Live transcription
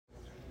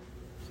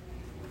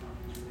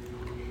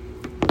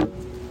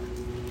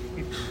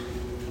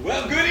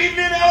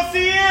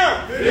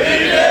Amen.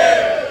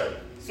 Amen.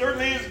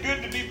 Certainly is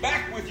good to be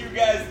back with you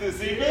guys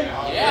this evening.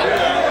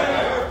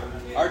 Yeah.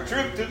 Our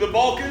trip to the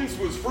Balkans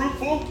was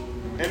fruitful,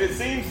 and it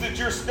seems that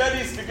your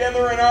studies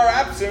together in our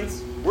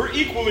absence were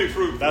equally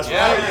fruitful. That's right.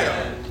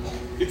 Yeah.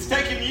 It's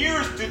taken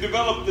years to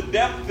develop the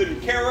depth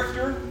and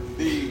character,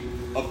 the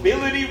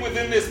ability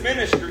within this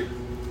ministry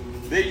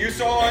that you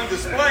saw on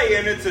display,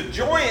 and it's a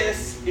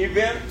joyous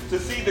event to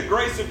see the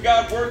grace of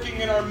God working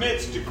in our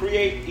midst to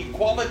create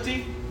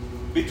equality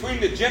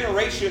between the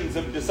generations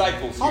of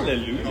disciples here.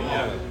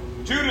 Hallelujah.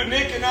 Judah,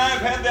 Nick, and I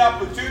have had the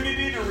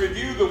opportunity to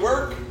review the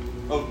work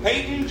of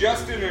Peyton,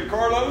 Justin, and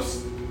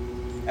Carlos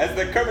as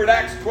they covered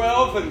Acts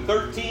 12 and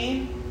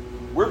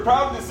 13. We're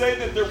proud to say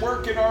that their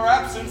work in our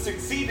absence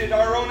exceeded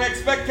our own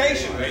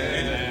expectations.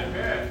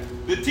 Amen.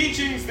 The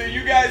teachings that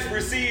you guys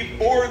received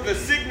bore the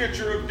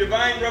signature of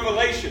divine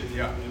revelation,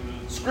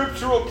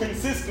 scriptural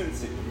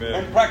consistency,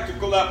 and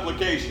practical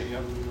application.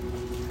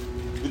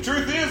 The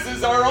truth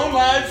is our own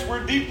lives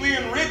were deeply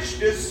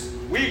enriched as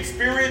we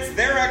experienced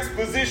their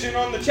exposition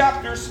on the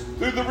chapters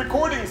through the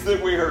recordings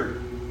that we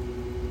heard.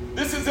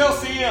 This is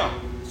LCM,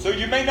 so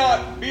you may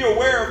not be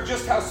aware of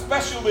just how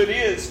special it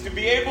is to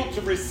be able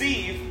to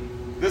receive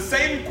the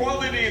same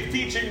quality of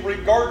teaching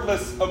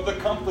regardless of the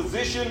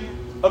composition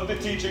of the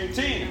teaching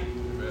team.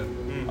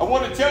 I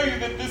want to tell you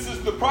that this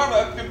is the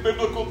product of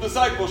biblical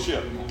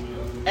discipleship,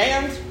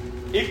 and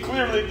it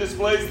clearly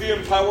displays the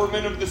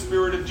empowerment of the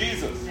Spirit of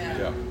Jesus.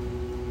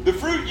 The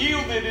fruit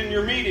yielded in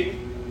your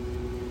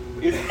meeting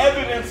is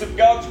evidence of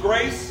God's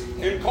grace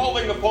in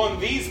calling upon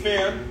these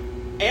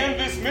men and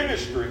this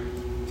ministry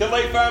to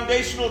lay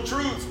foundational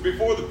truths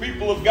before the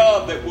people of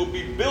God that will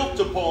be built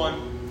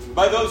upon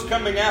by those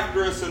coming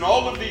after us in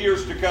all of the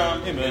years to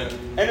come. Amen.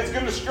 And it's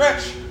going to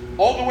stretch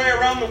all the way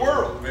around the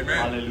world. Amen.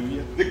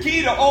 Hallelujah. The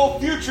key to all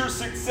future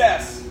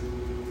success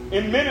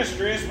in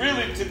ministry is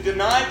really to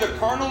deny the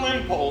carnal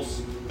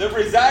impulse that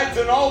resides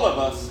in all of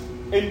us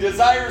and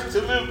desires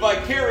to live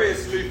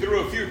vicariously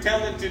through a few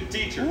talented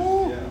teachers.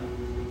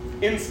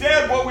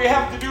 Instead, what we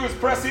have to do is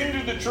press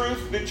into the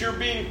truth that you're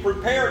being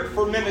prepared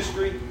for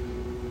ministry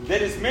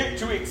that is meant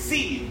to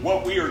exceed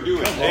what we are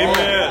doing.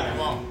 Amen. Come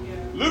on.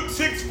 Luke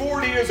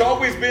 6:40 has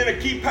always been a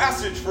key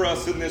passage for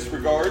us in this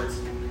regard.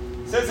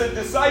 It says a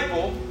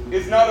disciple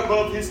is not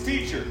above his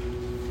teacher,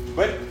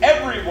 but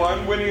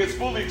everyone, when he is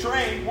fully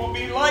trained, will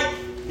be like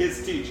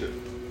his teacher.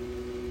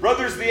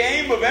 Brothers, the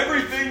aim of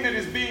everything that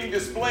is being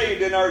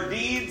displayed in our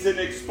deeds and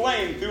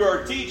explained through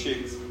our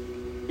teachings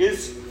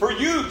is for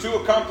you to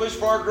accomplish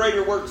far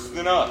greater works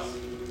than us.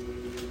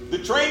 The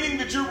training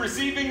that you're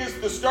receiving is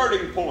the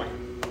starting point.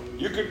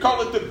 You could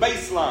call it the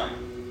baseline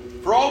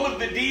for all of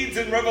the deeds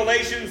and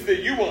revelations that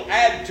you will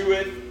add to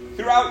it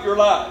throughout your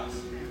lives.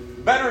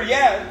 Better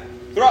yet,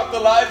 throughout the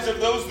lives of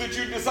those that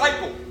you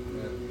disciple.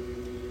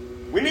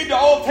 We need to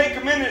all take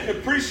a minute and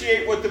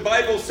appreciate what the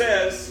Bible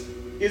says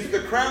is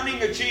the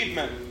crowning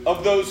achievement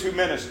of those who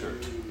minister.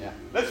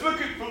 Let's look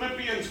at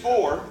Philippians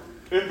 4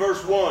 in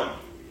verse 1.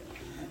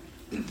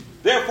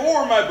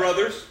 Therefore, my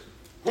brothers,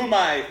 whom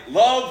I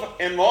love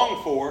and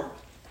long for,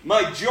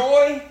 my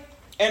joy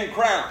and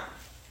crown,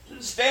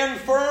 stand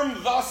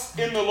firm thus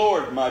in the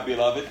Lord, my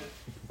beloved.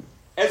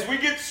 As we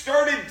get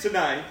started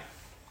tonight,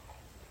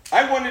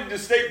 I wanted to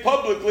state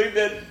publicly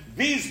that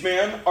these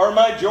men are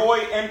my joy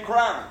and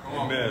crown.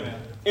 Amen.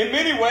 In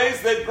many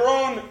ways, they've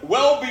grown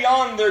well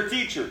beyond their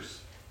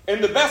teachers.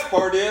 And the best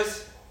part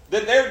is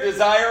that their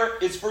desire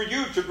is for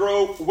you to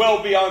grow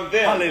well beyond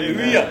them.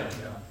 Hallelujah. Amen.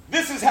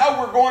 This is how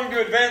we're going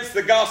to advance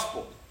the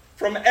gospel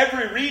from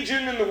every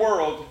region in the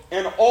world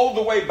and all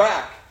the way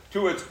back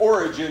to its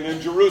origin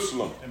in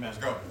Jerusalem. Amen. Let's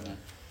go.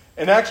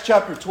 In Acts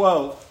chapter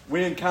 12,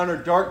 we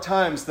encountered dark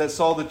times that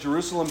saw the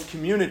Jerusalem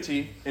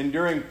community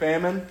enduring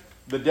famine,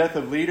 the death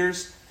of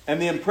leaders,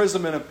 and the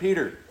imprisonment of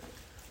Peter.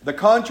 The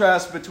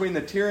contrast between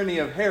the tyranny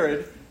of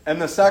Herod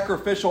and the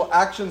sacrificial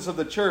actions of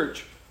the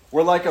church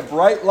were like a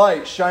bright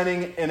light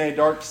shining in a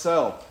dark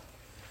cell.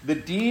 The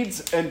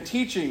deeds and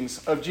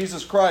teachings of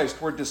Jesus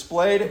Christ were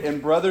displayed in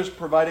brothers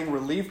providing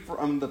relief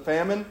from the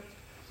famine,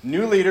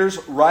 new leaders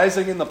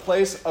rising in the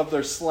place of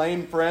their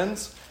slain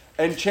friends,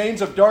 and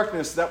chains of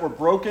darkness that were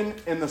broken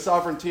in the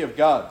sovereignty of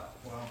God.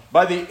 Wow.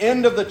 By the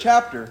end of the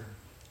chapter,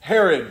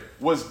 Herod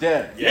was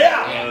dead.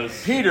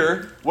 Yes.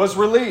 Peter was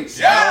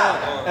released.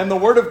 And the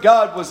word of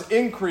God was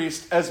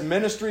increased as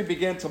ministry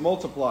began to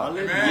multiply.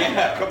 Amen.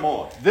 Yeah, come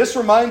on. This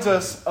reminds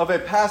us of a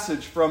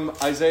passage from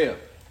Isaiah.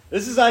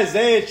 This is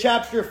Isaiah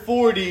chapter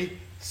 40,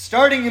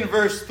 starting in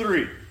verse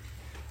 3.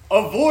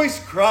 A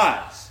voice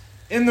cries,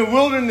 in the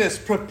wilderness,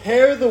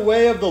 prepare the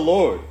way of the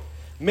Lord.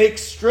 Make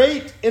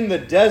straight in the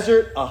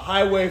desert a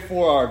highway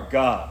for our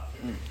God.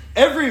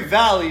 Every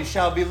valley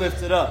shall be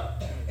lifted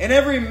up, and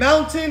every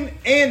mountain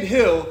and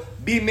hill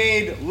be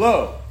made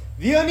low.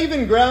 The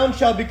uneven ground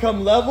shall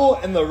become level,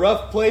 and the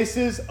rough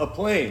places a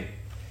plain.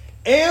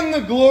 And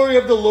the glory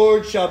of the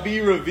Lord shall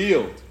be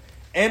revealed,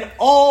 and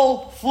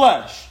all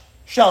flesh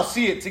shall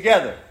see it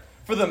together,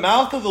 for the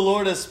mouth of the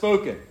Lord has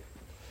spoken.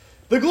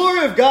 The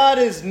glory of God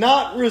is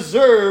not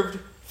reserved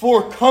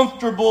for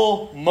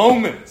comfortable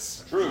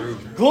moments. True.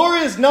 Glory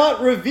is not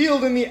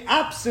revealed in the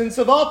absence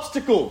of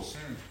obstacles,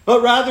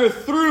 but rather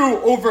through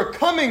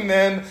overcoming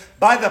them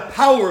by the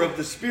power of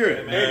the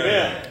Spirit.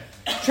 Amen.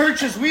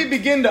 Church, as we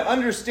begin to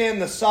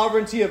understand the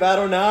sovereignty of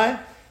Adonai,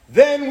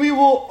 then we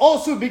will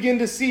also begin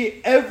to see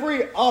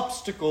every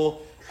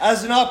obstacle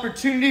as an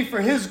opportunity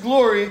for His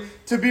glory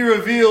to be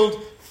revealed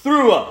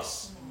through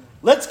us.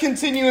 Let's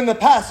continue in the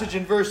passage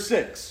in verse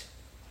 6.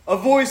 A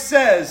voice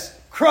says,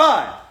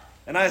 "Cry."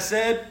 And I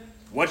said,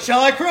 "What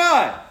shall I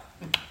cry?"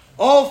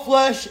 All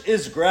flesh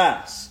is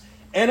grass,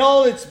 and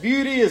all its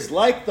beauty is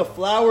like the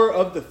flower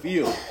of the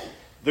field.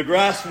 The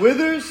grass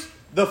withers,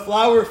 the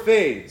flower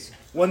fades,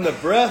 when the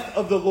breath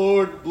of the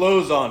Lord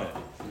blows on it.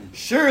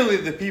 Surely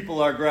the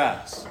people are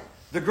grass.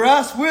 The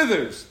grass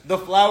withers, the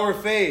flower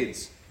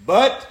fades,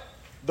 but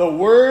the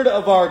word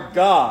of our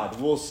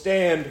God will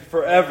stand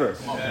forever.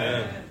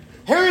 Amen.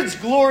 Herod's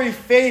glory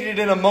faded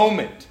in a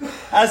moment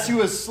as he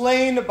was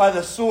slain by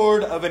the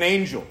sword of an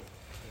angel.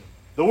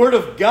 The word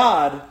of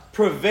God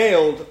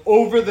prevailed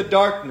over the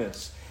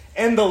darkness,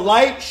 and the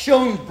light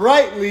shone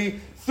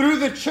brightly through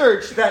the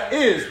church that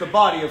is the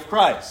body of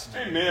Christ.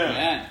 Amen.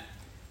 Amen.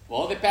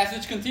 Well, the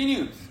passage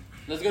continues.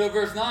 Let's go to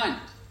verse 9.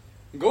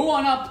 Go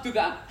on up to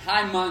that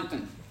high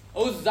mountain,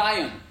 O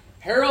Zion,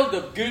 herald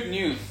of good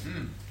news.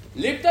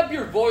 Lift up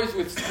your voice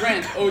with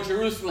strength, O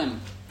Jerusalem,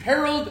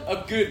 herald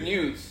of good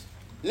news.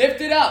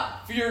 Lift it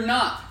up, fear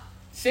not.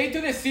 Say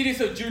to the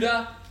cities of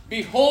Judah,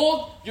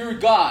 behold your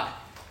God.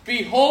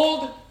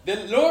 Behold, the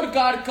Lord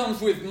God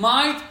comes with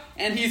might,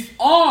 and His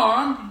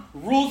arm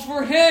rules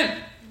for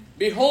Him.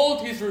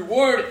 Behold, His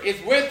reward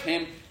is with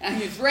Him, and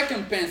His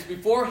recompense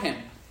before Him.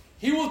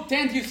 He will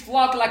tend His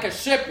flock like a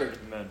shepherd.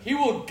 Amen. He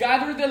will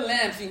gather the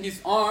lambs in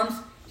His arms.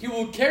 He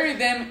will carry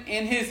them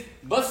in His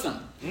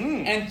bosom,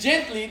 and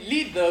gently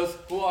lead those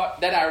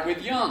that are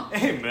with young.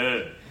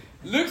 Amen.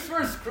 Luke's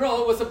first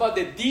scroll was about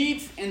the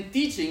deeds and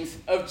teachings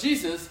of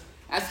Jesus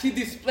as He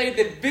displayed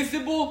the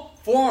visible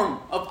form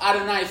of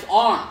Adonai's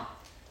arm.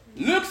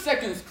 Luke's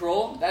second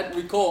scroll, that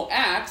we call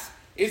Acts,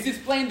 is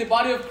displaying the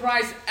body of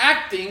Christ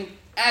acting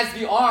as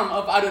the arm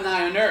of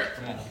Adonai on earth.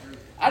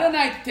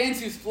 Adonai tends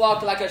His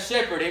flock like a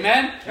shepherd,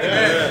 amen?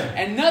 Amen.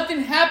 And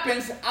nothing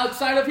happens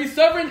outside of His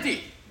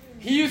sovereignty.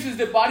 He uses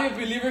the body of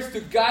believers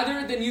to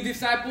gather the new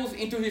disciples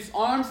into His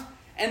arms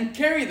and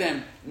carry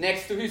them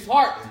next to His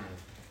heart.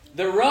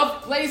 The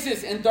rough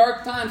places and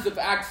dark times of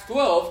Acts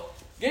 12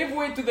 gave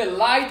way to the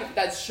light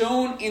that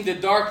shone in the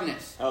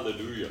darkness.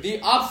 Hallelujah.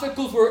 The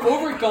obstacles were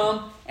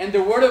overcome and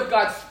the word of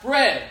God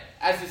spread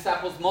as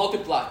disciples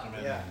multiplied.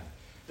 Yeah.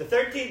 The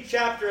 13th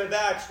chapter of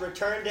Acts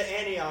returned to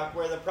Antioch,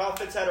 where the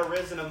prophets had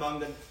arisen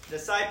among the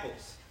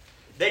disciples.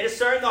 They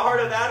discerned the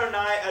heart of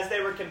Adonai as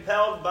they were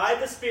compelled by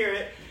the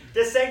Spirit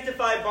to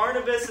sanctify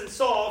Barnabas and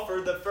Saul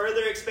for the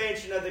further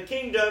expansion of the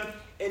kingdom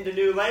into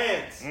new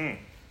lands.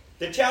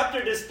 The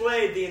chapter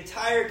displayed the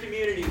entire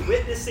community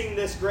witnessing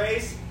this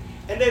grace,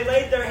 and they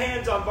laid their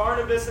hands on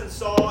Barnabas and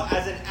Saul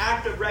as an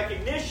act of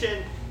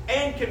recognition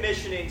and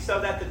commissioning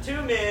so that the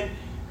two men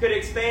could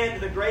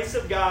expand the grace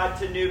of God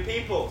to new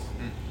peoples.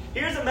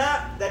 Here's a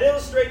map that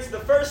illustrates the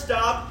first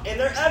stop in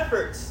their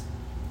efforts.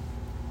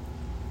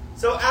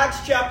 So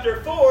Acts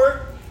chapter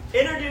 4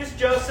 introduced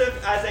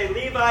Joseph as a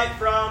Levite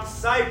from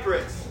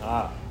Cyprus,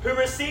 who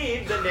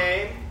received the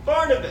name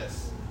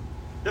Barnabas.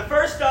 The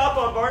first stop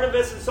on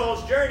Barnabas and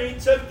Saul's journey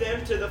took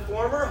them to the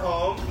former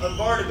home of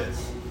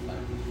Barnabas.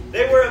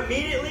 They were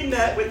immediately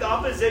met with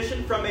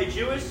opposition from a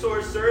Jewish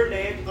sorcerer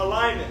named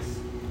Elymas.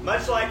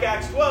 Much like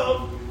Acts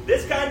 12,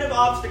 this kind of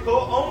obstacle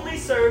only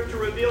served to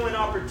reveal an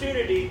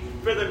opportunity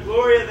for the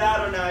glory of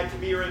Adonai to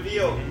be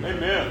revealed.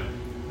 Amen.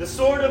 The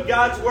sword of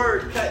God's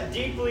word cut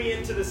deeply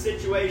into the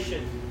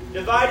situation,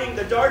 dividing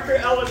the darker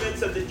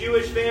elements of the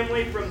Jewish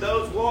family from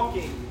those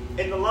walking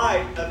in the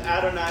light of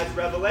Adonai's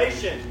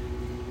revelation.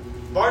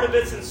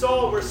 Barnabas and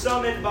Saul were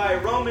summoned by a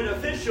Roman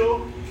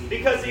official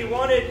because he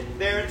wanted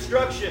their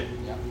instruction.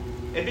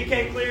 It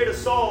became clear to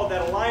Saul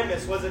that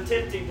Elymas was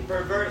attempting to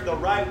pervert the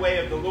right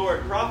way of the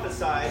Lord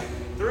prophesied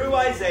through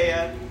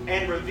Isaiah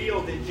and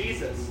revealed in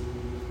Jesus.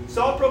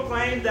 Saul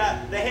proclaimed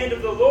that the hand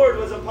of the Lord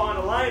was upon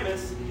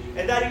Elymas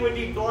and that he would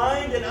be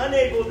blind and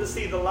unable to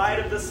see the light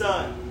of the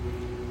sun.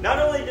 Not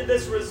only did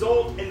this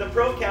result in the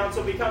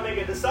proconsul becoming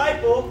a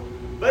disciple,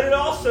 but it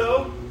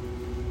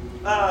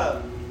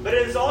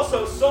is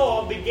also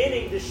Saul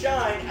beginning to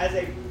shine as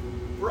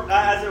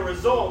a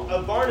result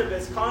of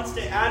Barnabas'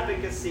 constant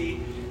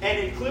advocacy and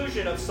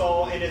inclusion of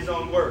Saul in his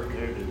own work.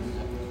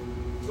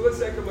 So let's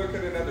take a look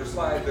at another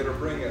slide that'll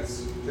bring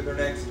us to their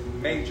next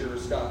major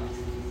stop.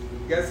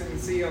 You guys can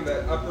see on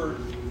the upper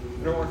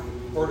north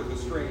part of the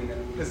screen,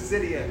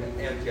 Pisidian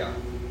Antioch.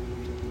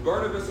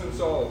 Barnabas and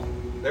Saul,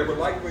 they were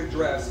likely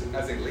dressed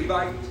as a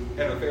Levite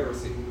and a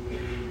Pharisee.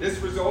 This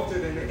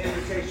resulted in an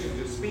invitation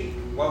to speak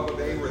while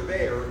they were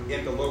there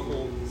in the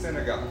local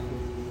synagogue.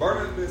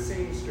 Barnabas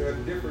seems to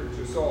have differed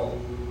to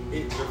Saul.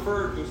 It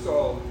referred to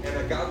Saul in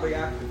a godly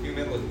act of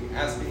humility,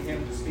 asking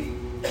him to speak.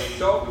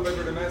 Saul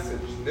delivered a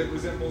message that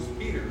resembles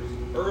Peter's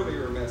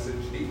earlier message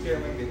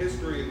detailing the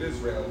history of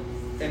Israel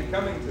and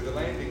coming to the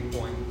landing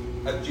point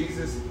of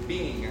Jesus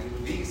being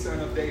the Son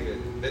of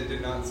David that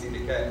did not see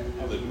decay.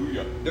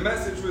 Hallelujah. The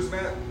message was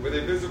met with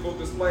a visible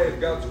display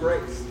of God's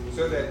grace,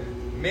 so that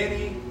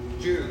many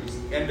Jews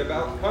and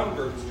devout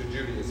converts to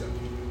Judaism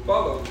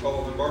followed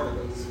Paul and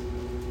Barnabas.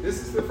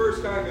 This is the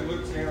first time in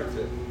Luke's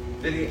narrative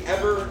that he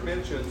ever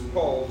mentions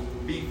Paul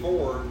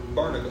before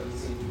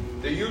Barnabas.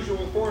 The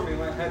usual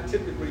formula had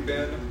typically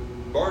been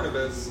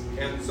Barnabas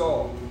and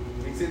Saul.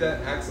 We can see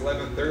that in Acts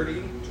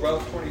 11:30,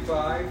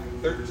 12:25,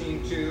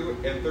 13:2,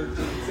 and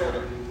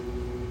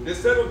 13:7. This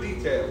subtle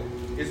detail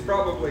is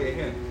probably a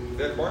hint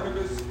that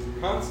Barnabas'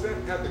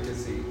 constant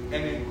advocacy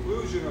and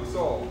inclusion of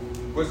Saul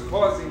was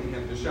causing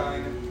him to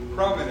shine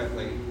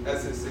prominently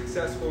as a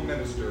successful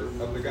minister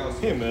of the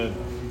gospel. Amen.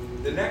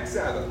 The next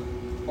Sabbath,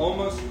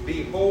 almost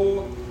the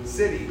whole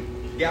city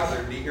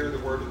gathered to hear the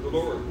word of the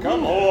Lord.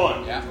 Come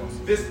on. Yeah.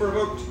 This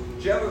provoked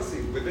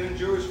jealousy within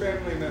Jewish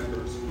family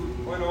members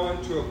who went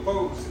on to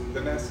oppose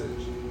the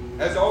message.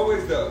 As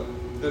always, though,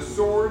 the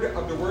sword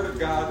of the Word of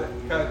God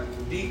cut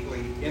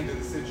deeply into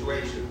the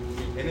situation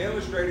and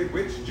illustrated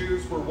which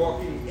Jews were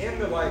walking in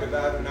the light of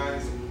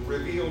Adonai's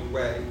revealed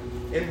way,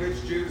 in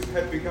which Jews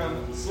had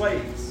become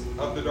slaves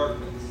of the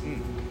darkness.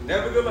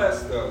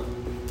 Nevertheless, though,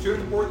 two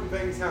important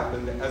things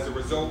happened as a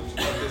result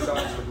of this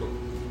obstacle.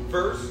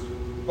 First,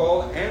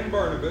 Paul and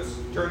Barnabas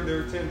turned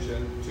their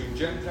attention to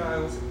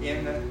Gentiles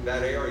in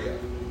that area.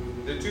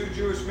 The two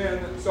Jewish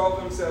men saw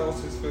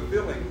themselves as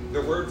fulfilling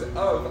the words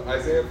of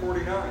Isaiah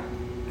 49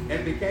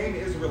 and became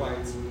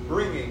Israelites,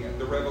 bringing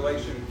the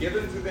revelation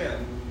given to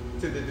them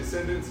to the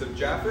descendants of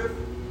Japheth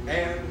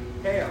and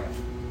Ham.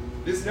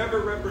 This never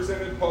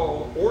represented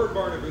Paul or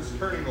Barnabas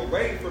turning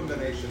away from the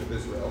nation of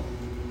Israel.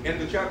 And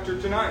the chapter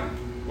tonight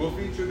will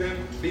feature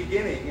them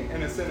beginning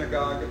in a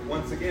synagogue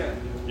once again.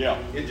 Yeah.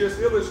 It just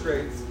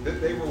illustrates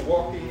that they were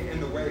walking in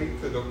the way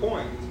to the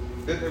point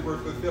that they were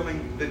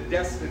fulfilling the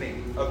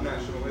destiny of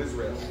national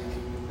Israel.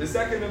 The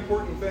second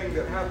important thing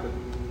that happened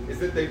is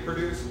that they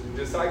produced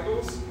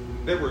disciples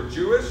that were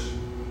Jewish,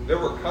 that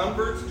were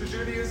converts to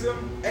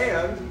Judaism,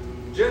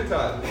 and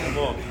Gentiles.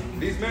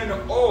 These men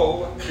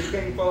all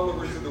became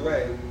followers of the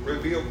way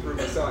revealed through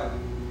Messiah.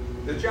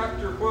 The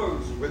chapter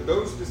closed with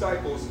those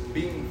disciples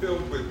being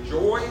filled with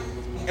joy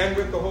and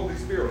with the Holy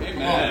Spirit.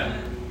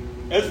 Amen.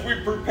 As we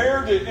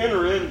prepare to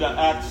enter into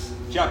Acts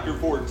chapter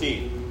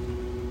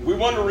 14, we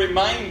want to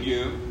remind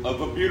you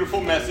of a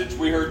beautiful message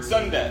we heard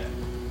Sunday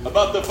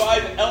about the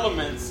 5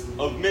 elements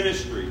of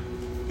ministry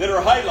that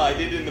are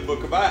highlighted in the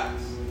book of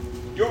Acts.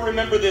 You'll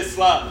remember this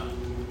slide.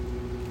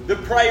 The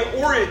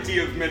priority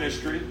of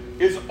ministry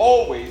is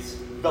always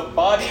the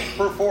body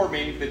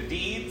performing the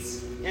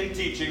deeds and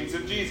teachings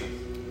of Jesus.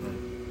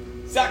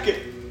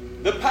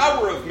 Second, the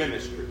power of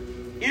ministry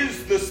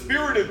is the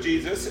Spirit of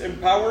Jesus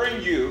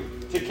empowering you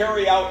to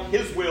carry out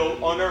His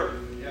will on earth.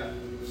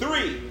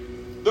 3,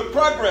 the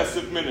progress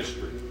of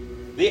ministry,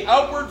 the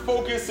outward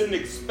focus and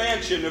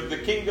expansion of the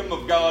kingdom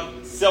of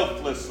God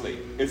selflessly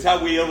is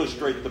how we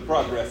illustrate the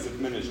progress of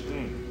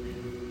ministry.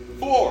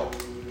 4,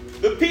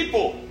 the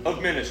people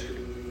of ministry.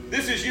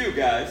 This is you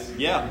guys.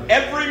 Yeah.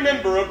 Every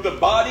member of the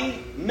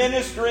body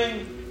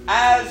ministering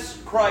as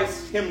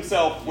Christ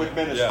Himself would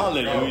minister.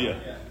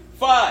 Hallelujah.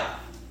 5,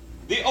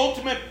 the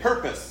ultimate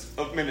purpose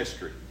of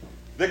ministry.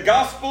 The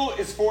gospel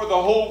is for the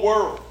whole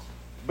world,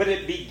 but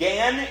it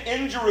began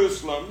in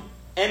Jerusalem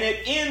and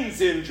it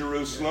ends in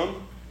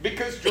Jerusalem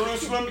because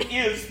Jerusalem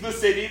is the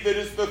city that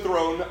is the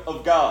throne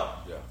of God.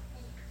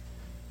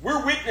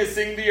 We're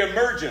witnessing the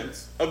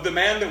emergence of the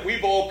man that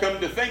we've all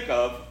come to think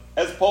of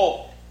as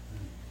Paul.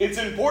 It's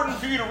important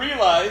for you to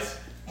realize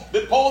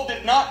that Paul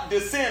did not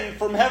descend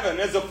from heaven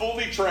as a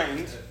fully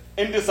trained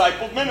and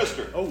discipled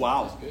minister. Oh,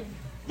 wow.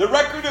 The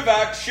record of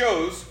Acts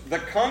shows the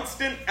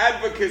constant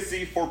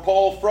advocacy for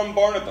Paul from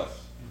Barnabas,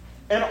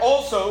 and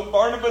also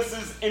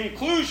Barnabas'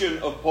 inclusion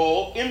of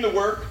Paul in the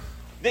work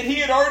that he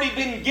had already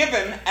been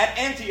given at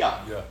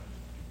Antioch.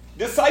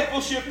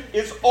 Discipleship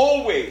is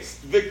always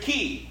the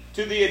key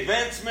to the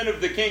advancement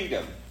of the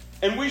kingdom,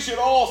 and we should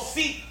all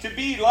seek to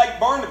be like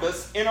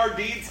Barnabas in our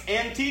deeds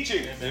and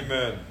teachings.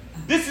 Amen.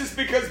 This is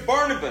because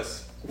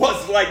Barnabas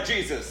was like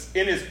Jesus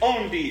in his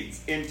own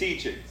deeds and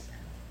teachings.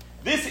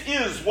 This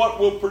is what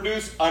will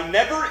produce a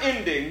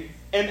never-ending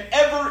and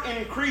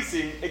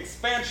ever-increasing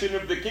expansion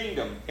of the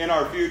kingdom in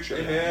our future.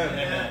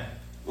 Amen.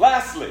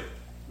 Lastly,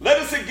 let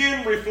us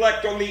again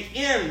reflect on the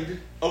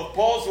end of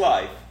Paul's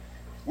life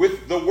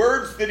with the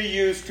words that he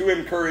used to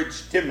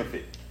encourage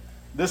Timothy.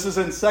 This is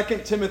in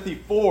 2 Timothy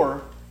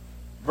 4,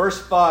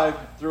 verse 5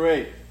 through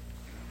 8.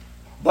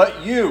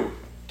 But you,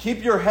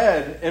 keep your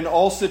head in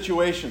all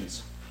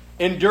situations.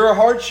 Endure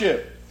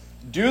hardship.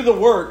 Do the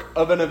work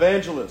of an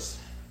evangelist.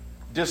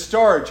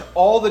 Discharge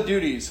all the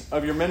duties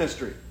of your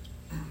ministry.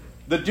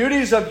 The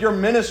duties of your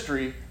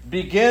ministry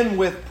begin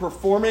with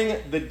performing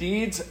the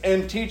deeds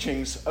and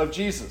teachings of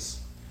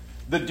Jesus.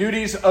 The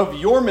duties of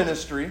your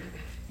ministry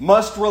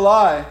must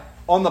rely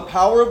on the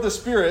power of the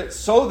Spirit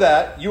so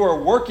that you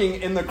are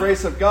working in the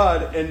grace of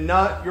God and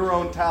not your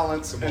own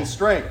talents and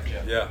strength.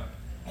 Yeah.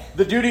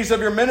 The duties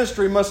of your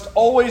ministry must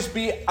always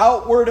be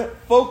outward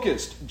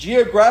focused,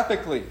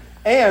 geographically,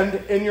 and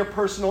in your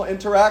personal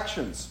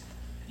interactions.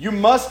 You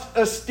must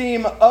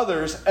esteem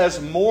others as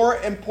more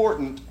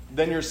important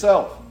than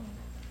yourself.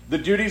 The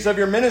duties of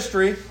your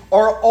ministry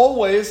are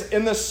always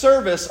in the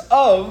service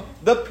of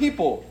the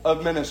people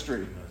of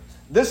ministry.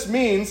 This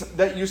means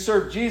that you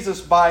serve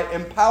Jesus by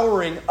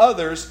empowering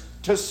others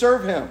to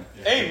serve him.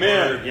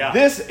 Amen. Yeah.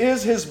 This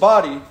is his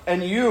body,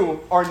 and you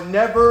are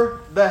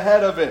never the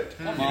head of it.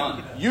 Come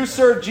on. You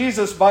serve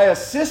Jesus by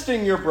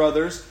assisting your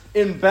brothers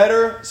in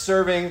better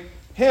serving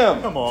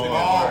him. Come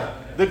on.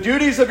 The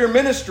duties of your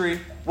ministry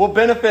will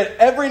benefit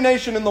every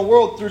nation in the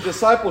world through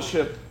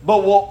discipleship,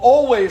 but will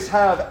always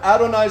have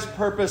Adonai's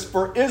purpose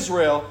for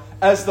Israel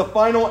as the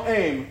final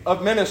aim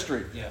of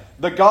ministry.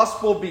 The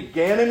gospel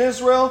began in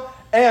Israel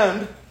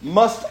and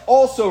must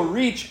also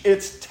reach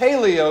its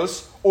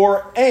teleos,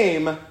 or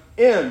aim,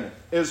 in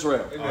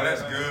Israel. Oh,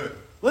 that's good.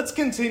 Let's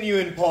continue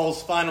in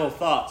Paul's final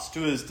thoughts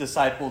to his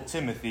disciple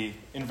Timothy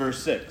in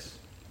verse 6.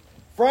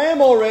 For I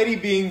am already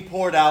being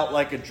poured out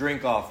like a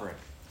drink offering.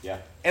 Yeah.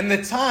 And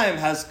the time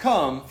has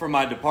come for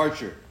my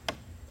departure.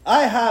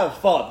 I have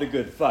fought the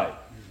good fight.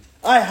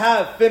 I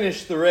have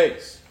finished the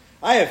race.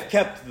 I have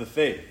kept the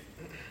faith.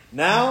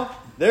 Now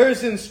there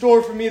is in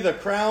store for me the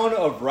crown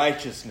of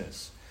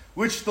righteousness,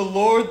 which the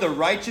Lord, the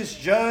righteous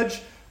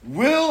judge,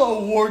 will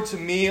award to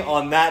me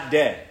on that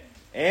day.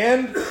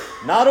 And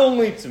not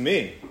only to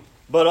me,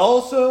 but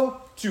also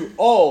to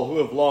all who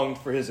have longed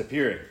for his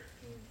appearing.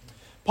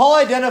 Paul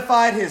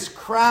identified his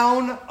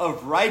crown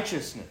of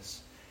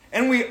righteousness.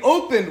 And we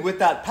opened with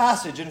that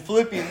passage in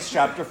Philippians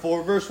chapter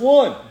 4, verse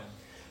 1.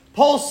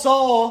 Paul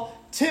saw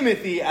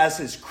Timothy as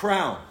his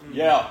crown.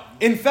 Yeah.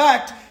 In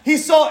fact, he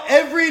saw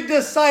every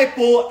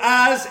disciple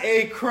as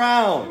a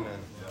crown.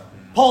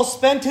 Paul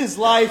spent his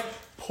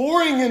life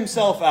pouring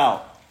himself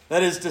out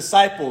that his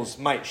disciples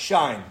might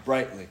shine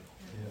brightly.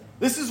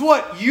 This is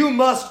what you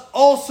must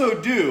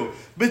also do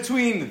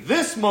between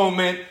this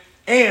moment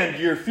and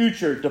your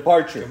future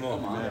departure. Come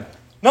on.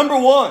 Number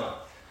one,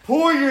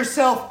 pour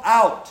yourself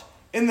out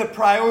in the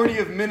priority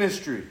of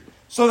ministry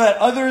so that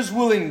others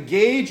will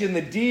engage in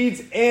the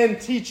deeds and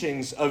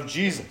teachings of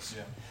Jesus.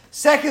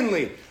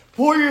 Secondly,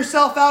 pour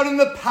yourself out in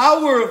the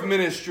power of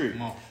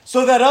ministry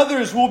so that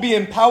others will be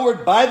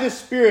empowered by the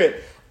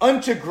Spirit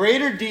unto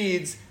greater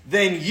deeds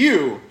than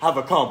you have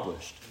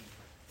accomplished.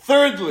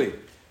 Thirdly,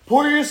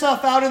 pour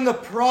yourself out in the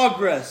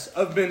progress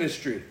of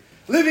ministry,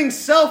 living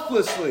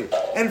selflessly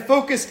and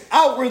focused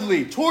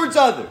outwardly towards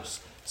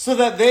others so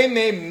that they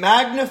may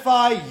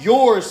magnify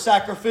your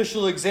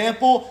sacrificial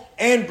example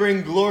and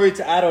bring glory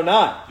to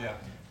Adonai.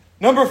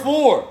 Number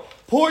 4,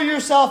 pour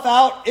yourself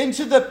out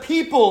into the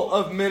people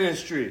of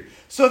ministry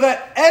so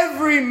that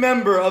every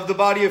member of the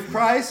body of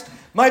Christ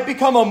might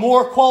become a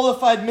more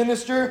qualified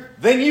minister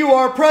than you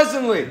are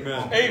presently.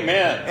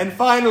 Amen. And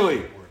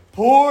finally,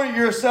 pour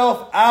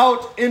yourself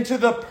out into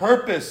the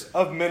purpose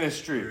of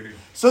ministry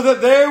so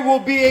that there will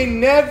be a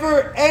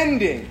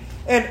never-ending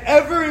and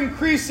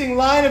ever-increasing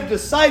line of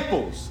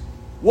disciples,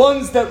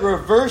 ones that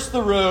reverse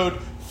the road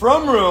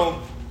from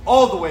Rome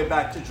all the way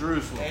back to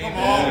Jerusalem.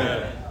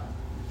 Amen.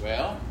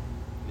 Well,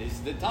 this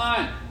is the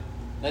time.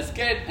 Let's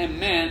get a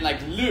man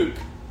like Luke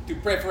to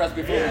pray for us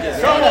before we get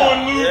started. Come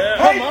on, Luke.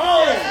 Come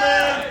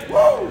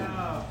on! Woo!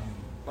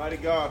 Mighty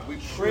God, we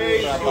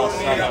praise your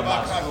name.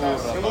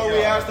 And Lord,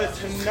 we ask that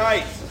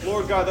tonight,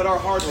 Lord God, that our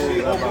hearts will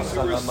be open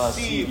to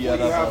receive what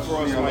you have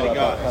for us, mighty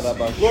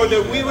God. Lord,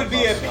 that we would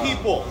be a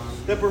people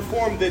that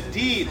perform the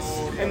deeds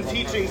and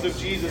teachings of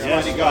Jesus,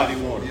 mighty God.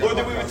 Lord,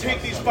 that we would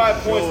take these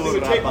 5 points, that we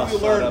would take what we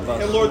learned,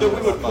 and Lord, that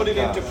we would put it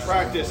into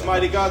practice,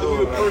 mighty God, that we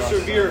would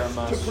persevere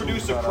to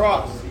produce a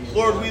cross.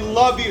 Lord, we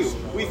love you.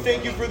 We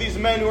thank you for these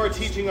men who are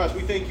teaching us.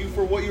 We thank you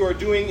for what you are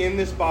doing in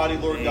this body,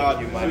 Lord God.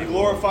 We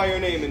glorify your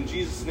name in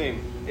Jesus'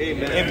 name.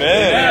 Amen.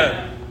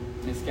 Amen.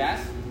 Miss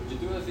Cass, would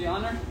you do us the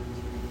honor?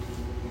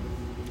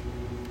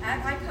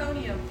 At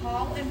Iconium,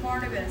 Paul and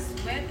Barnabas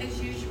went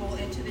as usual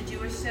into the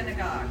Jewish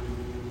synagogue.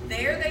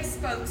 There they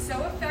spoke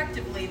so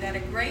effectively that a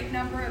great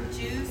number of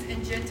Jews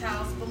and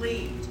Gentiles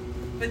believed.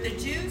 But the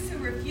Jews who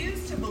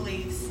refused to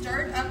believe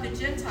stirred up the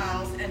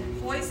Gentiles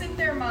and poisoned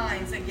their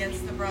minds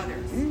against the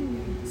brothers.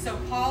 So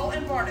Paul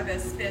and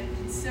Barnabas spent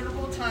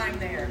considerable time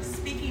there,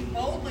 speaking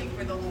boldly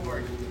for the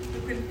Lord,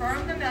 who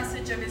confirmed the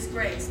message of his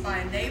grace by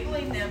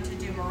enabling them to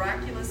do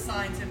miraculous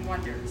signs and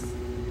wonders.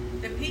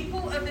 The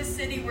people of the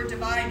city were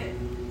divided.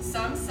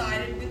 Some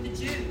sided with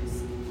the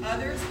Jews,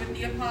 others with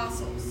the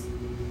apostles.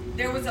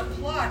 There was a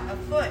plot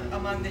afoot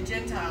among the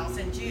Gentiles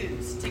and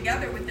Jews,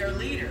 together with their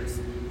leaders,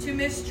 to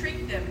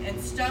mistreat them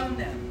and stone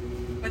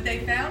them. But they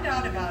found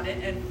out about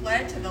it and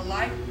fled to the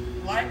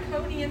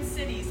Lycaonian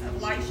cities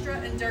of Lystra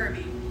and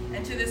Derbe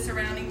and to the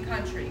surrounding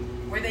country,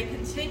 where they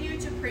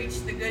continued to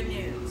preach the good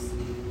news.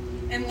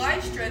 In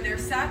Lystra there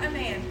sat a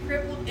man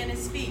crippled in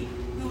his feet,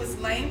 who was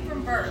lame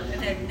from birth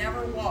and had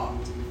never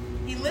walked.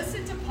 He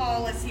listened to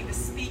Paul as he was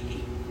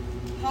speaking.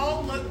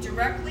 Paul looked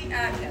directly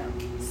at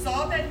him,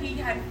 saw that he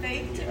had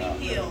faith to be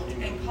healed,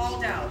 and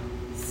called out,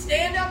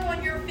 "Stand up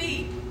on your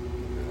feet."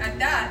 At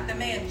that, the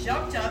man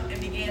jumped up and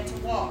began to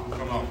walk.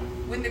 Come on.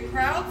 When the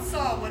crowd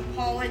saw what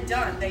Paul had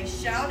done, they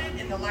shouted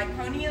in the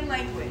Lycaonian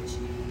language,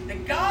 "The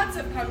gods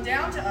have come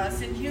down to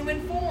us in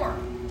human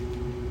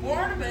form."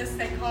 Barnabas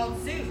they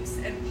called Zeus,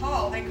 and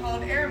Paul they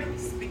called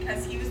Hermes,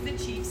 because he was the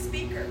chief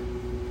speaker.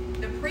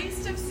 The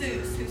priest of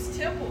Zeus, whose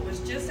temple was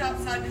just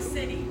outside the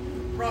city,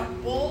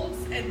 brought bulls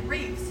and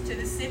wreaths to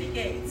the city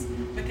gates,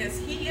 because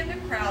he and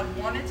the crowd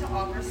wanted to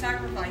offer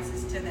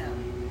sacrifices to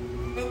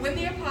them. But when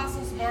the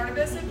apostles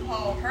Barnabas and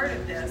Paul heard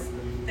of this,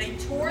 they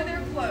tore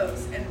their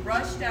clothes and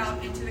rushed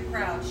out into the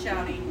crowd,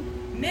 shouting,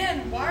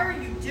 "Men, why are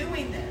you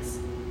doing this?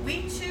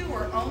 We too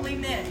are only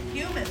men,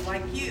 human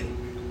like you.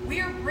 We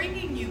are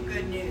bringing you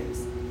good news,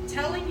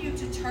 telling you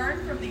to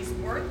turn from these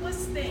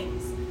worthless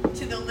things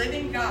to the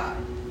living God,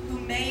 who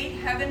made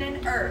heaven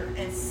and earth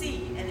and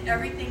sea and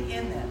everything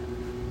in them.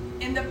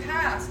 In the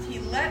past, he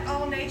let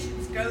all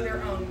nations go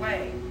their own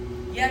way,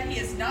 yet he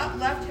has not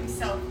left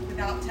himself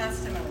without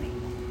testimony.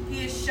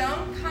 He has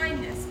shown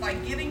kindness by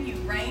giving you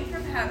rain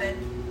from heaven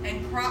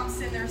and crops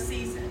in their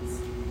seasons.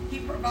 He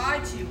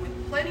provides you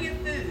with plenty of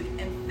food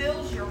and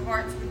fills your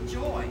hearts with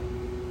joy."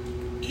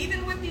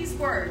 Even with these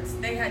words,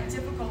 they had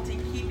difficulty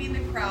keeping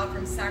the crowd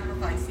from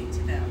sacrificing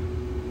to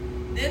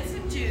them. Then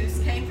some Jews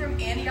came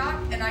from Antioch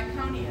and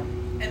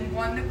Iconium and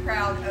won the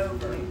crowd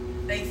over.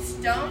 They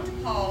stoned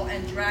Paul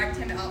and dragged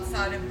him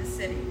outside of the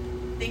city,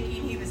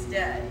 thinking he was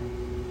dead.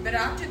 But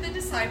after the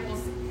disciples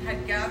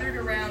had gathered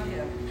around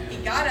him, he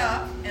got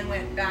up and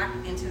went back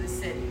into the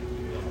city.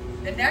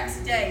 The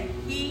next day,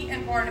 he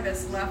and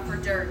Barnabas left for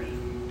Derbe.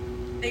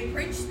 They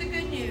preached the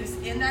good news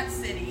in that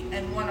city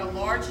and won a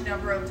large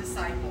number of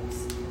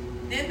disciples.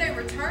 Then they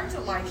returned to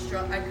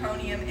Lystra,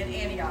 Iconium, and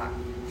Antioch,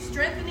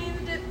 strengthening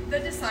the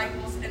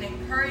disciples and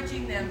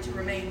encouraging them to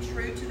remain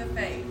true to the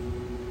faith.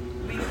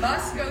 "We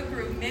must go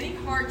through many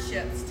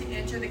hardships to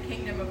enter the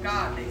kingdom of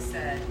God," they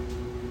said.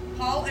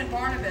 Paul and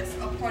Barnabas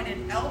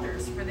appointed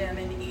elders for them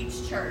in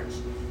each church,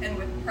 and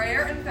with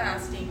prayer and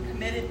fasting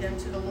committed them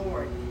to the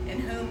Lord,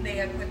 in whom they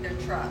had put their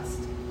trust.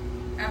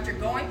 After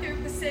going through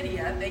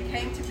Pisidia, they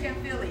came to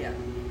Pamphylia,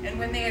 and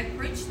when they had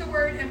preached the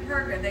word in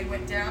Perga, they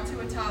went down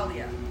to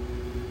Italia.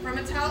 From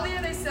Italia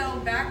they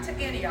sailed back to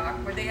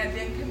Antioch, where they had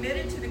been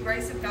committed to the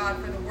grace of God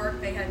for the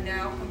work they had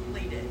now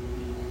completed.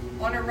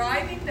 On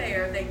arriving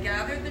there, they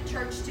gathered the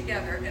church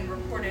together and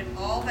reported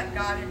all that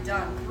God had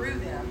done through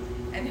them,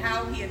 and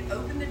how he had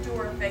opened the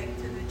door of faith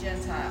to the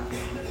Gentiles.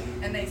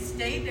 And they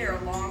stayed there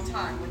a long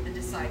time with the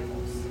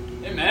disciples.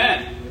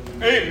 Amen.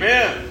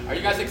 Amen. Are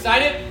you guys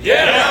excited?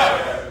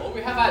 Yeah. Well,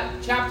 we have a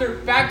chapter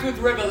packed with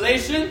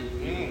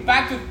revelation,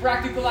 packed with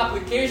practical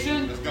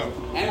application. Let's go.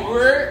 And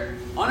we're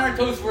on our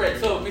toes for it.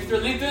 So,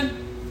 Mr.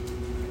 Linton,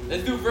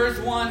 let's do verse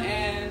 1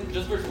 and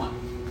just verse 1.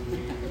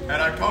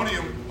 At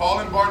Iconium, Paul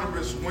and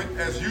Barnabas went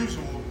as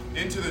usual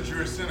into the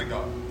Jewish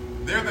synagogue.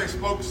 There they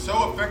spoke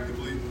so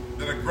effectively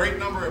that a great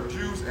number of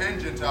Jews and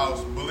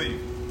Gentiles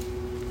believed.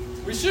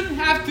 We shouldn't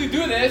have to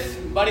do this,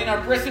 but in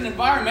our present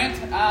environment,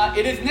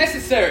 it is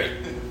necessary.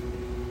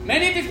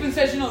 Many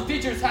dispensational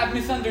teachers have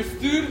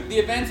misunderstood the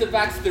events of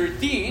Acts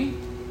 13.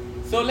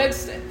 So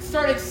let's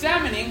start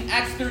examining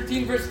Acts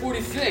 13 verse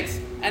 46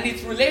 and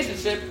its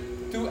relationship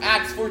to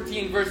Acts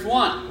 14 verse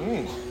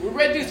 1. We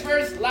read this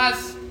verse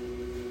last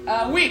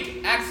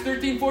week, Acts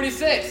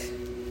 13:46.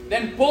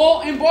 Then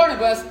Paul and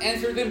Barnabas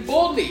answered them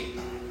boldly,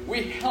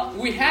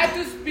 we had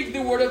to speak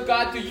the word of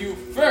God to you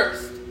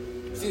first.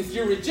 Since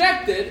you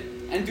rejected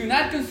and do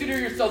not consider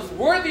yourselves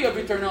worthy of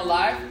eternal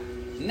life,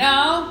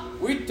 now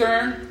we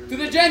turn to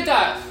the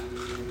Gentiles.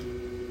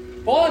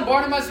 Paul and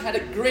Barnabas had a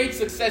great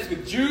success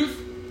with Jews,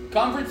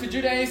 converts to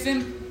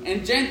Judaism,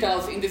 and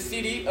Gentiles in the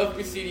city of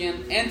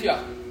Pisidian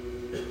Antioch.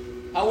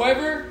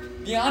 However,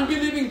 the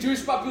unbelieving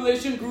Jewish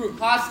population grew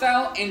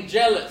hostile and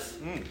jealous.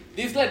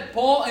 This led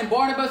Paul and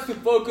Barnabas to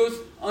focus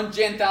on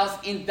Gentiles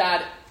in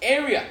that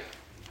area.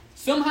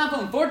 Some have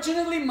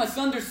unfortunately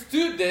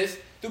misunderstood this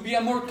to be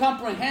a more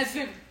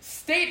comprehensive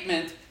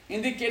statement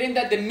indicating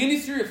that the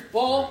ministry of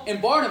Paul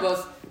and Barnabas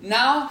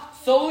now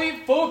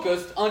solely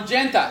focused on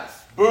Gentiles.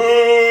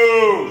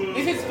 Boo!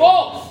 This is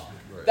false.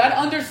 That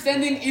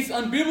understanding is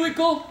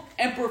unbiblical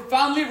and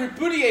profoundly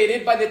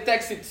repudiated by the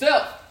text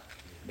itself.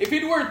 If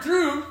it were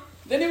true,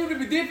 then it would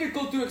be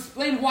difficult to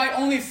explain why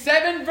only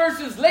 7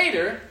 verses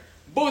later,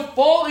 both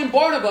Paul and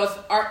Barnabas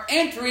are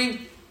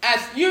entering as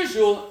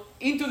usual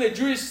into the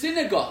Jewish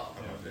synagogue.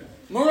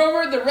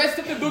 Moreover, the rest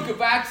of the book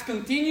of Acts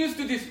continues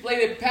to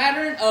display the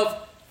pattern of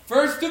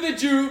first to the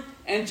Jew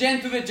and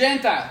then to the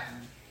Gentile.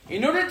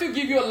 In order to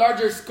give you a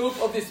larger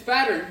scope of this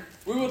pattern,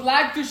 we would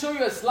like to show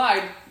you a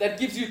slide that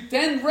gives you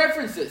 10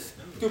 references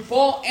to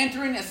Paul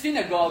entering a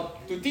synagogue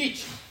to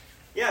teach.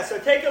 Yeah, so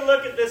take a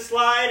look at this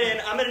slide,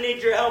 and I'm going to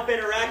need your help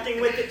interacting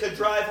with it to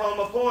drive home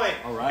a point.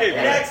 All right. In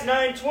Acts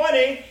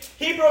 9:20,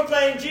 he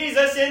proclaimed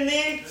Jesus in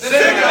the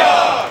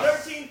Synagogue.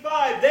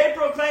 13:5, they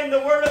proclaimed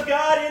the word of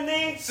God in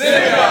the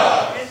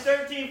Synagogue. In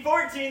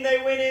 13:14,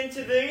 they went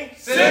into the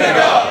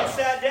synagogue and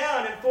sat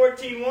down. In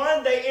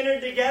 14:1, they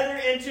entered together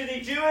into the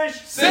Jewish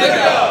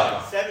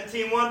synagogue.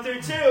 17:1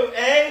 through 2,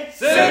 a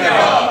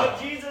synagogue.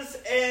 of Jesus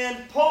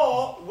and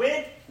Paul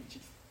went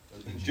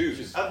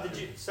Jews. of the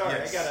Jews. Sorry,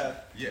 Yes. I gotta.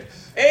 Yes.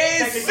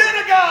 A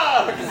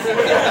synagogue!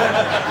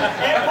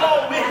 And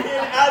Paul went in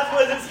as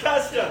was his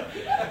custom.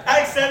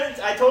 Acts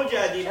 7. I told you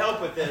I'd need help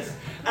with this.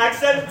 Acts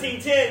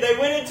 17:10. They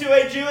went into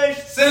a Jewish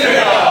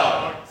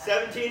Synagogue.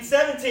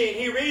 17:17.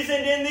 He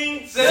reasoned in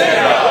the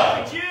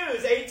Synagogue. The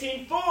Jews.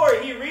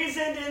 18:4. He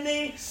reasoned in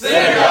the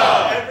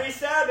Synagogue. Every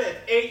Sabbath.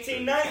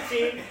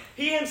 18:19.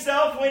 He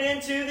himself went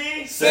into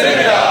the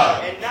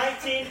Synagogue. And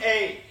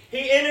 19:8.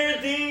 He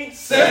entered the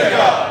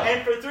synagogue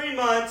and for 3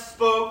 months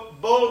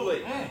spoke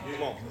boldly.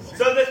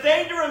 So the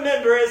thing to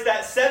remember is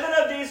that 7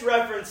 of these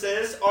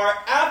references are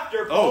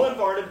after Paul and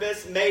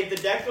Barnabas made the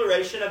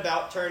declaration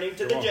about turning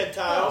to the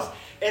Gentiles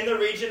in the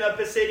region of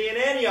Pisidian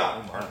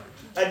Antioch.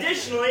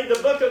 Additionally, the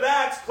book of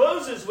Acts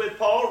closes with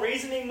Paul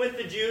reasoning with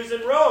the Jews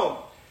in Rome.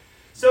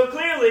 So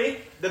clearly,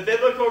 the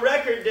biblical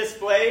record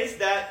displays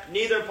that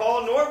neither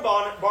Paul nor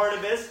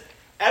Barnabas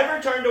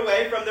ever turned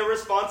away from their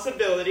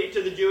responsibility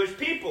to the Jewish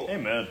people.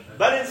 Amen.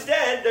 But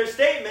instead, their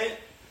statement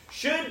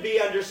should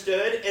be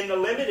understood in the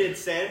limited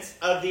sense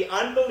of the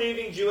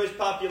unbelieving Jewish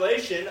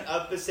population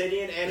of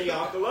Pisidian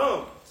Antioch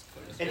alone.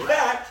 In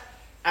fact,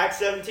 Acts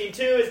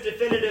 17:2 is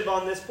definitive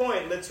on this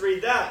point. Let's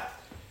read that.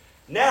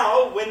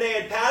 Now, when they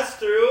had passed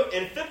through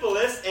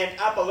Amphipolis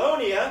and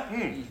Apollonia,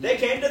 they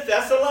came to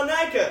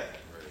Thessalonica,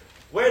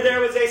 where there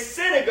was a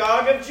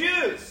synagogue of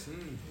Jews.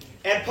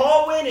 And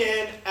Paul went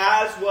in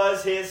as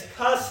was his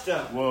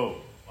custom.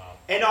 Whoa.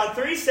 And on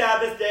 3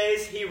 Sabbath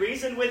days he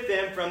reasoned with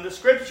them from the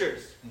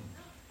Scriptures.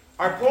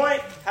 Our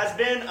point has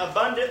been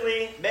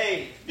abundantly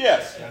made.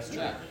 Yes.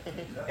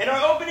 In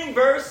our opening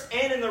verse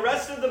and in the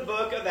rest of the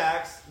book of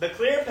Acts, the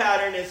clear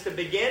pattern is to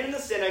begin in the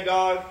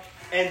synagogue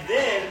and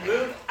then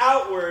move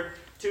outward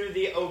to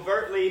the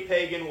overtly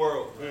pagan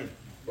world.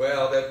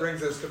 Well, that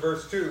brings us to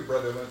verse 2,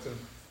 Brother Linton.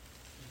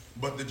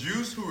 But the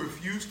Jews who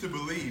refused to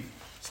believe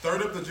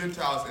stirred up the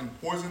Gentiles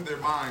and poisoned their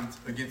minds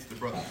against the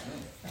brothers.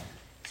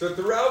 So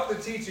throughout the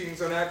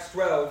teachings on Acts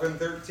 12 and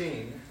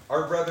 13,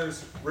 our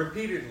brothers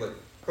repeatedly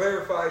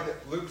clarified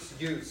Luke's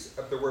use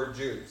of the word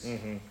Jews.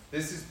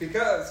 This is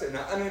because an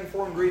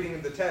uninformed reading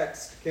of the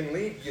text can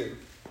lead you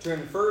to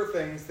infer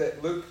things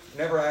that Luke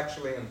never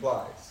actually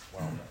implies.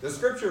 The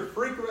scripture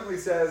frequently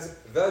says,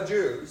 the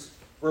Jews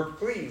were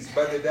pleased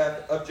by the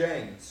death of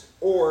James,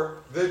 or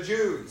the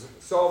Jews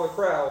saw the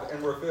crowd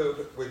and were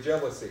filled with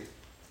jealousy.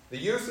 The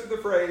use of the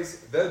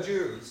phrase, the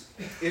Jews,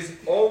 is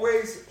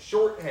always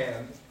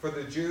shorthand for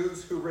the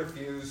Jews who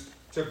refused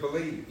to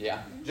believe.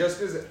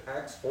 Just as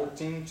Acts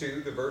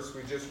 14:2, the verse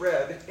we just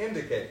read,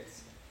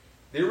 indicates.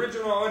 The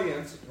original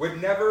audience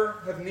would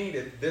never have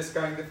needed this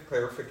kind of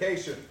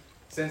clarification,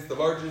 since the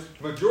largest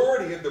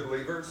majority of the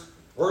believers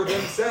were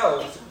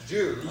themselves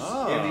Jews in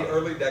the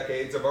early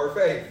decades of our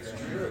faith.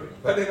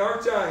 But in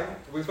our time,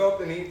 we felt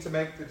the need to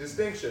make the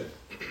distinction.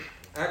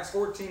 Acts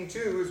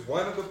 14:2 is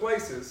one of the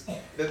places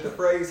that the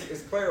phrase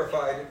is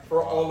clarified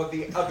for all of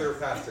the other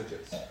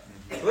passages.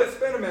 So let's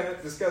spend a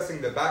minute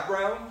discussing the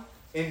background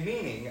and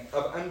meaning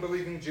of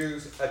unbelieving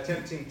Jews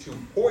attempting to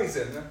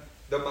poison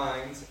the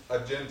minds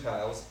of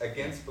Gentiles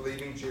against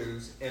believing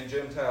Jews and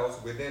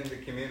Gentiles within the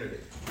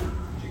community.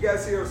 Did you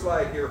guys see our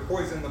slide here,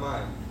 poison the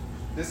mind?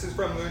 This is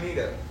from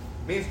Lunita.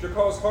 It means to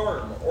cause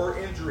harm or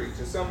injury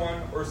to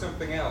someone or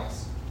something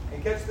else.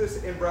 And catch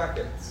this in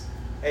brackets.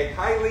 A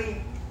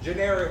highly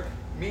generic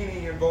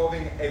meaning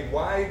involving a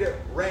wide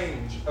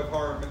range of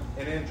harm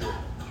and injury.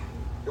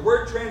 The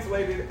word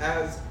translated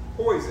as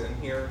poison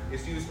here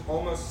is used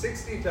almost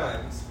 60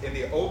 times in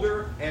the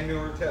Older and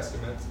Newer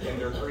Testaments in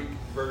their Greek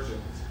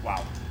versions.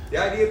 Wow. The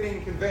idea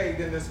being conveyed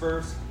in this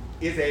verse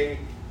is a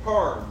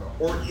harm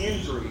or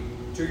injury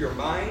to your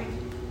mind,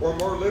 or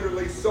more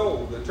literally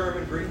soul. The term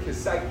in Greek is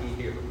psyche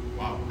here.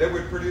 Wow. That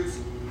would produce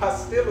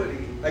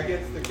hostility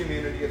against the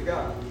community of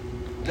God.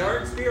 In our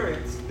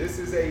experience, this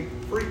is a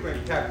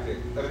frequent tactic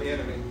of the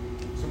enemy.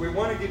 So we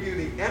want to give you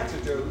the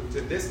antidote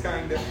to this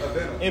kind of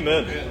venom.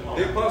 Amen.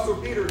 The Apostle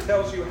Peter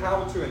tells you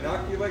how to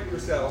inoculate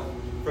yourself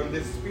from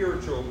this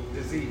spiritual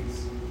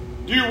disease.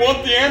 Do you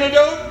want the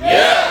antidote?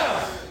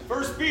 Yes!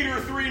 1 Peter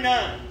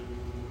 3:9.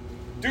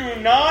 Do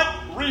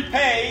not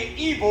repay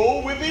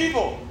evil with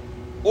evil,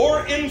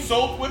 or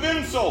insult with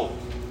insult,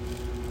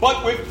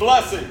 but with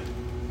blessing.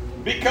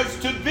 Because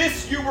to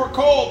this you were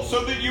called,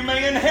 so that you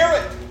may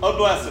inherit a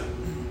blessing.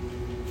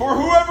 For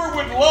whoever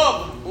would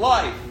love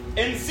life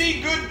and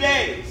see good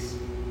days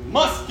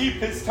must keep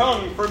his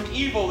tongue from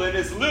evil and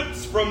his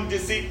lips from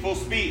deceitful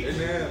speech.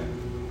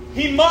 Amen.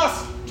 He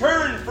must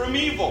turn from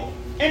evil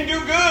and do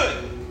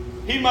good.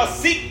 He must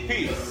seek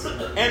peace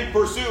and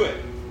pursue it.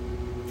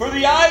 For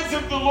the eyes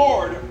of the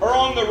Lord are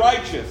on the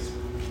righteous,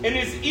 and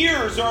his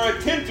ears are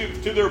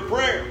attentive to their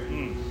prayer.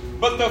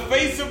 But the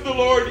face of the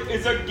Lord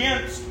is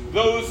against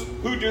those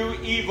who do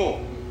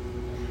evil.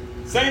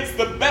 Saints,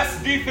 the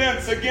best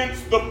defense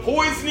against the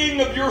poisoning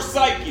of your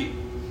psyche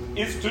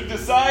is to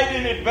decide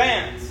in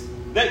advance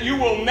that you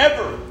will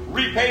never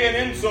repay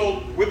an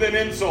insult with an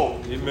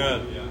insult.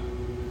 Amen.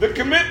 The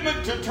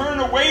commitment to turn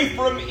away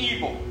from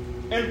evil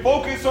and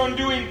focus on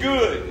doing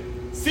good,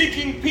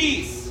 seeking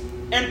peace,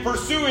 and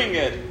pursuing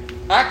it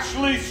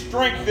actually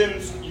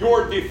strengthens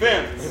your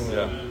defense.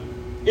 Yeah.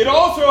 It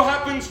also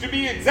happens to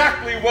be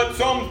exactly what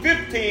Psalm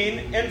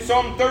 15 and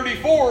Psalm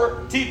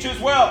 34 teach as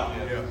well.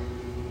 Yeah.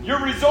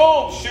 Your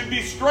resolve should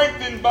be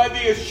strengthened by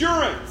the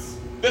assurance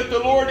that the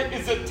Lord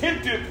is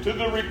attentive to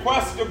the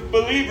request of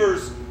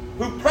believers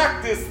who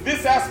practice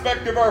this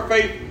aspect of our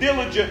faith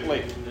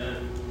diligently.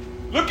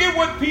 Look at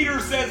what Peter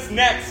says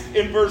next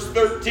in verse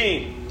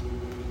 13.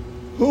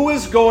 Who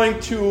is going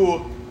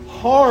to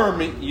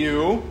harm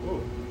you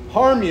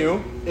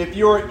if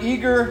you are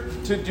eager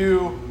to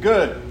do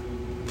good?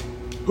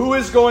 Who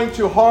is going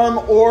to harm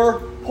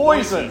or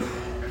poison?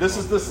 This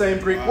is the same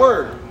Greek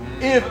word.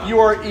 If you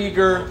are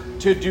eager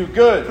to do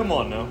good. Come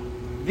on now.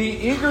 The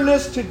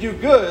eagerness to do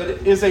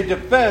good is a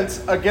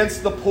defense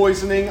against the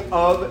poisoning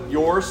of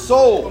your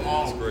soul.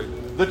 That's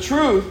great. The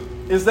truth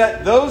is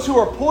that those who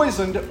are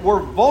poisoned were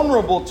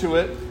vulnerable to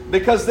it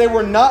because they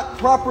were not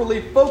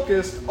properly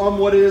focused on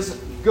what is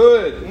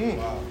good.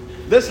 Wow.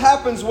 This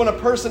happens when a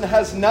person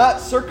has not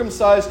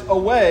circumcised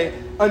away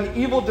an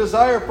evil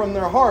desire from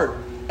their heart,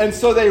 and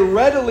so they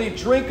readily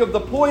drink of the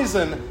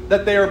poison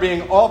that they are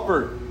being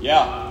offered.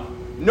 Yeah.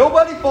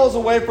 Nobody falls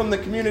away from the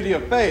community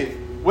of faith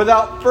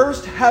without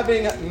first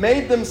having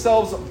made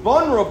themselves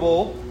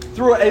vulnerable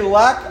through a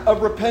lack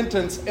of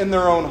repentance in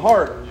their own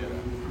heart.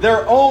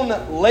 Their own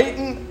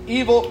blatant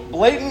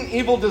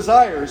evil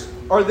desires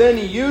are then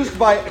used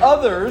by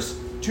others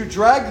to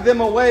drag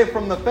them away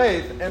from the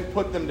faith and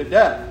put them to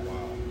death.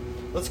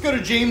 Let's go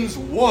to James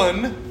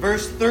 1,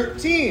 verse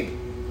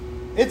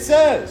 13. It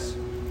says,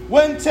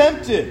 when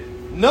tempted,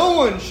 no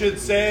one should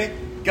say,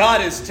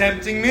 God is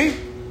tempting me.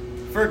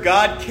 For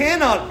God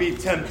cannot be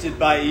tempted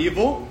by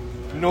evil,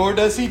 nor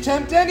does he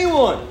tempt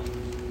anyone.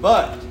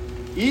 But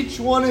each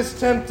one is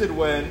tempted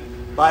when,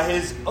 by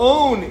his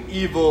own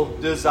evil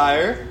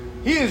desire,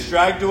 he is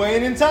dragged away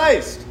and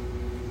enticed.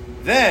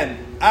 Then,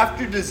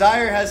 after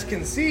desire has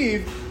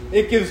conceived,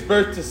 it gives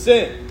birth to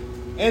sin.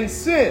 And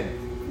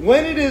sin,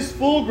 when it is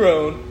full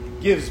grown,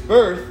 gives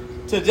birth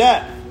to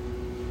death.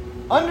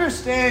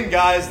 Understand,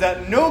 guys,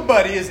 that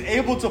nobody is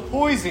able to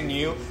poison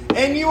you,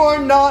 and you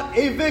are not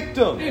a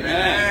victim.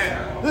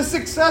 Amen. The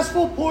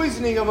successful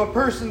poisoning of a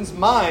person's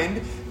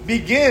mind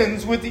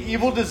begins with the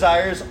evil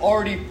desires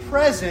already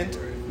present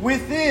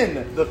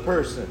within the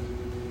person.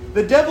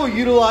 The devil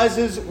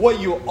utilizes what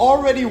you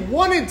already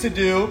wanted to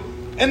do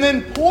and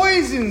then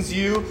poisons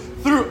you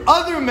through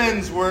other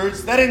men's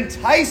words that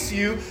entice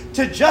you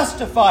to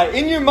justify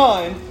in your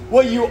mind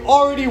what you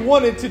already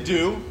wanted to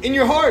do in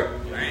your heart.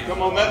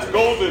 Come on, that's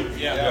golden.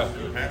 Yeah.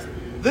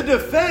 The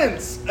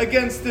defense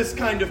against this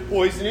kind of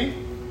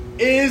poisoning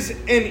is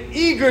an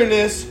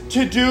eagerness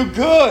to do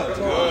good.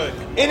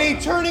 And a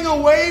turning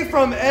away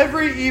from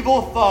every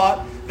evil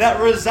thought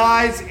that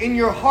resides in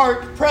your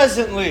heart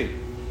presently.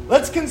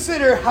 Let's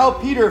consider how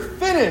Peter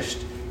finished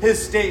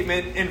his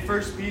statement in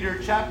 1 Peter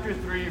chapter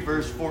 3,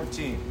 verse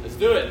 14. Let's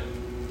do it.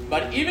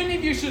 But even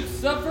if you should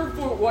suffer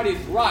for what is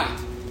right,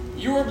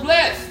 you are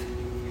blessed.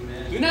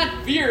 Amen. Do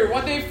not fear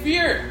what they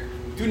fear.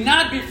 Do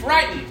not be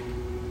frightened.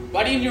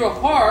 But in your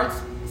hearts,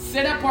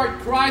 set apart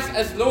Christ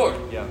as Lord.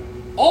 Yeah.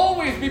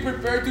 Always be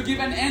prepared to give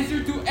an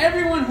answer to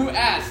everyone who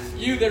asks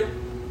you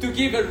to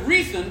give a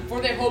reason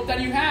for the hope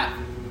that you have.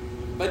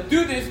 But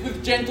do this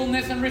with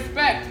gentleness and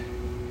respect,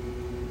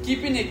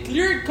 keeping a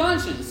clear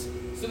conscience,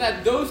 so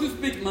that those who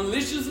speak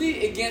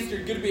maliciously against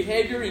your good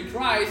behavior in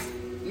Christ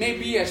may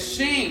be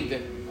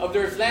ashamed of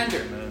their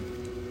slander. Amen.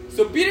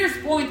 So Peter's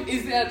point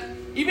is that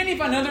even if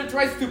another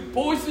tries to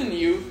poison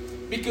you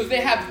because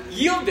they have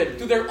yielded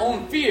to their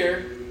own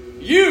fear,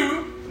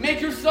 you make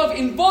yourself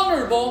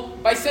invulnerable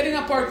by setting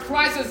apart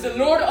Christ as the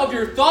Lord of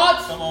your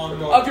thoughts,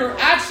 of your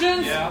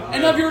actions,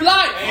 and of your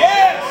life.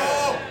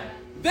 Yes!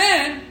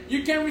 Then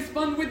you can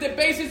respond with the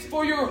basis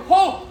for your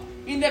hope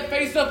in the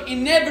face of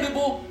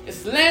inevitable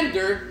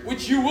slander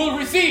which you will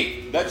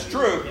receive. That's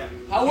true.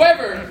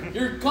 However,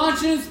 your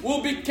conscience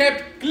will be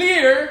kept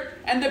clear,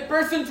 and the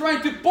person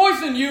trying to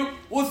poison you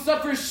will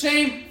suffer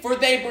shame for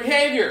their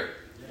behavior.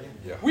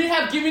 Yeah. We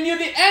have given you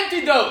the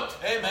antidote.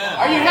 Amen.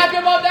 Are you happy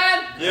about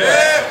that?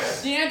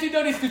 Yes. The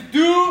antidote is to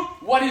do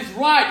what is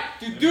right,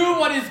 to do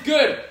what is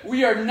good.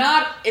 We are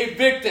not a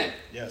victim.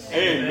 Yes.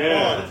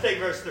 Amen. Let's take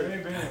verse 3.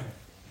 Amen.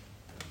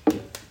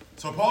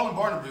 So Paul and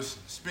Barnabas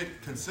spent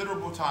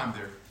considerable time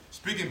there,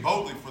 speaking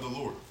boldly for the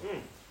Lord,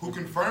 who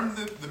confirmed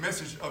the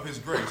message of his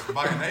grace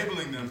by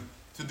enabling them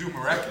to do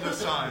miraculous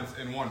signs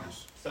and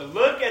wonders. So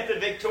look at the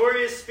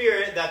victorious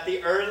spirit that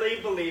the early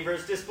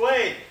believers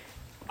displayed.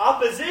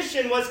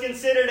 Opposition was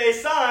considered a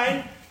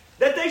sign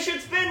that they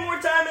should spend more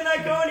time in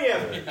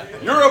Iconium.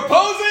 You're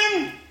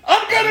opposing?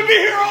 I'm going to be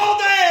here all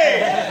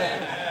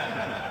day.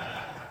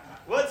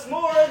 What's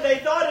more, they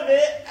thought of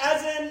it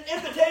as an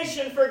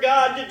invitation for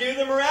God to do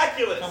the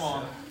miraculous. Come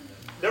on.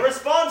 The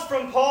response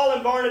from Paul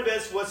and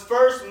Barnabas was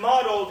first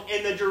modeled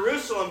in the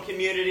Jerusalem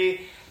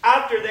community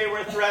after they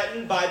were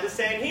threatened by the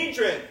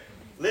Sanhedrin.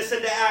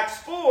 Listen to Acts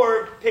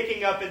 4,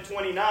 picking up in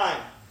 29.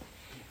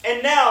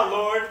 And now,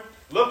 Lord,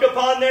 look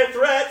upon their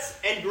threats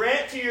and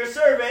grant to your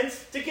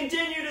servants to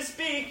continue to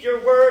speak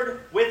your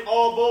word with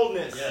all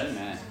boldness.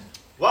 Yes.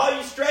 While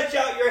you stretch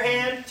out your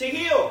hand to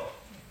heal,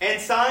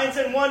 and signs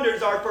and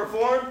wonders are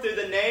performed through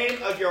the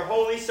name of your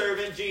holy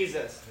servant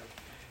Jesus.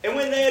 And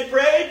when they had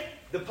prayed,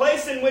 the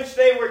place in which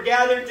they were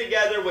gathered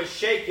together was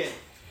shaken,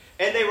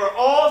 and they were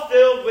all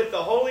filled with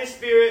the Holy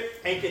Spirit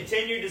and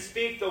continued to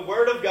speak the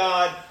word of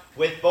God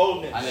with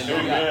boldness.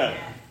 Hallelujah.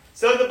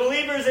 So the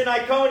believers in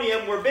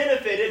Iconium were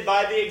benefited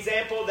by the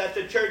example that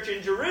the church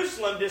in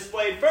Jerusalem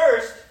displayed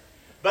first,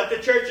 but the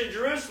church in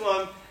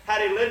Jerusalem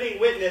had a living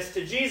witness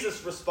to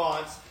Jesus'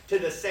 response to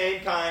the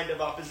same kind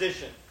of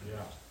opposition.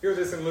 Hear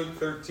this in Luke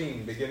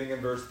 13, beginning in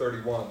verse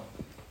 31.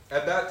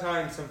 At that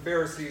time some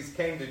Pharisees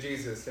came to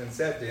Jesus and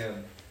said to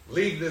him,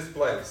 "Leave this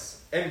place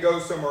and go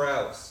somewhere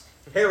else.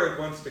 Herod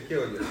wants to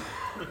kill you."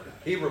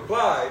 He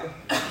replied,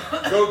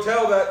 "Go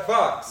tell that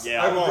fox,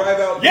 I will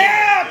drive out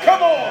Yeah,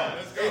 come on!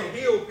 and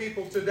heal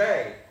people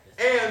today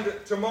and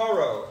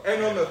tomorrow,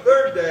 and on the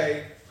third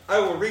day I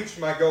will reach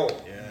my goal."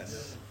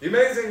 Yes. The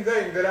amazing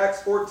thing that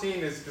Acts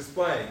 14 is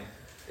displaying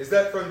is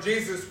that from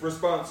Jesus'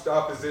 response to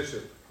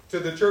opposition, to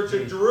the church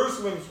in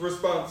Jerusalem's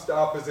response to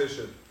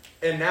opposition,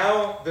 and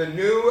now the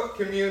new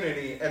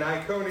community and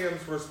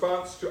Iconium's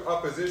response to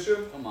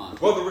opposition,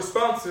 well, the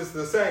response is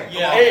the same.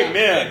 Yeah.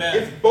 Amen.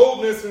 It's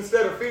boldness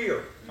instead of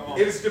fear.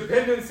 It is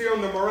dependency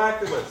on the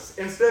miraculous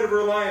instead of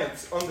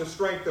reliance on the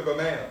strength of a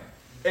man.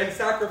 And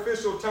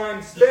sacrificial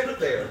time spent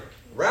there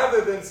rather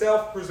than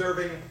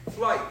self-preserving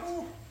flight.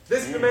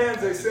 This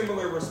demands a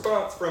similar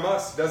response from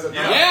us, does it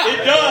not? Yeah.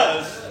 It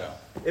does.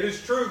 It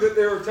is true that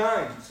there are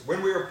times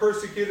when we are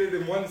persecuted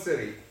in one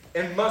city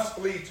and must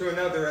flee to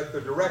another at the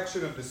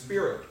direction of the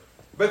Spirit.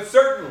 But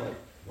certainly,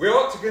 we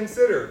ought to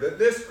consider that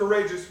this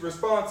courageous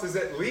response is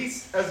at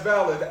least as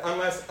valid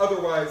unless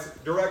otherwise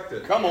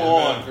directed. Come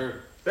on.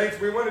 Thanks,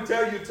 we want to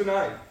tell you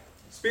tonight,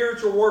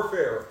 spiritual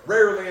warfare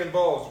rarely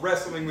involves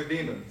wrestling with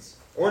demons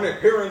or an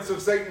appearance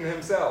of Satan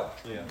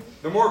himself.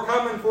 The more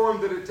common form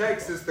that it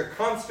takes is the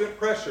constant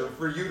pressure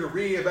for you to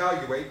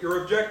reevaluate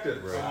your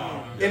objectives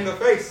in the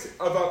face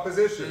of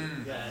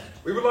opposition.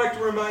 We would like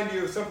to remind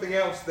you of something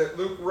else that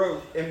Luke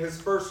wrote in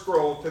his first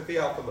scroll to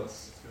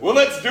Theophilus. Well,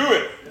 let's do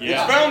it.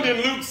 Yeah. It's found in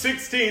Luke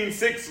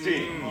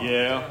 16:16.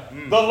 Yeah.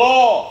 The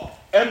law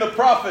and the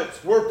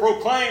prophets were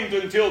proclaimed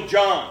until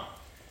John.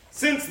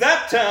 Since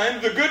that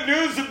time, the good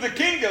news of the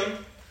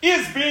kingdom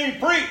is being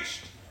preached,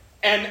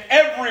 and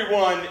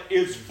everyone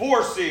is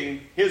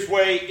forcing his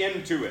way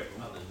into it.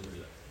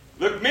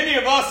 Look, many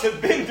of us have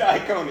been to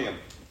Iconium.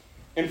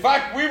 In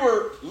fact, we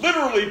were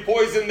literally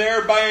poisoned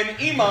there by an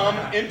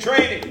imam in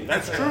training.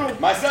 That's true.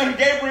 My son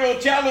Gabriel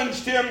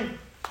challenged him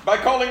by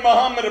calling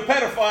Muhammad a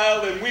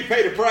pedophile, and we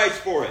paid a price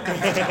for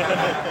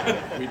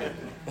it. We did.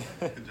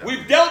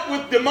 We've dealt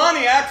with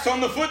demoniacs on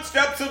the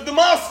footsteps of the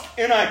mosque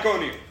in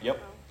Iconium. Yep.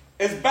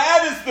 As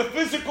bad as the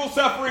physical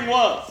suffering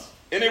was,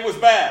 and it was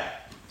bad,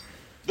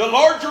 the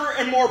larger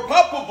and more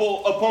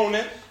palpable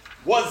opponent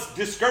was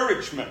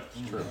discouragement.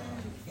 True.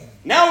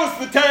 Now is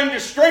the time to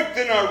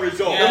strengthen our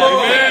resolve.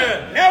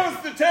 Amen. Now is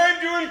the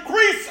time to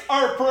increase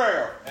our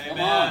prayer.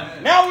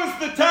 Amen. Now is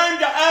the time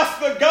to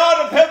ask the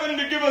God of heaven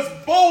to give us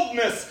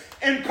boldness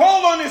and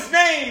call on His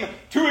name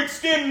to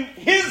extend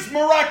His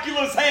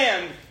miraculous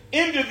hand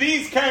into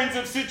these kinds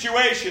of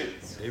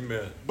situations.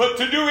 Amen. But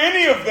to do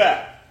any of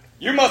that,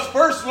 you must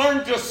first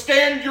learn to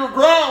stand your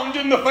ground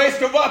in the face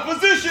of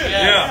opposition.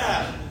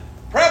 Yeah.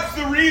 Perhaps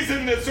the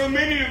reason that so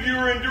many of you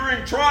are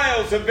enduring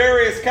trials of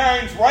various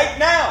kinds right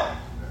now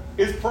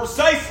is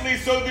precisely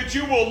so that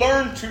you will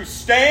learn to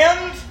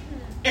stand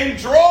and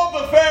draw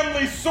the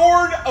family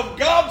sword of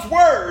God's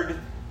Word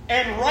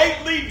and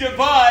rightly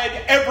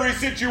divide every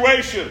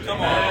situation.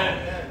 Come on.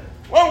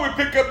 Why don't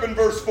we pick up in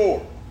verse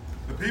 4?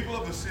 The people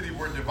of the city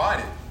were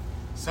divided.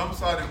 Some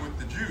sided with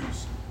the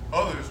Jews,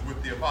 others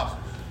with the apostles.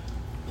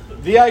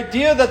 The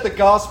idea that the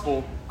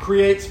gospel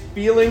creates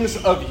feelings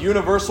of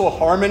universal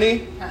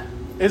harmony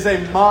is a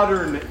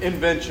modern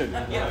invention.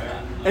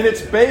 And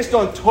it's based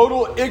on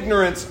total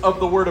ignorance of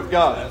the Word of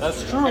God.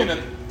 That's true. And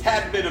a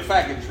tad bit of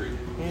faggotry.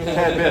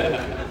 Tad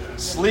bit.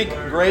 Sleek,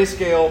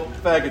 grayscale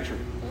faggotry.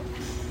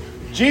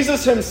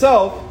 Jesus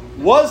himself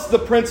was the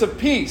Prince of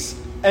Peace,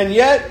 and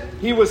yet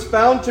he was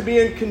found to be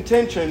in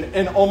contention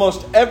in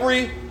almost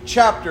every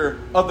chapter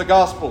of the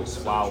Gospels.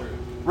 Wow.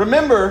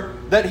 Remember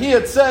that he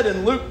had said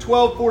in Luke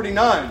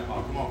 12:49,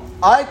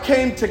 I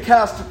came to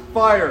cast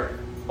fire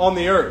on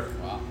the earth,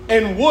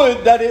 and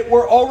would that it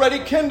were already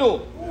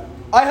kindled.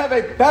 I have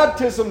a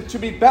baptism to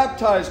be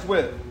baptized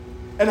with,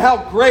 and how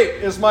great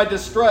is my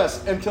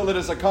distress until it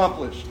is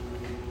accomplished.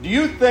 Do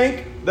you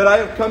think that I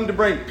have come to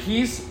bring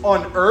peace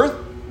on earth?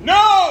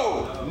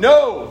 No!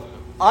 No,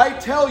 I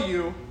tell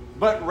you,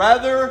 but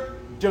rather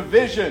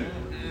division.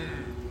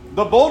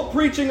 The bold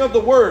preaching of the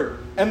word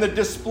and the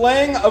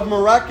displaying of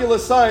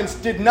miraculous signs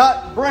did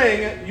not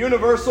bring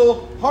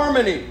universal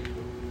harmony.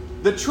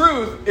 The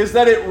truth is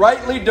that it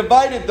rightly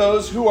divided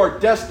those who are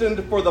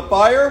destined for the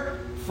fire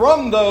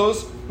from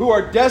those who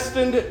are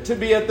destined to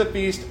be at the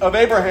feast of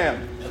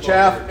Abraham,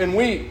 chaff and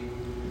wheat.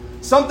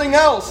 Something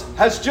else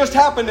has just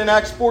happened in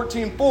Acts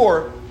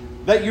 14:4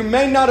 that you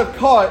may not have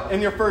caught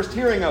in your first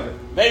hearing of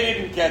it. They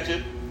didn't catch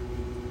it.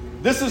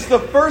 This is the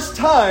first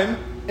time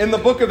in the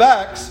book of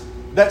Acts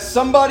that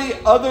somebody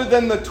other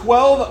than the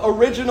 12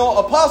 original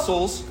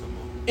apostles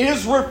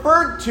is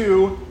referred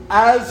to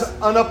as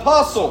an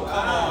apostle.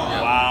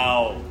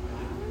 Wow.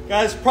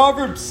 Guys,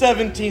 Proverbs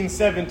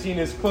 17:17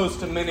 is close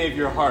to many of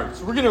your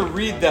hearts. We're going to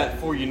read that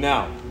for you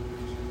now.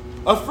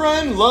 A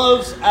friend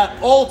loves at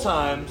all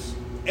times,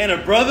 and a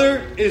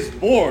brother is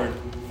born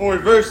for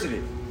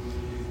adversity.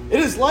 It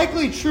is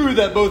likely true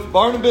that both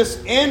Barnabas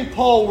and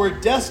Paul were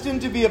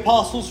destined to be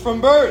apostles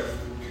from birth.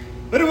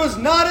 But it was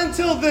not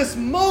until this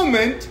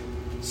moment,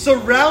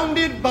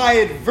 surrounded by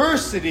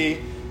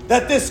adversity,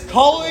 that this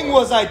calling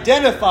was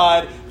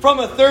identified from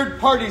a third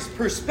party's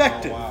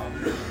perspective.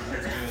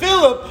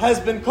 Philip has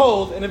been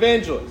called an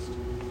evangelist.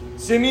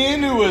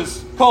 Simeon, who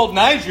was called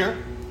Niger,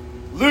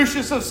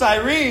 Lucius of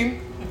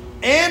Cyrene,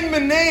 and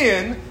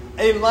Manaen,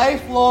 a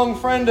lifelong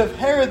friend of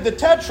Herod the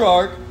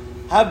Tetrarch,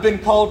 have been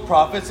called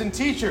prophets and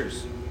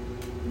teachers.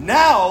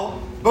 Now,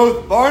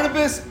 both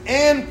Barnabas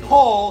and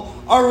Paul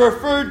are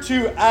referred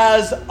to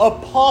as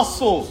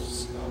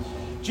apostles.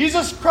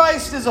 Jesus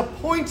Christ is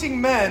appointing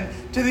men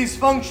to these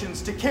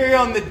functions to carry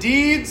on the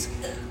deeds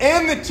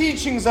and the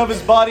teachings of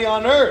his body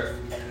on earth.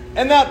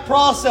 And that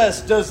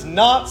process does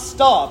not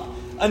stop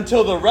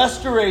until the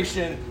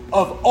restoration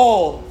of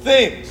all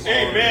things.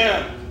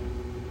 Amen.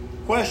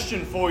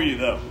 Question for you,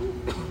 though.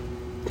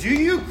 Do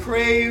you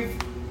crave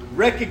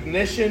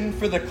recognition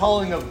for the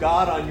calling of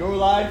God on your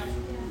life?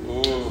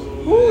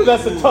 Ooh,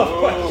 that's a tough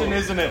question,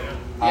 isn't it?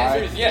 The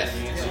answer is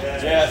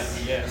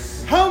yes.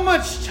 Yes. How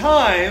much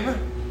time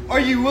are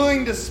you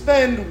willing to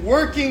spend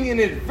working in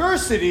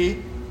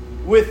adversity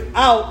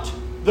without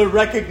the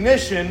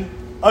recognition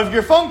of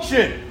your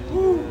function?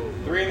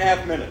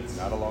 3.5 minutes.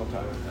 Not a long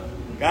time.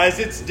 Guys,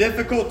 it's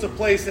difficult to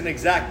place an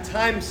exact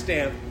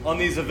timestamp on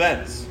these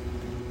events,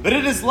 but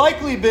it has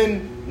likely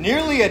been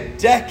nearly a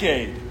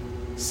decade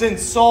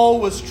since Saul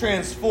was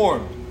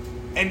transformed,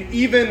 and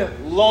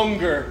even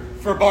longer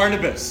for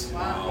Barnabas.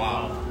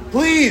 Wow.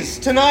 Please,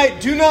 tonight,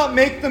 do not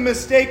make the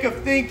mistake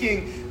of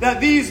thinking that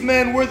these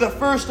men were the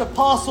first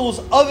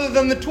apostles other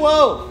than the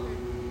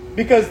 12,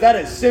 because that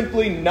is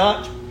simply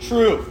not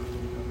true.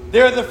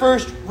 They are the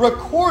first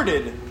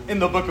recorded in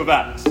the book of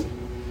Acts.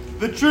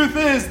 The truth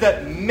is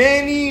that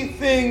many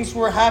things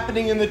were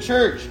happening in the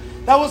church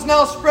that was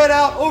now spread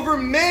out over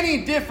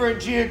many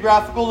different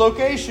geographical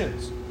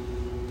locations.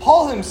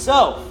 Paul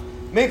himself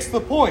makes the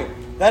point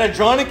that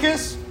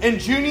Andronicus and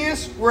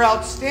Junius were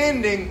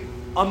outstanding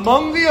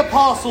among the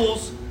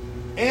apostles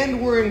and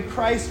were in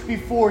Christ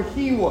before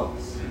he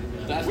was.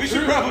 That's We true.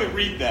 should probably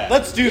read that.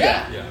 Let's do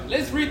that.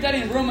 Let's read that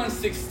in Romans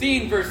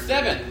 16, verse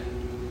 7.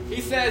 He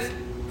says,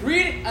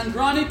 "Greet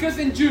Andronicus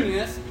and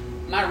Junius,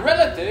 my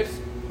relatives,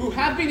 who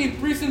have been in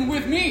prison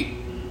with me.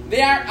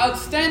 They are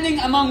outstanding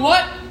among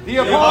what? The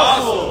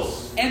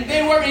apostles. And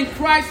they were in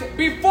Christ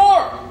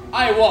before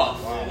I was."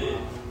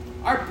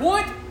 Our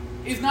point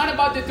is not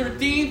about the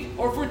 13th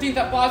or 14th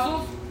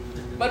apostles,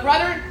 but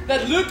rather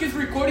that Luke is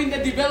recording the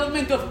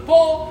development of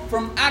Paul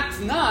from Acts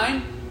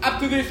 9 up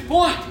to this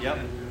point.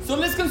 So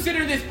let's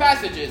consider these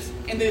passages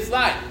in this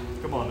slide.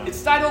 Come on now.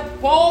 It's titled,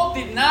 "Paul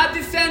did not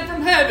descend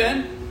from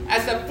heaven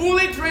as a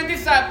fully trained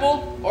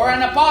disciple or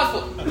an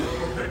apostle."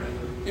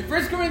 In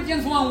 1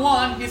 Corinthians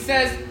 1:1, he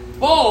says,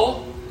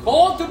 "Paul,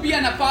 called to be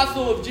an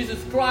apostle of Jesus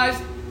Christ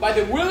by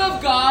the will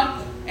of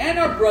God, and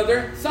our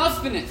brother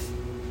Sosthenes."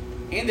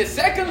 In the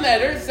second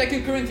letter,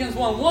 2 Corinthians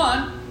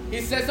 1:1, he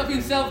says of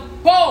himself,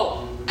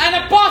 "Paul, an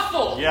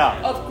apostle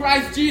of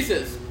Christ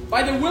Jesus,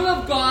 by the will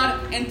of God,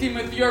 and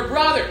Timothy your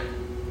brother."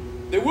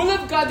 The will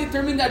of God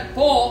determined that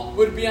Paul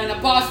would be an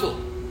apostle.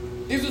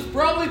 This was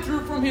probably true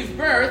from his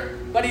birth,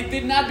 but it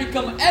did not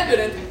become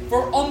evident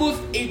for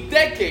almost a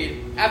decade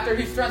after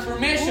his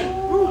transformation.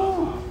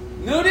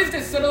 Notice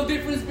the subtle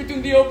difference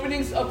between the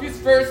openings of his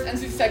first and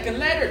his second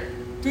letter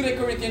to the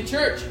Corinthian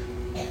church.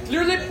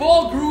 Clearly,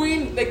 Paul grew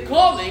in the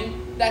calling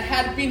that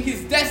had been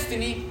his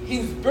destiny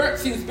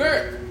since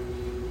birth.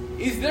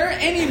 Is there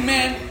any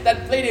man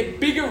that played a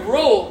bigger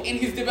role in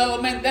his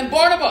development than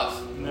Barnabas?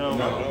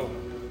 No.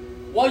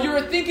 While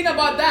you're thinking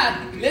about that,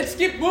 let's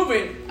keep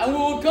moving, and we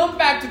will come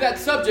back to that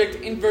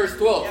subject in verse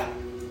 12.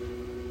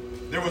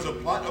 There was a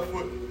plot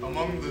afoot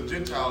among the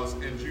Gentiles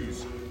and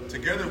Jews,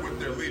 together with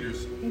their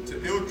leaders, to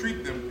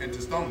ill-treat them and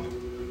to stone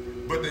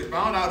them. But they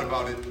found out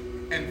about it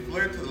and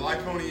fled to the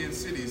Lycaonian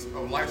cities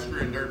of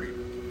Lystra and Derbe,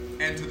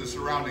 and to the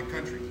surrounding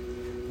country,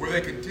 where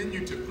they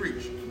continued to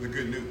preach the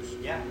good news.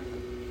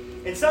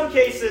 In some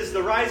cases,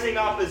 the rising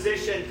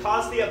opposition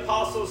caused the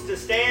apostles to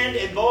stand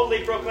and boldly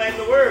proclaim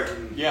the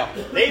word.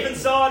 They even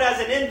saw it as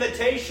an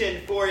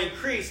invitation for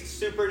increased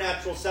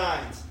supernatural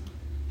signs.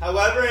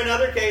 However, in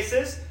other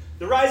cases,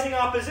 the rising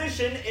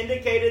opposition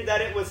indicated that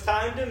it was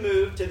time to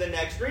move to the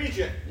next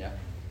region.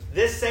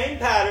 This same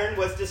pattern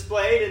was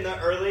displayed in the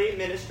early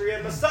ministry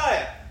of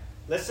Messiah.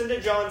 Listen to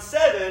John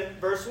 7,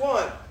 verse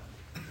 1.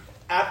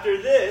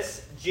 After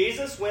this,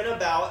 Jesus went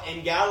about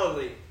in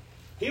Galilee.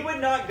 He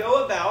would not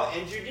go about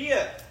in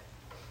Judea,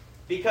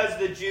 because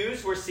the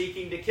Jews were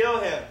seeking to kill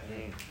him.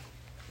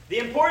 The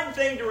important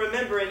thing to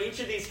remember in each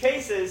of these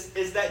cases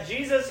is that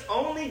Jesus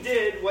only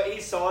did what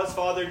he saw his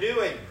Father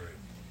doing.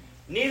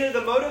 Neither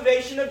the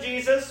motivation of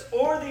Jesus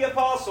or the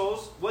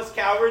apostles was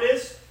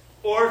cowardice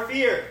or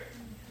fear.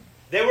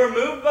 They were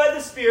moved by the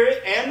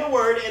Spirit and the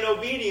Word in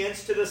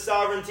obedience to the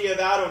sovereignty of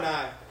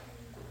Adonai.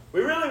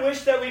 We really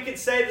wish that we could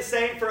say the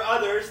same for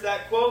others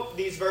that quote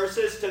these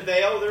verses to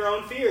veil their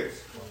own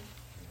fears.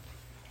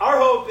 Our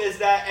hope is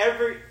that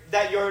every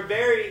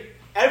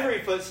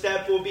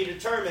footstep will be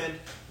determined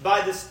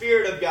by the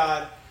Spirit of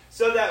God,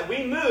 so that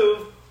we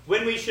move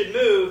when we should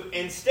move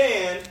and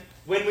stand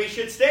when we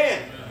should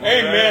stand.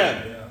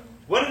 Amen.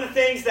 One of the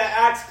things that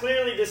Acts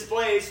clearly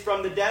displays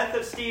from the death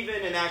of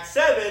Stephen in Acts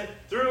 7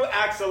 through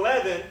Acts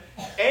 11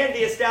 and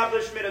the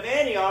establishment of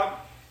Antioch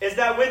is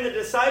that when the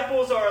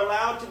disciples are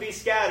allowed to be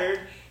scattered,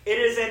 it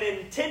is an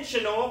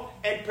intentional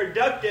and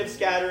productive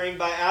scattering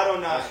by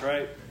Adonai. That's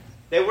right.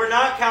 They were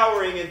not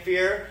cowering in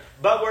fear,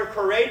 but were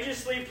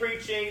courageously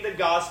preaching the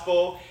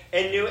gospel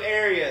in new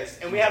areas.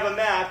 And we have a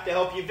map to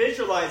help you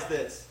visualize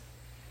this.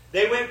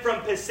 They went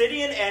from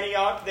Pisidian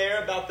Antioch,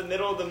 there about the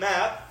middle of the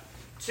map,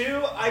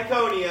 to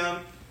Iconium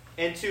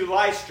and to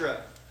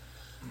Lystra.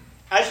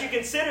 As you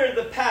consider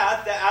the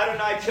path that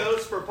Adonai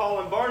chose for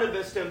Paul and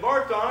Barnabas to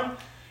embark on,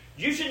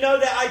 you should know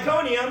that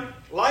Iconium,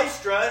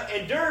 Lystra,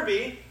 and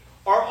Derbe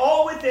are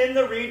all within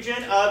the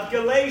region of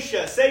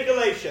Galatia. Say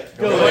Galatia.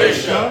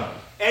 Galatia.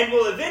 And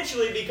will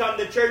eventually become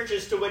the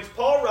churches to which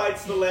Paul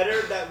writes the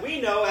letter that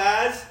we know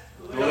as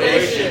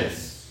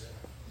Galatians.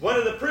 One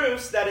of the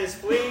proofs that his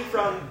fleeing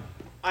from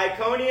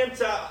Iconium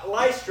to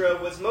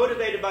Lystra was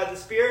motivated by the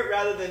Spirit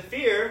rather than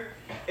fear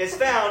is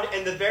found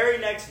in the very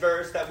next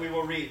verse that we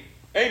will read.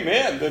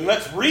 Amen. Then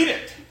let's read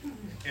it.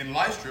 In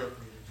Lystra,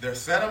 there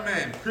sat a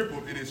man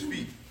crippled in his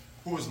feet,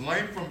 who was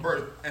lame from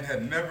birth and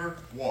had never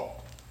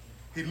walked.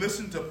 He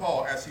listened to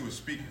Paul as he was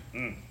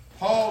speaking.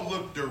 Paul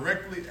looked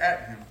directly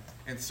at him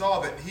and saw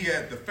that he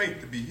had the faith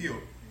to be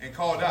healed, and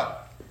called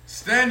out,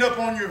 "Stand up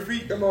on your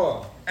feet." Come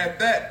on. At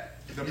that,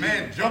 the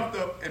man jumped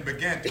up and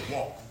began to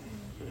walk.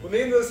 Well,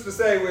 needless to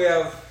say, we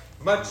have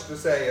much to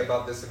say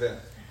about this event.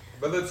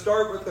 But let's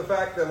start with the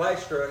fact that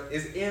Lystra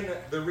is in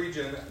the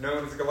region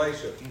known as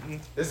Galatia.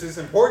 This is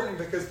important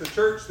because the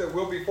church that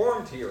will be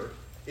formed here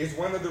is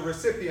one of the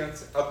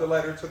recipients of the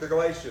letter to the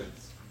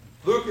Galatians.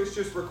 Luke has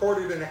just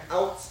recorded an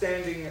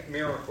outstanding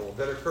miracle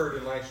that occurred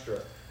in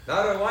Lystra,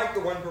 not unlike the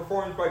one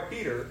performed by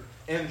Peter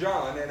and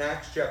John in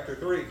Acts chapter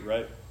 3.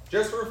 Right.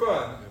 Just for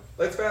fun,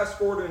 let's fast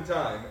forward in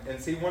time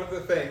and see one of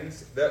the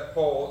things that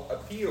Paul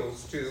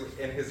appeals to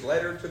in his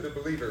letter to the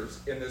believers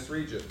in this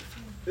region.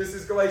 This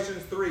is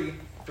Galatians 3,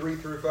 3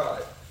 through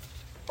 5.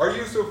 Are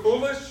you so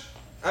foolish?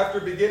 After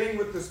beginning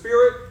with the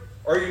Spirit,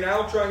 are you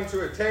now trying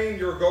to attain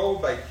your goal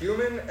by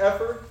human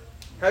effort?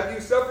 Have you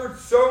suffered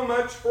so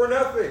much for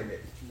nothing,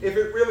 if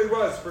it really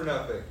was for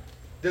nothing?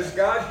 Does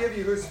God give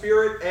you His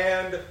Spirit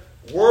and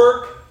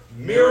work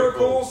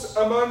miracles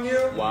among you?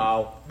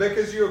 Wow.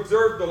 Because you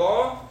observed the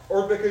law,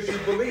 or because you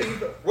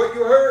believe what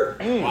you heard?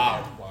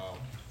 Wow.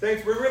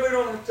 Saints, we really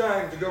don't have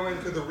time to go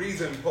into the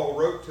reason Paul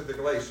wrote to the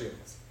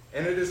Galatians,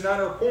 and it is not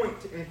our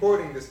point in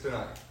quoting this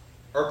tonight.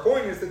 Our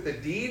point is that the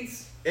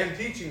deeds and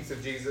teachings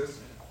of Jesus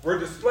were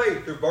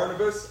displayed through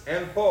Barnabas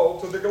and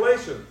Paul to the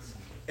Galatians.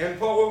 And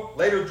Paul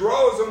later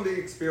draws on the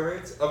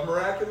experience of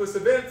miraculous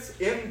events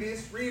in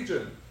this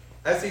region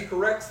as he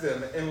corrects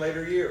them in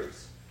later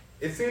years.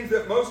 It seems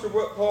that most of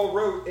what Paul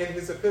wrote in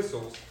his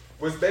epistles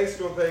was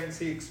based on things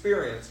he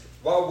experienced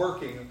while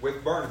working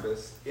with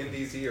Barnabas in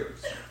these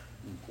years.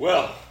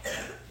 Well,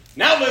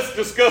 now let's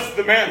discuss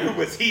the man who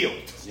was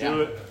healed.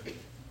 Yeah.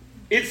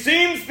 It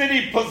seems that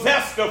he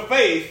possessed a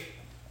faith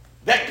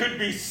that could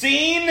be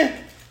seen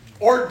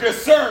or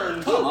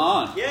discerned Come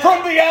on.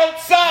 from the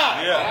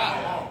outside.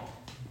 Yeah.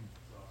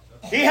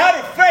 He had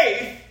a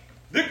faith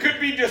that could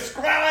be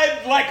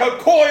described like a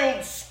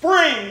coiled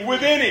spring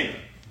within him,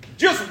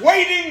 just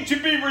waiting to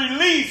be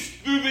released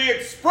through the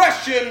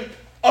expression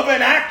of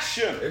an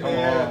action.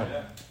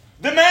 Amen.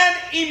 The man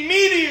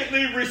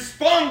immediately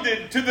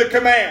responded to the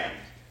command,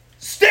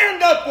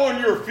 "Stand up on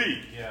your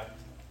feet." Yeah.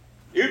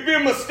 It would be a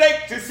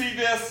mistake to see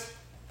this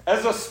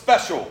as a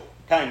special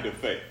kind of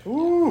faith.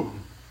 Ooh.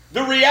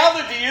 The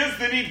reality is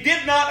that he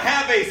did not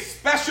have a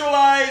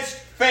specialized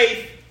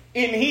faith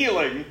in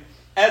healing,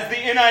 as the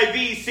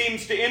NIV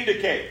seems to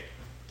indicate.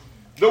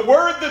 The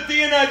word that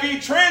the NIV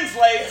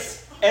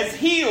translates as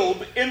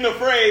healed in the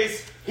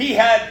phrase, "he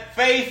had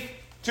faith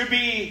to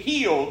be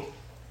healed,"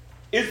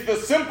 is the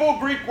simple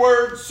Greek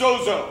word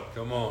sozo.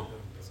 Come on.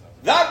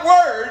 That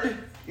word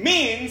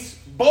means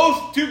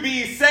both to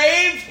be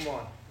saved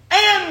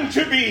and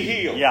to be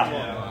healed.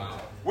 Yeah.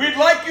 We'd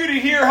like you to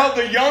hear how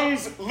the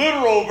Young's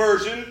literal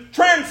version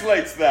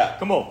translates that.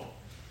 Come on.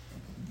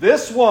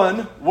 This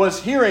one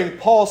was hearing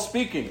Paul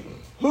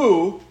speaking,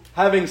 who,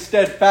 having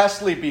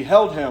steadfastly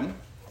beheld him,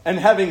 and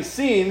having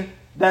seen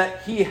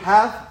that he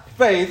hath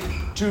faith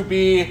to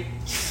be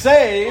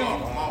saved.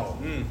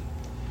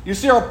 You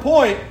see, our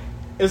point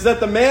is that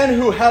the man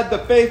who had the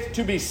faith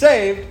to be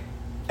saved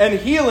and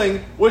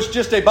healing was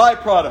just a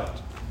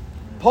byproduct.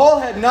 Paul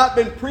had not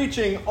been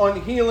preaching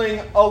on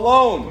healing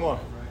alone.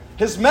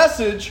 His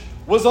message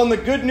was on the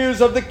good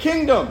news of the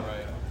kingdom.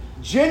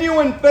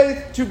 Genuine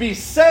faith to be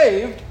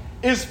saved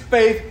is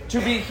faith to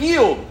be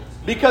healed.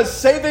 Because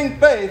saving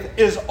faith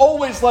is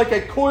always like a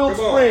coiled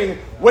spring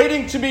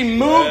waiting to be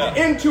moved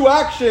into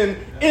action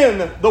in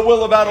the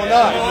will of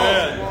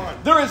Adonai.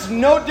 There is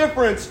no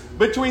difference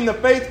between the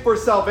faith for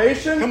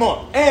salvation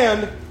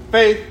and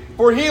faith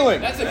for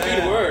healing. That's a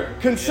good word.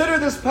 Consider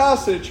this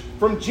passage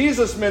from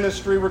Jesus'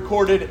 ministry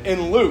recorded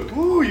in Luke.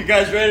 Ooh, you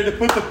guys ready to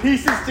put the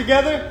pieces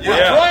together?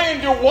 We're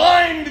trying to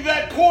wind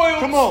that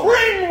coiled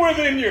spring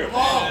within you.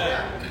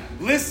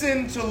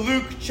 Listen to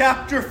Luke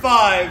chapter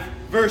 5,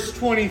 verse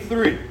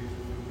 23.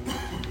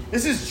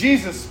 This is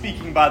Jesus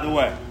speaking, by the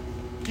way.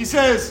 He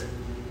says,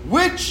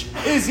 which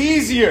is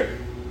easier,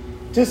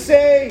 to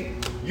say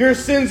your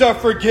sins are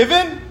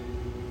forgiven,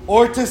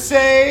 or to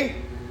say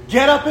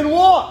get up and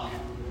walk?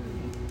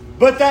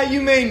 But that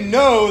you may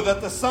know that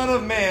the Son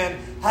of Man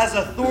has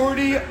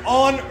authority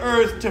on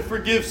earth to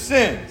forgive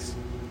sins.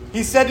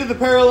 He said to the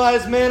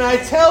paralyzed man, I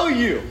tell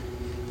you,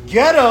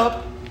 get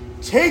up,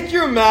 take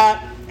your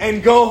mat,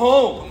 and go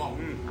home.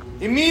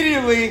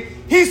 Immediately,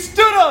 he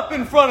stood up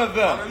in front of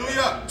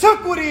them,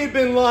 took what he had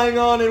been lying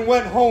on, and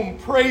went home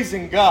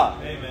praising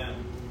God. Amen.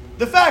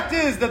 The fact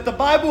is that the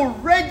Bible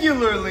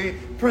regularly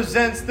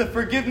presents the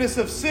forgiveness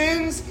of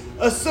sins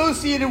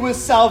associated with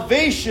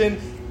salvation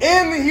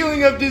and the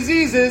healing of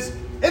diseases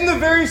in the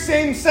very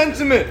same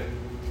sentiment.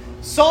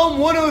 Psalm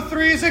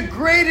 103 is a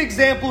great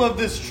example of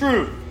this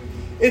truth.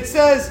 It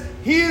says,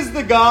 He is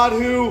the God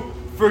who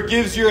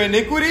forgives your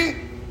iniquity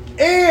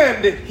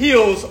and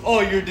heals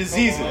all your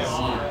diseases.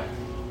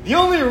 The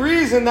only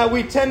reason that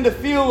we tend to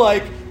feel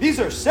like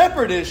these are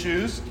separate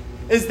issues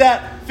is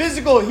that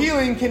physical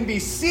healing can be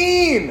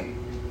seen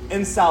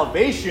and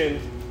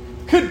salvation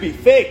could be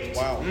faked.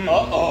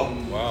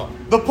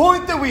 The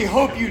point that we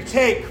hope you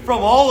take from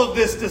all of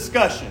this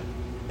discussion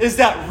is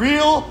that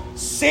real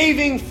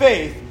saving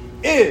faith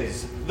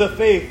is the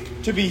faith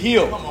to be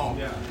healed.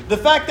 The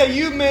fact that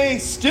you may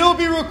still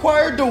be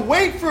required to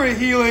wait for a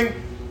healing,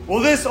 well,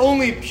 this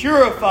only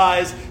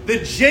purifies the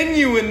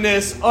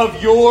genuineness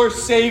of your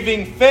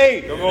saving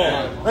faith.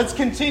 Let's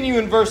continue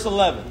in verse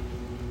 11.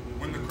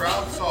 When the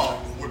crowd saw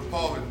what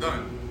Paul had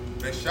done,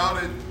 they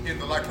shouted in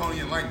the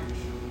Lycaonian language,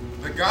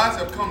 the gods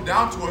have come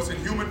down to us in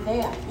human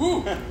form.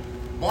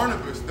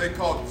 Barnabas they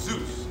called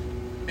Zeus,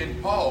 and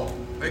Paul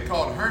they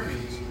called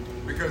Hermes,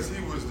 because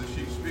he was the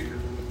chief speaker.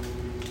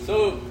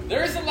 So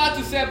there is a lot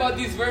to say about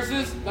these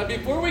verses, but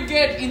before we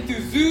get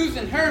into Zeus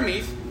and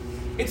Hermes,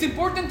 it's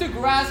important to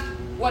grasp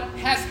what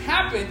has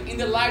happened in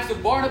the lives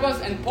of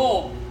Barnabas and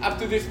Paul up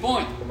to this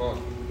point.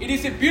 It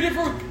is a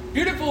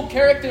beautiful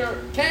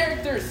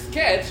character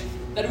sketch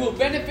that will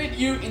benefit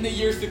you in the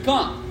years to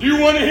come. Do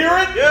you want to hear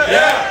it?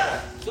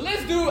 Yeah. So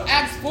let's do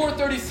Acts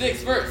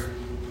 4:36 first.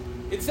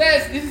 It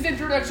says, this is the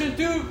introduction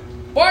to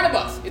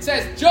Barnabas. It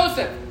says,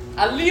 Joseph,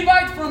 a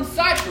Levite from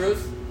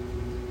Cyprus,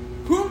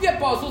 whom the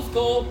apostles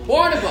called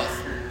Barnabas,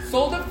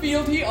 sold a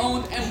field he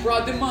owned and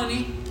brought the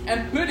money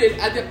and put it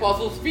at the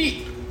apostles'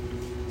 feet.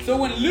 So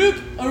when Luke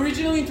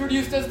originally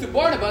introduced us to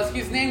Barnabas,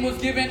 his name was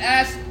given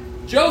as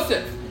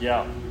Joseph.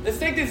 Let's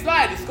take this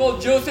slide. It's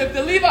called Joseph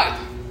the Levite.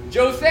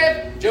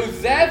 Joseph.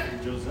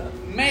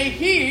 May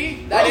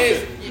he, that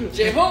is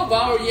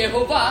Jehovah or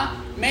Yehovah,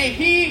 may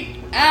he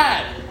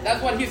add.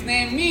 That's what his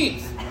name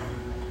means.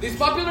 This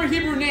popular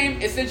Hebrew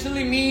name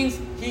essentially means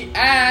he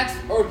adds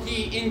or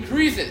he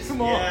increases.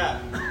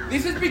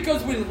 This is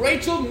because when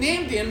Rachel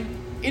named him,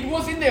 it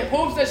was in the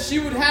hopes that she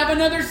would have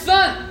another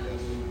son.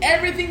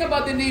 Everything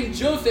about the name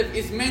Joseph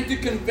is meant to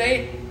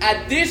convey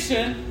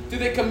addition to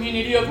the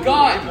community of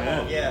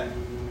God.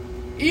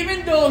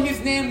 Even though his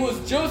name was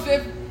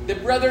Joseph, the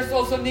brothers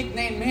also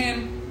nicknamed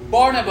him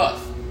Barnabas,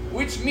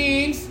 which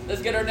means,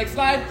 let's get our next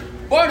slide,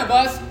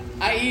 Barnabas,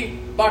 i.e.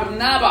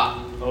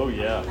 Barnaba.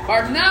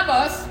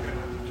 Barnabas,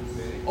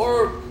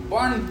 or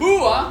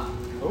Barnbua,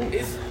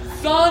 is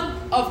son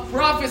of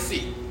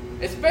prophecy,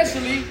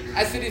 especially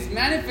as it is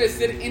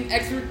manifested in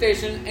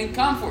exhortation and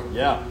comfort.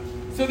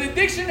 So the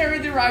dictionary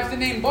derives the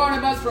name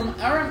Barnabas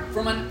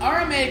from an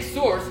Aramaic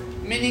source,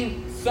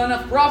 meaning son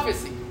of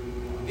prophecy.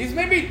 This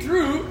may be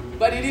true,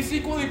 but it is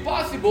equally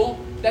possible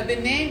that the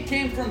name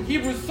came from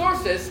Hebrew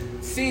sources,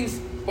 since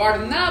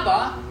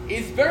Barnaba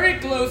is very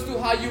close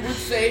to how you would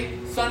say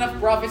son of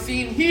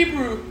prophecy in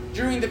Hebrew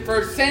during the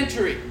 1st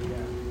century.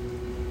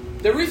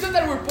 The reason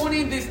that we're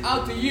pointing this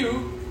out to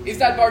you is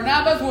that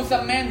Barnabas was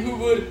a man who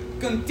would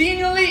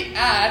continually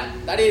add,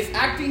 that is,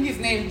 acting his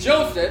name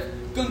Joseph,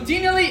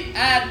 continually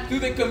add to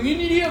the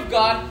community of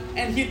God,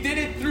 and he did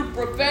it through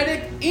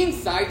prophetic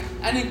insight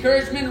and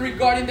encouragement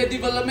regarding the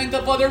development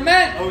of other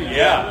men.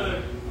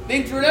 The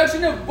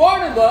introduction of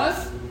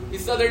Barnabas,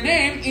 his other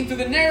name, into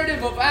the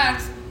narrative of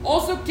Acts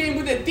also came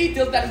with the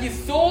detail that he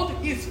sold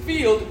his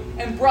field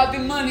and brought the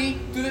money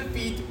to the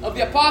feet of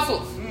the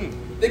apostles.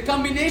 The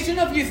combination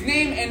of his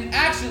name and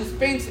actions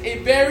paints a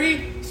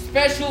very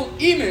special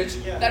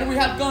image that we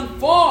have gone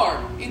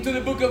far into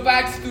the book of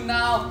Acts to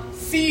now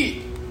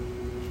see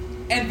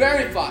and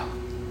verify.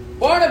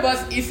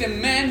 Barnabas is a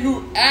man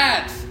who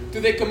adds to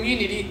the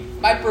community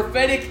by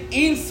prophetic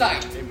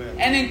insight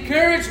and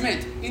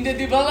encouragement in the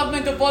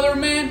development of other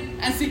men,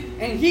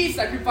 and he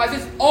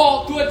sacrifices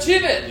all to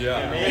achieve it.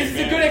 This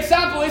is a good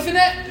example, isn't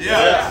it?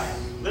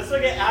 Let's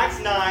look at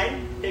Acts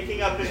 9,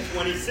 picking up in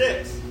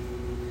 26.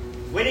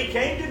 When he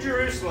came to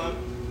Jerusalem,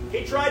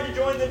 he tried to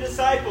join the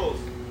disciples,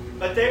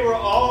 but they were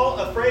all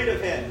afraid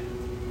of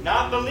him,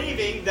 not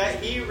believing that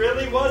he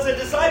really was a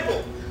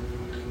disciple.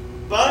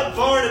 But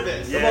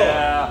Barnabas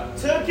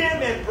took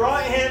him and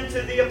brought him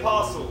to the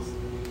apostles.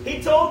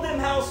 He told them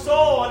how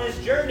Saul on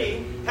his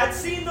journey had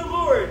seen the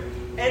Lord,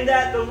 and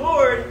that the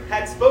Lord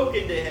had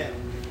spoken to him,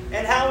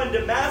 and how in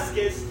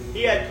Damascus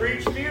he had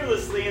preached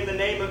fearlessly in the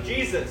name of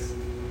Jesus.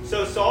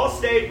 So Saul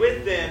stayed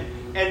with them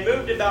and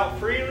moved about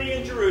freely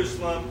in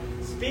Jerusalem,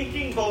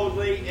 speaking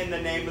boldly in the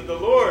name of the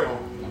Lord.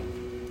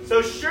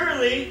 So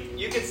surely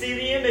you can see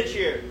the image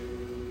here.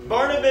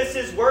 Barnabas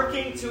is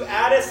working to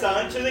add a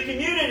son to the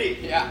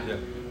community.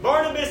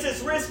 Barnabas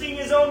is risking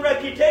his own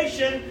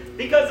reputation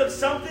because of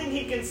something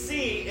he can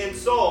see in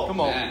Saul.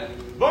 Come on.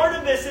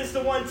 Barnabas is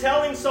the one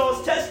telling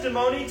Saul's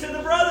testimony to the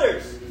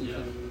brothers.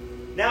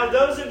 Now,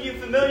 those of you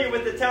familiar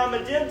with the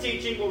Talmudim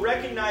teaching will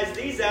recognize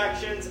these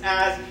actions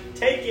as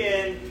take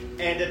in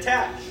and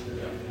attach.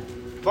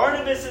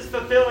 Barnabas is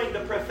fulfilling the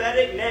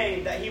prophetic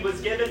name that he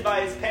was given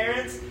by his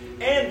parents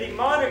and the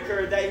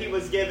moniker that he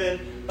was given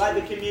by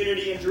the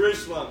community in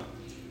Jerusalem.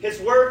 His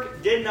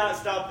work did not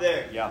stop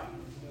there.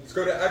 Let's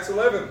go to Acts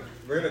 11.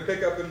 We're going to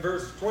pick up in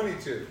verse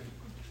 22.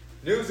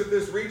 News of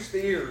this reached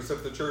the ears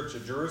of the church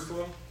at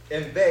Jerusalem,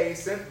 and they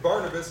sent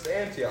Barnabas to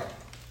Antioch.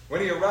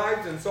 When he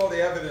arrived and saw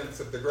the evidence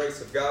of the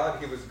grace of God,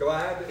 he was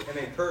glad and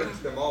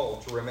encouraged them all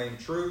to remain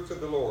true to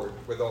the Lord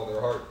with all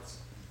their hearts.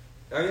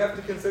 Now you have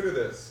to consider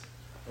this.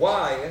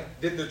 Why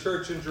did the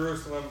church in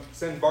Jerusalem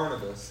send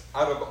Barnabas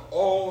out of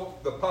all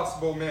the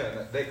possible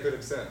men they could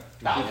have sent?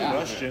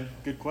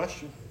 Good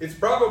question. It's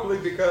probably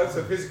because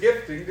of his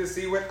gifting to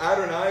see what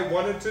Adonai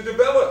wanted to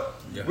develop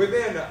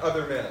within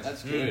other men.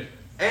 That's good.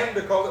 And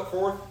to call it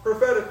forth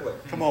prophetically.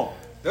 Come on.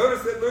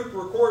 Notice that Luke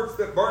records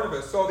that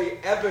Barnabas saw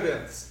the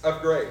evidence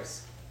of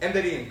grace and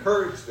that he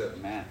encouraged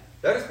them.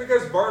 That is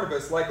because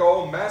Barnabas, like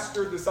all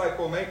master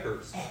disciple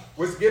makers,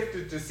 was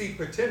gifted to see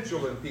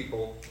potential in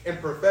people and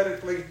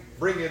prophetically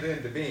bring it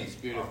into being.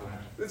 Beautiful.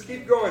 Let's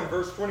keep going,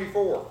 verse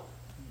 24.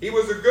 He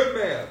was a good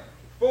man,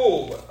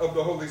 full of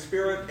the Holy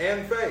Spirit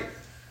and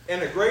faith,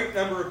 and a great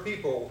number of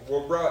people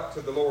were brought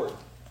to the Lord.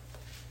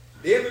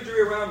 The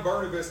imagery around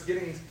Barnabas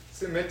getting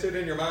cemented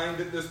in your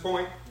mind at this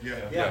point?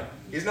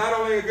 He's not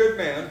only a good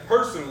man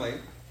personally,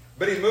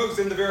 but he moves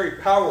in the very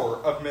power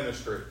of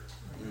ministry.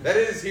 That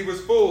is, he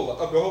was full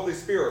of the Holy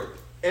Spirit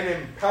and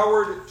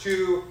empowered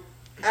to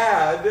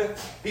add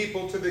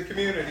people to the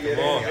community at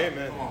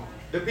Antioch.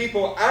 The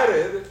people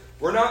added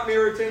were not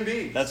mere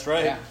attendees. That's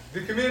right.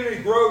 The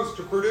community grows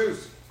to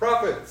produce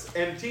prophets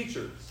and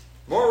teachers.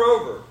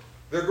 Moreover,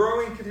 the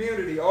growing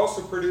community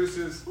also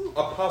produces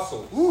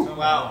apostles.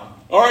 Wow.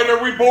 All right,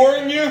 are we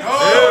boring you?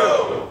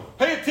 No.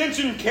 Pay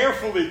attention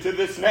carefully to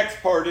this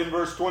next part in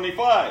verse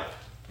 25.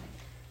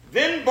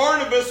 Then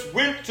Barnabas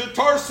went to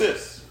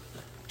Tarsus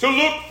to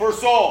look for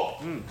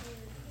Saul.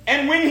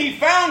 And when he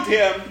found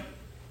him,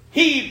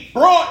 he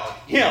brought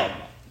him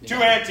to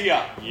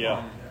Antioch.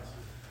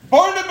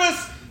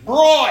 Barnabas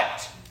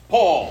brought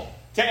Paul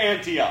to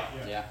Antioch.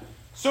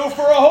 So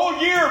for a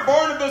whole year,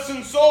 Barnabas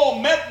and Saul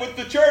met with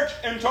the church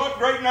and taught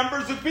great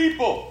numbers of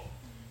people.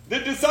 The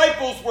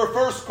disciples were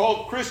first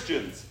called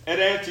Christians at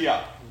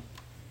Antioch.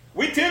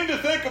 We tend to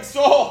think of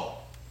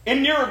Saul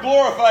in near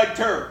glorified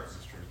terms.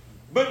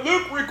 But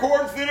Luke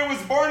records that it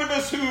was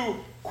Barnabas who,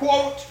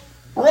 quote,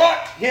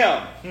 brought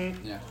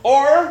him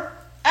or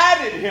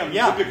added him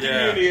to the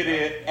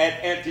community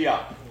at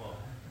Antioch.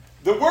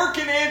 The work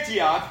in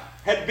Antioch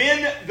had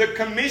been the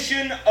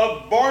commission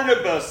of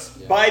Barnabas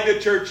by the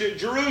church at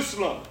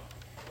Jerusalem.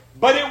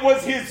 But it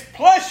was his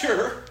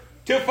pleasure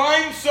to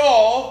find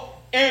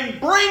Saul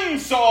and bring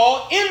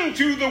Saul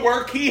into the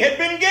work he had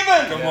been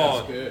given. Come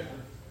on. Good.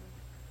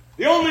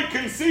 The only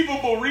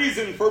conceivable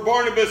reason for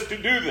Barnabas to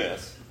do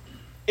this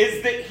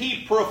is that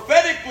he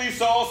prophetically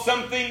saw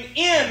something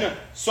in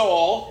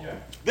Saul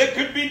that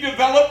could be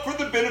developed for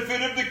the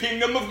benefit of the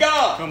kingdom of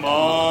God. Come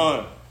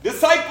on.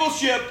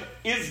 Discipleship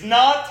is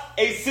not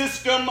a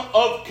system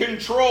of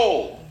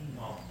control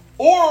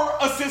or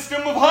a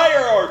system of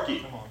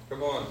hierarchy.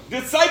 Come on.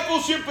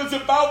 Discipleship is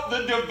about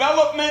the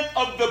development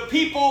of the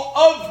people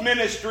of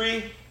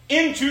ministry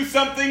into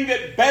something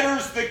that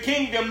betters the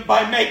kingdom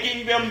by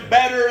making them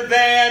better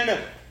than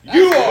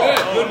you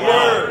are. Good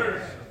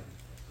word.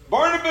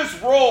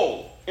 Barnabas'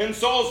 role in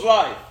Saul's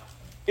life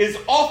is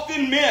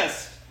often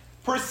missed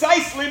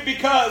precisely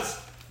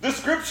because the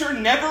scripture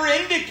never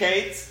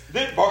indicates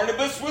that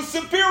Barnabas was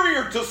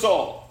superior to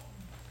Saul.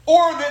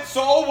 or that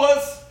Saul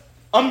was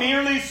a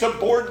merely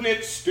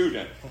subordinate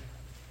student.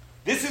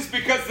 This is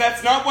because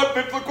that's not what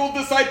biblical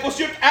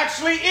discipleship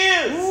actually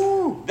is.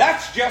 Ooh.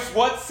 That's just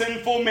what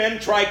sinful men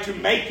try to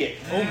make it.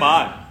 Oh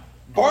my.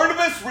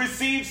 Barnabas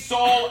received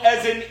Saul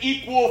as an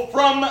equal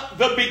from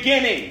the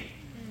beginning,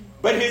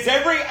 but his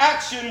every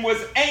action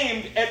was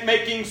aimed at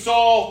making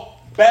Saul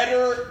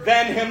better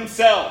than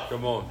himself.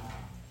 Come on.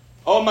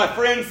 Oh, my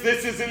friends,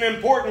 this is an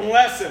important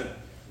lesson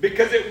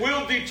because it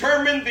will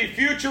determine the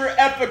future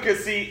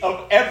efficacy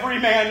of every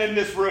man in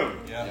this room.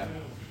 Yeah.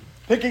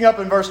 Picking up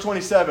in verse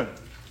 27.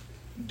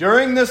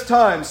 During this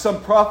time,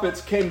 some prophets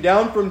came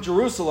down from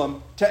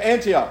Jerusalem to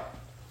Antioch.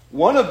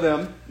 One of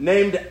them,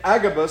 named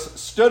Agabus,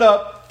 stood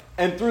up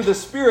and through the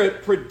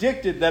Spirit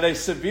predicted that a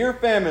severe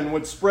famine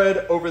would spread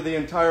over the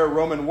entire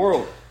Roman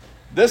world.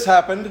 This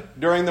happened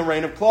during the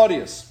reign of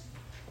Claudius.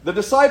 The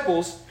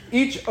disciples,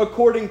 each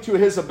according to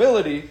his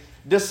ability,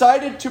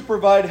 decided to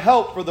provide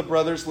help for the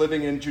brothers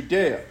living in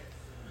Judea.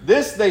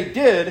 This they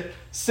did,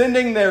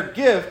 sending their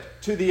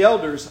gift to the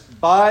elders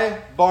by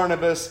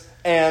Barnabas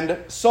and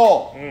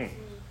Saul.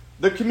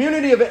 The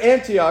community of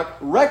Antioch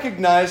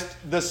recognized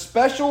the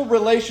special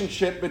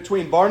relationship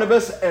between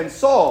Barnabas and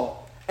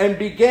Saul and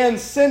began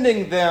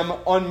sending them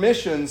on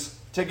missions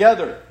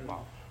together.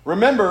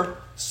 Remember,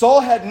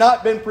 Saul had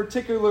not been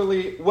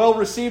particularly well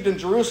received in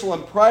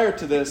Jerusalem prior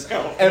to this,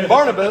 and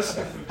Barnabas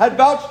had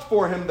vouched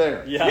for him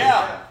there.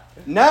 Yeah.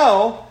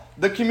 Now,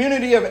 the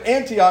community of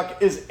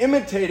Antioch is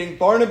imitating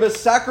Barnabas'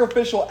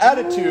 sacrificial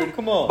attitude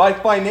by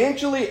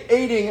financially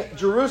aiding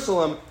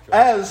Jerusalem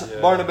as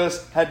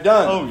Barnabas had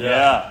done. Oh,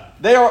 yeah.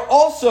 They are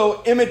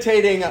also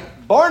imitating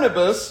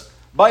Barnabas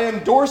by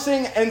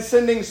endorsing and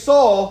sending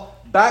Saul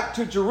back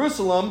to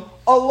Jerusalem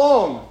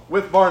along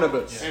with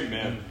Barnabas.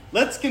 Amen.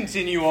 Let's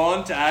continue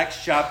on to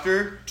Acts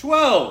chapter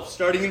 12,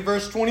 starting in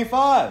verse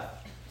 25.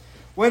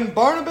 When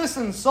Barnabas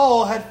and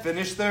Saul had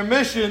finished their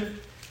mission,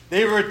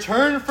 they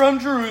returned from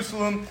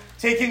Jerusalem,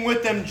 taking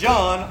with them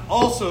John,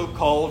 also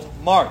called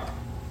Mark.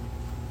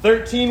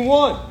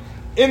 13:1.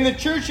 In the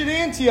church at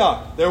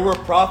Antioch, there were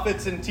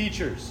prophets and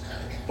teachers.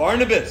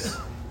 Barnabas,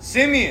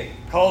 Simeon,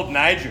 called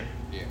Niger,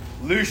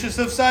 Lucius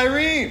of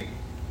Cyrene,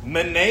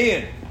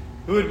 Manaen,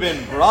 who had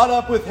been brought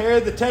up with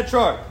Herod the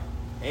Tetrarch,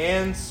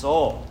 and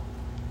Saul.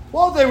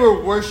 While they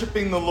were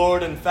worshiping the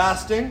Lord and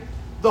fasting,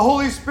 the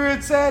Holy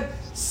Spirit said,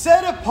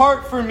 "Set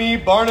apart for me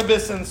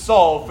Barnabas and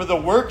Saul for the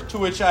work to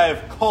which I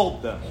have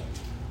called them."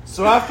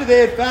 So after they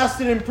had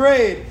fasted and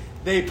prayed,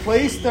 they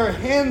placed their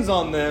hands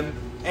on them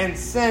and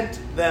sent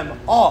them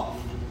off.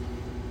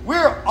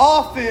 We're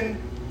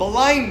often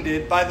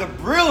blinded by the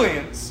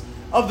brilliance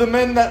of the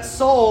man that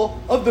Saul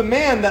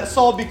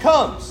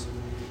becomes.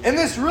 And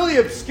this really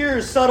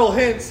obscures subtle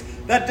hints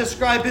that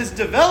describe his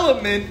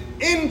development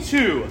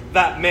into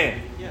that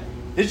man.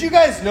 Did you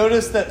guys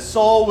notice that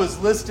Saul was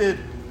listed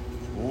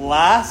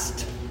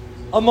last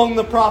among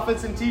the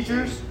prophets and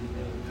teachers?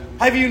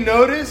 Have you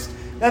noticed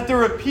that the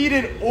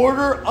repeated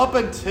order up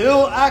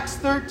until Acts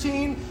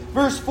 13,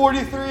 verse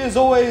 43 is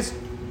always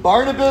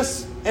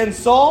Barnabas and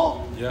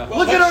Saul? Yeah. Let's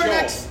look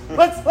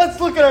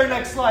at our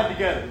next slide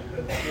together.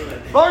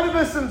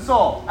 Barnabas and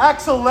Saul.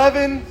 Acts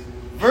 11,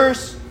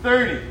 verse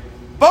 30.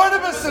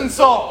 Barnabas and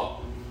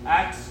Saul.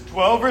 Acts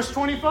 12, verse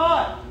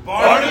 25.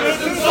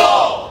 Barnabas and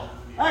Saul.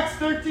 Acts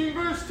 13,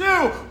 verse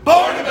 2.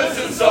 Barnabas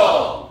and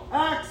Saul.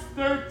 Acts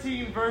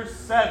 13, verse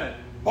 7.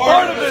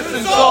 Barnabas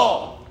and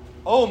Saul.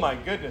 Oh my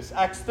goodness.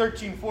 Acts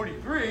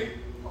 13:43.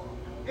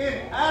 And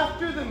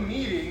after the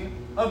meeting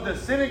of the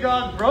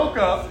synagogue broke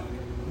up,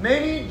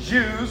 many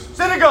Jews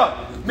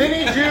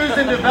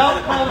and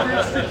devout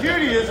converts to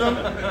Judaism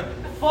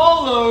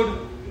followed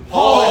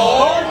Paul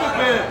and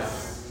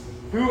Barnabas,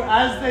 who,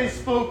 as they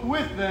spoke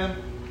with them,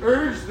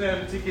 urged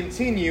them to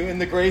continue in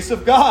the grace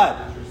of God.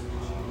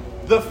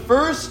 The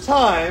first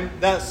time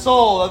that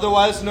Saul,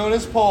 otherwise known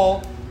as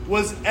Paul,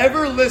 was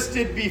ever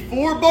listed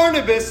before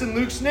Barnabas in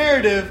Luke's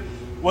narrative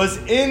was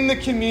in the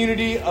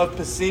community of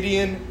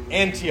Pisidian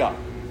Antioch.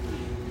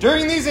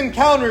 During these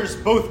encounters,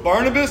 both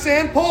Barnabas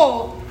and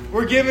Paul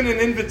were given an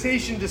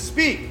invitation to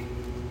speak,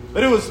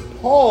 but it was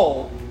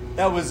Paul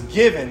that was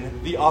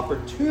given the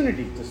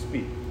opportunity to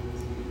speak.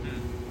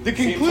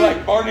 Seems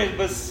like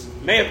Barnabas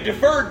may have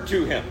deferred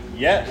to him.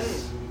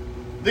 Yes.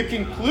 The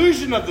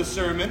conclusion of the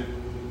sermon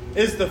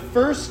is the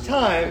first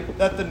time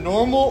that the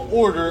normal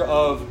order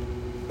of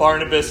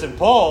Barnabas and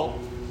Paul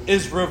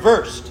is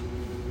reversed.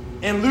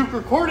 And Luke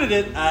recorded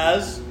it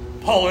as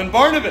Paul and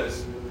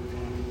Barnabas.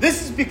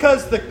 This is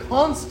because the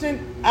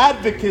constant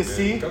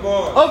advocacy of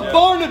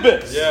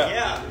Barnabas.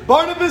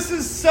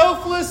 Barnabas'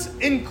 selfless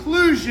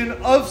inclusion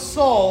of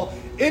Saul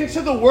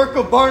into the work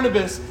of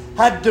Barnabas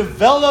had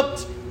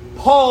developed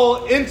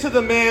Paul into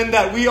the man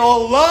that we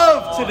all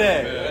love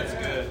today. That's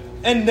good.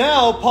 And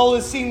now Paul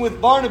is seen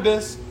with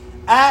Barnabas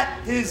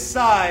at his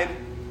side,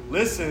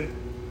 listen,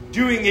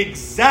 doing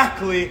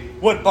exactly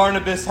what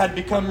Barnabas had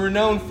become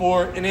renowned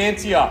for in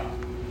Antioch.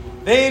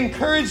 They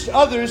encouraged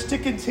others to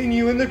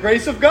continue in the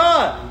grace of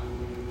God.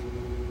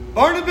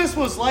 Barnabas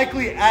was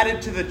likely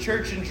added to the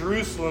church in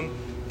Jerusalem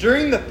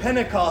during the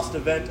Pentecost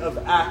event of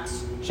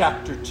Acts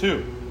chapter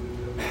 2.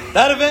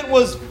 That event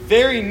was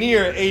very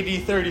near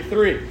AD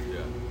 33.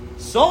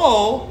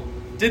 Saul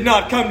did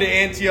not come to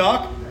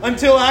Antioch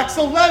until Acts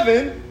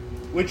 11,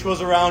 which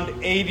was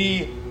around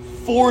AD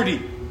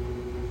 40.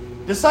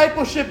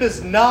 Discipleship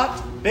is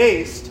not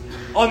based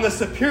on the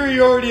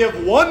superiority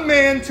of one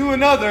man to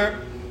another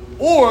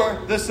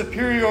or the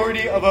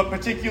superiority of a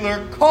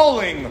particular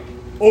calling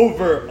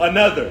over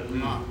another.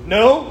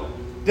 No,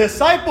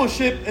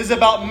 discipleship is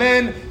about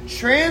men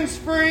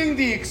transferring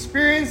the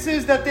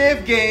experiences that they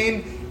have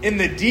gained in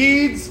the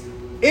deeds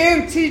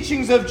and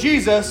teachings of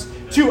Jesus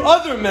to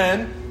other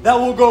men that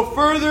will go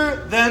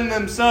further than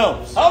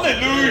themselves.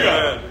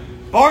 Hallelujah!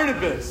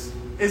 Barnabas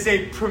is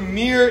a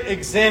premier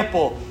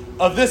example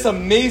of this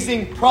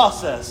amazing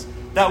process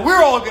that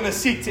we're all going to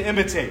seek to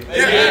imitate.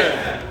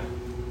 Amen.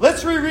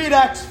 Let's reread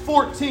Acts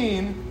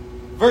 14,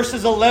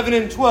 verses 11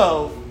 and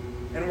 12,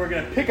 and we're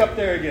going to pick up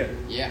there again.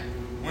 Yeah.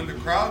 When the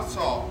crowd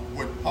saw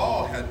what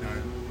Paul had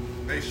done,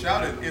 they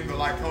shouted in the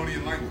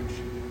Lycaonian language,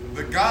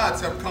 "The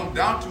gods have come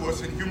down to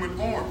us in human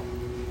form."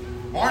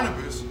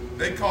 Barnabas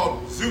they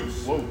called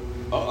Zeus.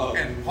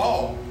 And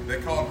Paul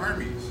they called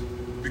Hermes,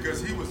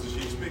 because he was the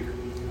chief speaker.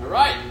 All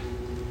right.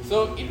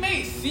 So it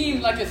may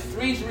seem like a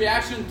strange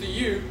reaction to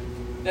you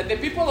that the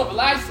people of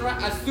Lystra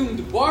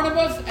assumed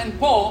Barnabas and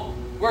Paul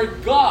were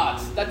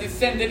gods that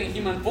descended in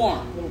human form.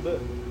 A little bit.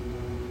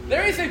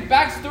 There is a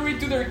backstory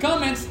to their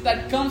comments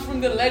that comes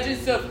from the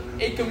legends of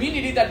a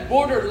community that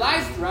bordered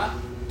Lystra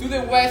to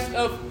the west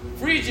of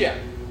Phrygia.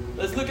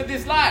 Let's look at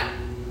this slide.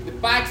 The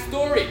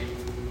backstory.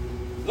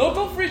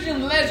 Local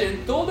Phrygian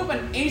legend told of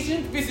an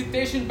ancient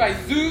visitation by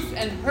Zeus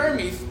and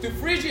Hermes to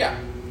Phrygia.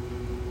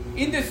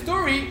 In the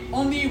story,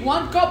 only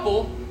one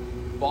couple,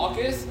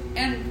 Bacchus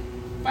and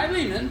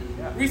Philemon,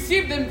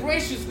 received them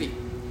graciously.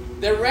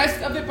 The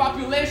rest of the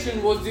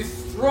population was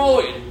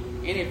destroyed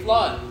in a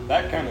flood.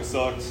 That kind of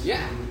sucks.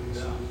 Yeah.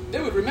 They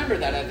would remember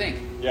that, I think.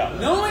 Yeah.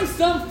 Knowing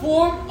some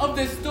form of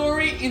the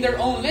story in their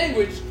own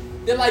language,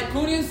 the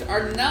Lycaonians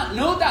are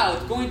no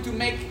doubt going to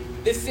make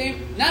the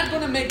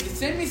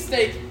same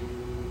mistake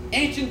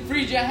ancient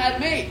Phrygia had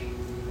made.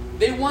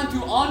 They want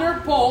to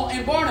honor Paul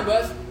and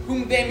Barnabas,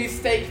 whom they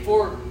mistake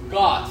for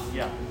gods.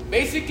 Yeah.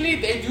 Basically,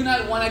 they do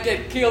not want to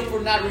get killed for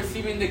not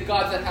receiving the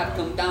gods that have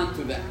come down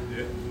to them.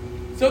 Yeah.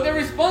 So the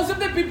response of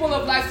the people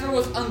of Lystra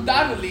was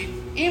undoubtedly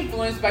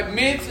influenced by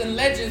myths and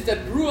legends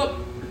that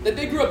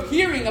they grew up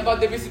hearing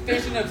about the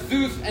visitation of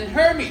Zeus and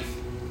Hermes.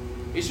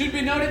 It should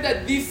be noted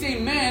that these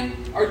same men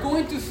are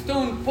going to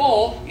stone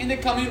Paul in the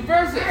coming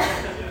verses.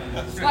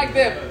 It's like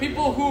the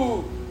people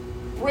who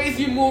praise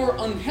you more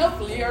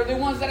unhealthily are the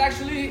ones that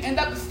actually end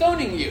up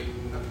stoning you.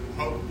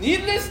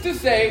 Needless to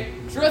say,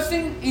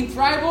 trusting in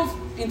tribal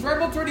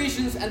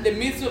traditions and the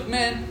myths of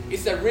men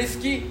is a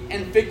risky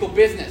and fickle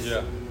business.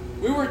 Yeah.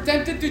 We were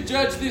tempted to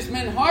judge these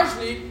men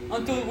harshly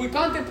until we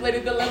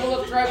contemplated the level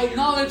of tribal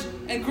knowledge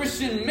and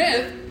Christian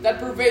myth that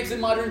pervades the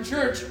modern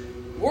church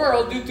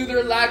world due to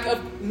their lack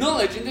of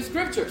knowledge in the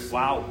scriptures.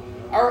 Wow.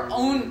 Our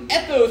own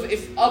ethos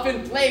is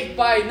often plagued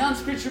by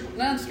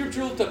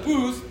non-scriptural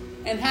taboos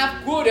and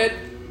half-quoted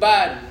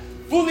but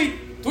fully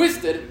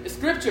twisted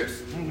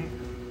scriptures.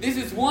 This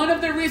is one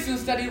of the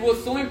reasons that it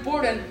was so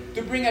important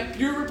to bring a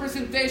pure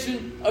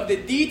representation of the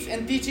deeds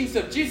and teachings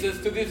of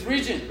Jesus to this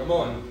region. Come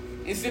on.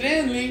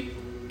 Incidentally,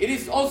 it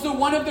is also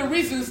one of the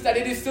reasons that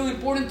it is still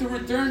important to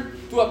return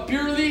to a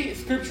purely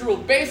scriptural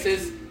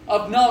basis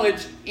of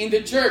knowledge in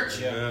the church.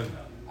 Yeah.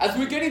 As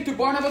we get into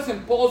Barnabas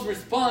and Paul's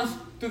response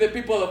to the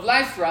people of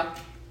Lystra,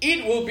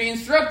 it will be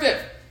instructive.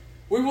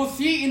 We will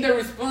see in the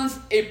response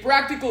a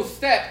practical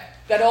step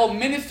that all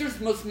ministers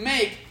must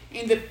make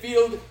in the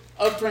field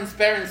of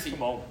transparency.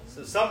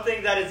 So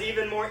something that is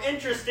even more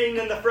interesting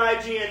than the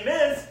Phrygian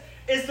myths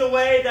is the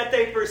way that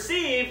they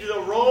perceived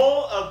the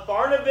role of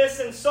Barnabas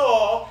and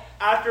Saul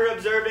after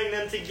observing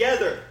them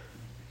together.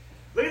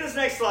 Look at this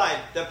next slide.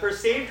 The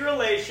perceived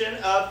relation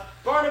of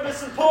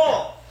Barnabas and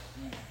Paul.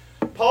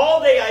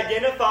 Paul they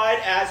identified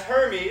as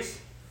Hermes,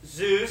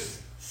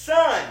 Zeus'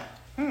 son,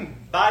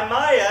 by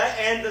Maya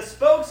and the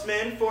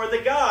spokesman for the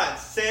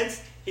gods,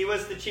 since he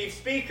was the chief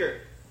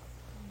speaker.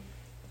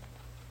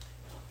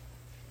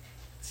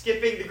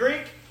 Skipping the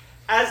Greek,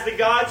 as the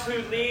gods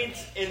who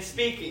leads in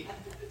speaking,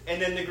 and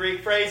then the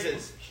Greek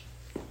phrases.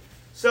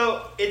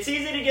 So it's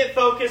easy to get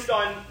focused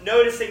on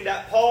noticing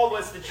that Paul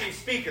was the chief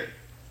speaker.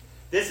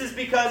 This is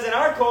because in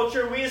our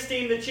culture we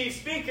esteem the chief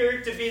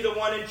speaker to be the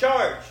one in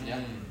charge.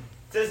 Yeah.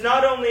 This is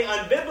not only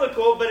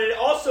unbiblical, but it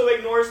also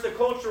ignores the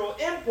cultural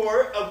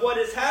import of what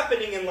is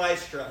happening in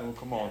Lystra. Oh,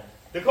 come on.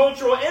 The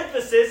cultural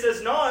emphasis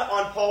is not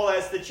on Paul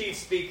as the chief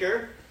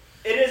speaker.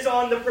 It is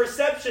on the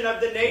perception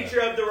of the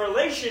nature of the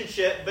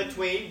relationship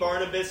between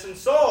Barnabas and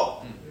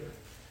Saul.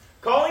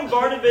 Calling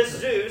Barnabas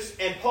Zeus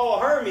and Paul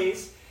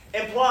Hermes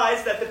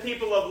implies that the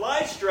people of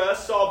Lystra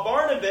saw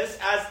Barnabas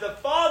as the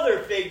father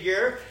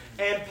figure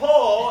and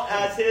Paul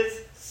as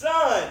his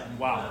son.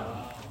 Wow.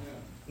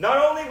 Not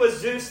only was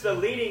Zeus the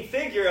leading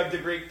figure of the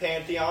Greek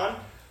pantheon,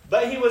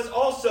 but he was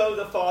also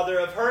the father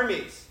of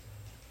Hermes.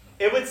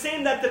 It would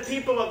seem that the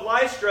people of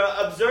Lystra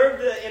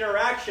observed the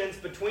interactions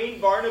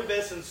between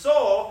Barnabas and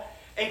Saul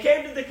and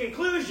came to the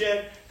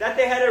conclusion that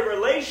they had a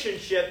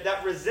relationship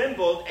that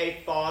resembled a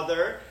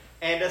father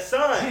and a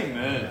son.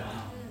 Amen.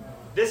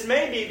 This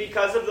may be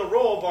because of the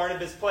role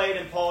Barnabas played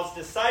in Paul's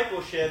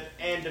discipleship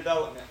and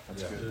development.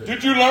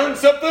 Did you learn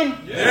something?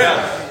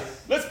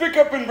 Yes. Let's pick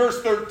up in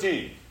verse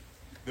 13.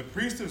 The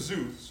priest of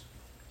Zeus,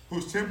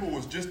 whose temple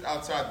was just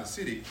outside the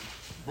city,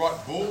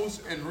 brought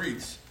bulls and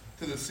wreaths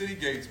to the city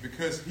gates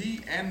because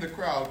he and the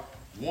crowd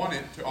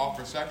wanted to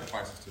offer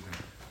sacrifices to them.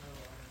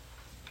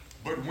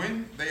 But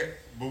when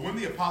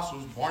the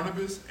apostles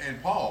Barnabas and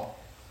Paul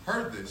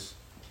heard this,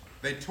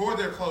 they tore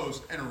their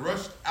clothes and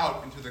rushed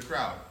out into the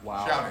crowd,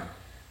 shouting.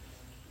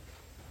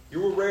 You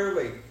will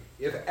rarely,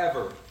 if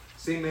ever,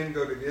 see men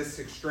go to this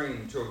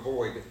extreme to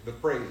avoid the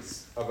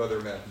praise of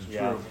other men.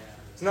 Yeah.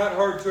 It's not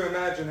hard to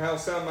imagine how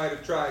some might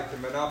have tried to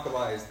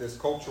monopolize this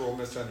cultural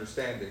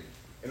misunderstanding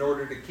in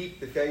order to keep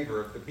the favor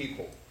of the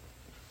people.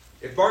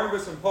 If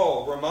Barnabas and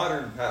Paul were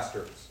modern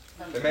pastors,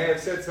 they may have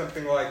said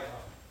something like,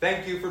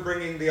 "Thank you for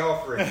bringing the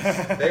offerings.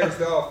 There's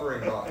the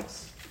offering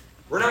box.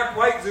 We're not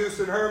quite Zeus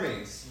and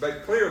Hermes,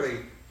 but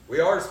clearly we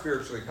are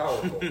spiritually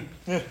powerful.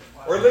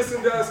 Or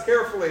listen to us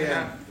carefully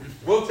and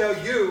we'll tell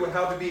you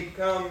how to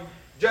become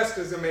just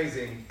as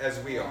amazing as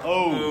we are."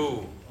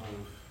 Oh.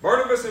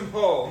 Barnabas and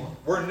Paul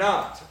were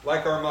not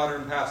like our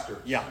modern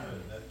pastors. Yeah.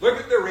 Look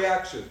at their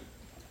reaction.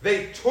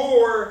 They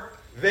tore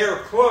their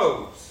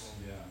clothes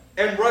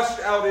and rushed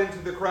out into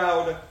the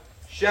crowd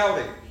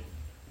shouting.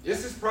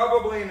 This is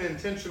probably an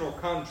intentional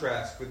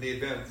contrast with the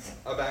events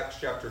of Acts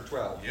chapter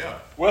 12. Yeah.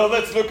 Well,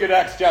 let's look at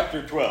Acts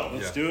chapter 12.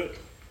 Let's do it.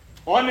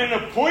 On an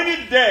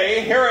appointed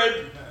day,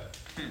 Herod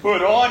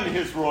put on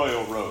his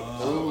royal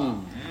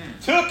robes,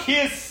 took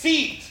his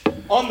seat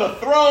on the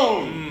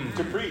throne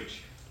to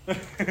preach, and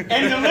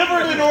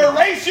delivered an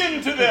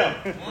oration to them.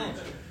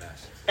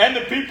 And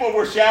the people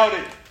were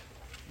shouting,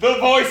 "The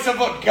voice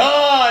of a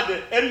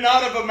God and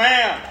not of a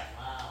man."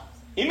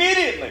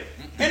 Immediately,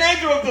 an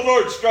angel of the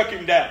Lord struck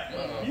him down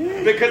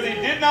because he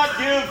did not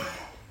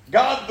give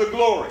God the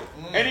glory.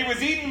 And he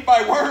was eaten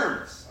by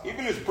worms,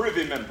 even his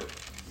privy member,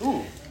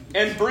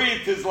 and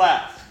breathed his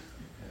last.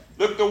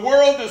 Look, the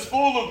world is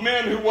full of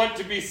men who want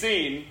to be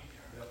seen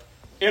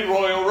in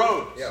royal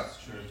robes. Yes.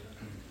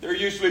 They're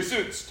usually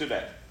suits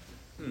today.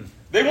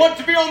 They want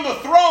to be on the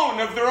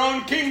throne of their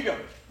own kingdom,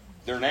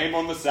 their name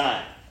on the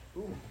sign.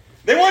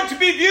 They want to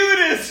be viewed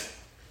as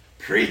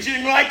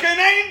preaching like an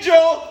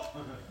angel.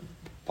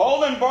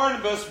 Paul and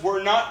Barnabas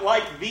were not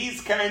like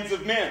these kinds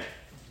of men,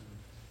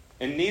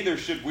 and neither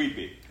should we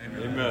be.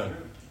 Amen.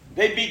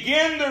 They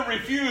began their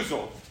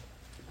refusal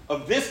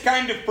of this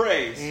kind of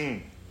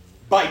praise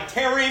by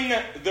tearing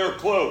their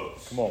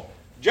clothes. Come on.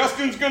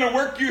 Justin's going to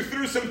work you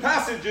through some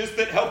passages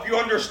that help you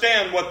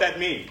understand what that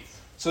means.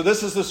 So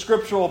this is the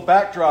scriptural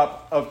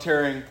backdrop of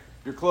tearing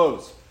your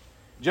clothes.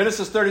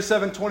 Genesis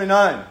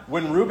 37:29.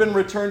 When Reuben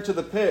returned to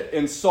the pit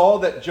and saw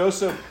that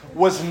Joseph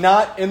was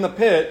not in the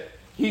pit,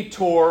 he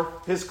tore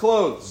his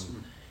clothes.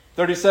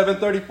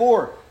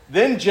 37:34.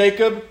 Then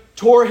Jacob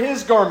tore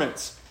his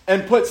garments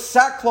and put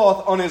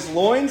sackcloth on his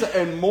loins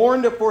and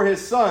mourned for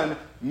his son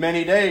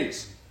many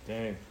days.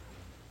 Dang.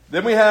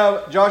 Then we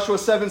have Joshua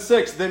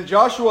 7:6. Then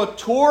Joshua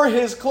tore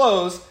his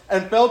clothes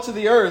and fell to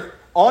the earth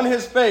on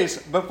his face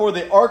before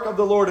the ark of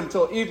the Lord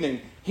until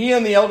evening, he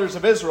and the elders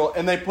of Israel,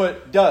 and they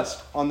put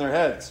dust on their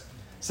heads.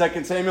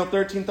 2 Samuel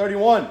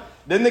 13:31.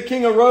 Then the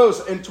king arose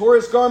and tore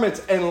his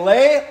garments and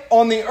lay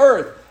on the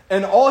earth,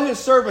 and all his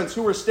servants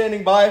who were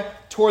standing by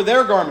tore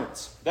their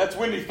garments. That's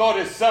when he thought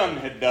his son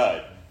had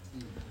died.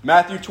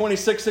 Matthew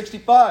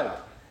 26:65.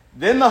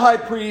 Then the high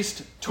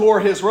priest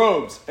tore his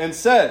robes and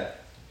said,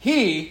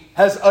 "He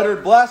has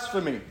uttered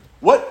blasphemy.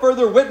 What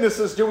further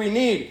witnesses do we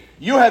need?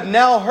 You have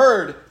now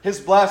heard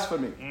his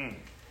blasphemy."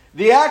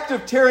 The act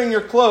of tearing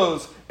your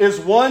clothes is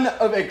one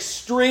of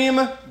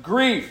extreme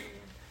grief.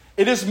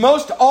 It is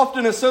most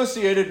often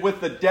associated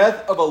with the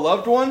death of a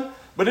loved one,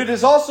 but it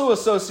is also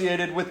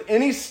associated with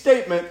any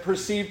statement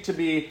perceived to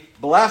be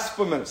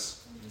blasphemous.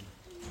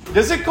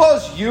 Does it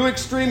cause you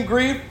extreme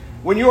grief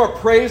when you are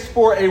praised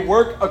for a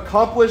work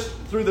accomplished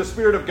through the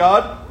Spirit of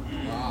God?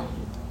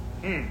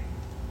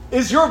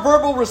 Is your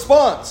verbal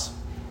response,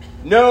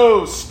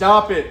 "No,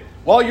 stop it,"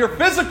 while your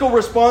physical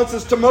response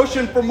is to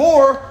motion for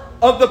more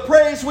of the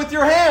praise with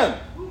your hand?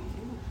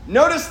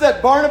 Notice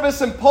that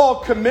Barnabas and Paul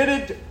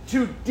committed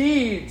to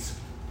deeds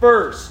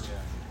first.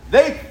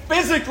 They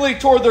physically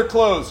tore their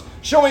clothes,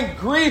 showing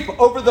grief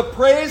over the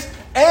praise,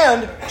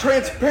 and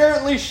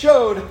transparently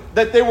showed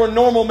that they were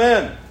normal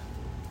men.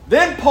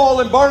 Then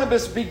Paul and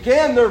Barnabas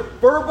began their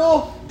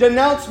verbal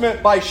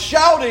denouncement by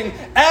shouting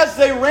as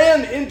they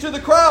ran into the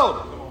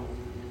crowd.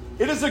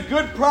 It is a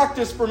good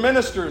practice for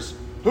ministers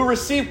who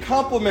receive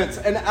compliments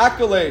and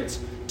accolades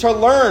to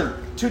learn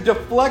to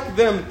deflect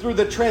them through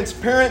the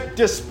transparent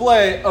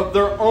display of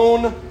their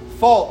own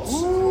faults.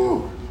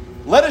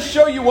 Let us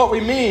show you what we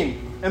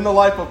mean in the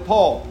life of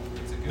Paul.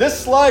 This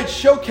slide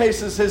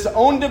showcases his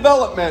own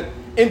development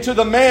into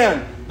the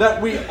man that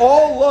we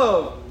all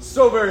love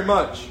so very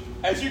much.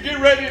 as you get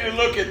ready to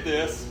look at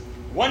this,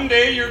 one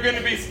day you're going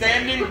to be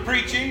standing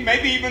preaching,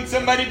 maybe even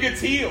somebody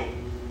gets healed.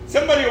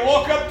 Somebody will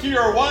walk up to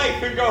your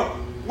wife and go,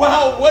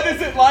 wow, what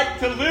is it like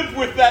to live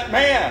with that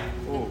man?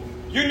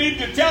 You need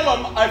to tell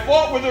them, I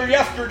fought with her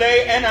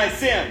yesterday and I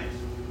sinned.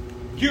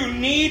 You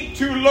need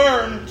to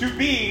learn to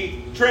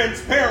be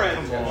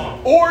transparent,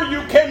 or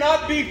you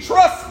cannot be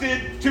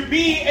trusted to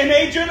be an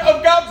agent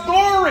of God's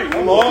glory.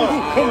 Come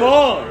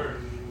on.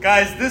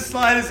 Guys, this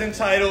slide is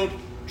entitled,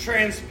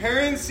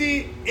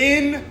 Transparency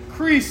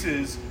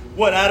Increases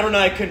What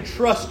Adonai Can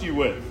Trust You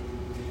With.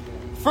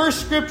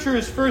 First scripture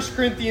is 1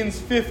 Corinthians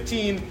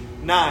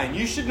 15:9.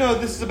 You should know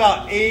this is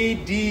about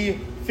AD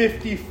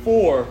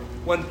 54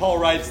 when Paul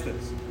writes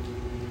this.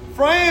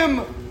 For I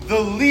am the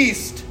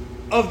least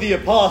of the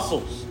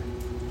apostles,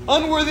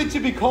 unworthy to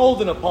be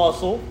called an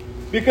apostle,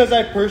 because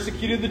I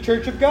persecuted the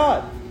church of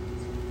God.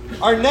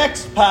 Our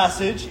next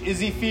passage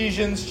is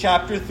Ephesians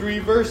chapter 3,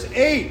 verse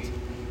 8.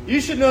 You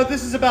should know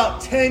this is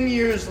about 10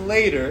 years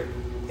later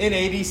in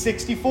AD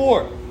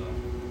 64.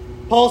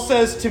 Paul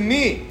says to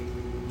me,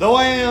 though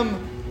I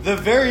am the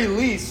very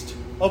least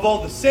of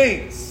all the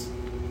saints,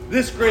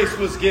 this grace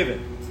was given,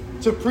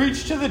 to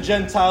preach to the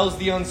Gentiles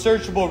the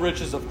unsearchable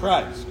riches of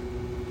Christ.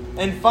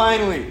 And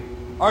finally,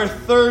 our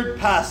third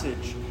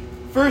passage,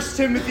 1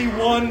 Timothy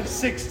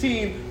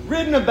 1:16,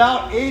 written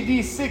about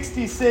AD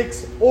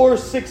 66 or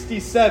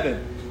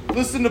 67.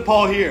 Listen to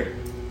Paul here.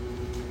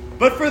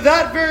 But for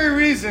that very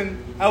reason,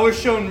 I was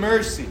shown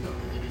mercy,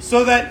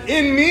 so that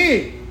in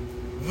me,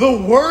 the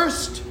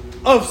worst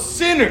of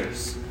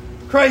sinners,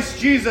 Christ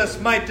Jesus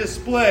might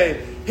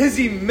display his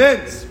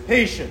immense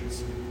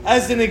patience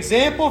as an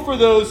example for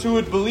those who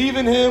would believe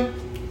in him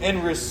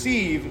and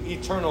receive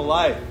eternal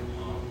life.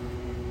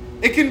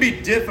 It can be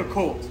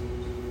difficult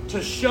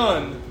to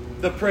shun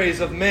the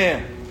praise of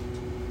man.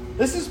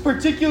 This is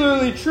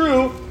particularly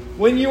true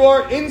when you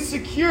are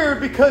insecure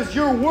because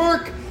your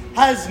work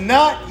has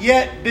not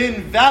yet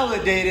been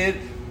validated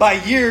by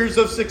years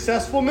of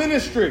successful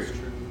ministry.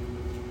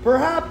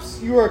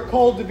 Perhaps you are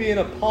called to be an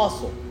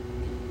apostle,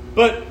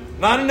 but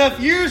not enough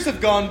years have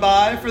gone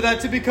by for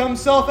that to become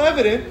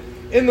self-evident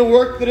in the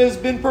work that has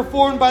been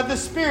performed by the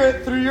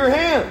Spirit through your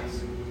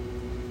hands.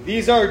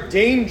 These are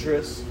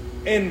dangerous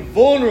and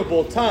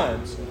vulnerable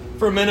times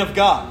for men of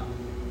God,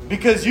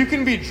 because you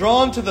can be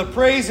drawn to the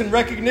praise and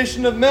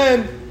recognition of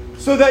men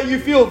so that you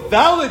feel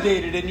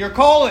validated in your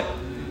calling.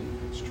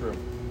 It's true.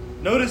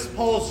 Notice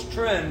Paul's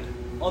trend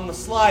on the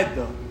slide,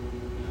 though.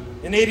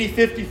 In AD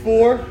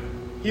 54,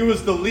 he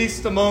was the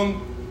least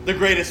among the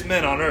greatest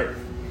men on earth.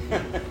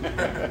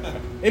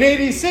 In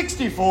AD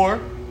 64,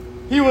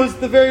 he was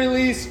the very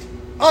least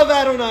of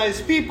Adonai's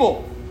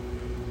people.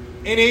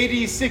 In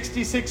AD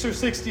 66 or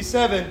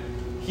 67,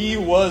 he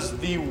was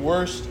the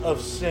worst of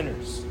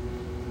sinners.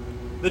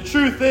 The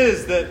truth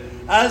is that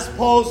as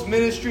Paul's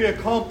ministry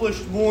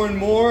accomplished more and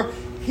more,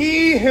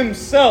 he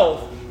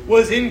himself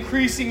was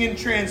increasing in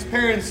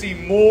transparency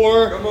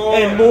more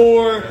and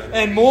more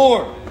and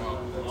more.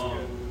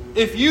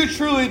 If you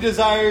truly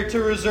desire to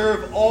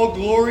reserve all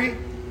glory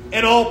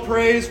and all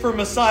praise for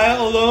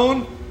Messiah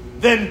alone,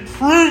 then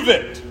prove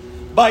it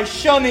by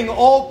shunning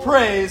all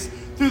praise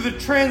through the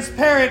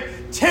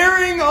transparent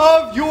tearing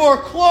of your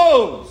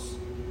clothes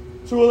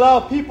to allow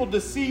people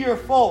to see your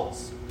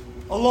faults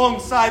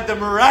alongside the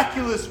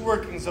miraculous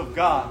workings of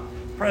God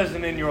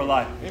present in your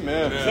life.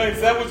 Amen.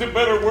 Saints, that was a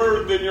better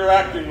word than you're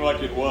acting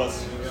like it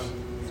was.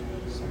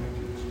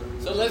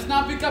 So let's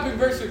now pick up in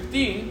verse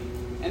 15,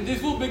 and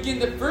this will begin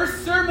the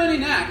first sermon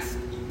in Acts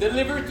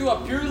delivered to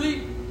a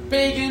purely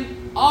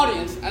pagan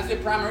audience as the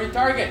primary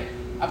target.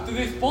 Up to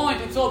this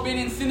point, it's all been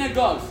in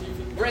synagogues.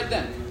 You've read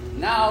them.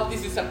 Now,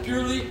 this is a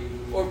purely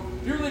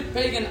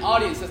pagan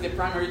audience as the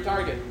primary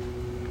target.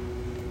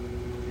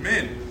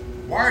 Men,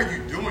 why are you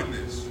doing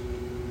this?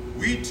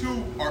 We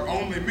too are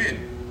only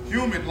men,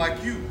 human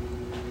like you.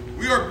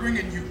 We are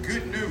bringing you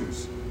good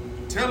news,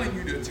 telling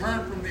you to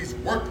turn from these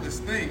worthless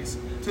things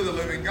to the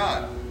living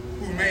God,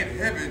 who made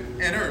heaven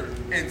and earth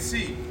and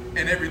sea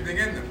and everything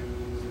in them.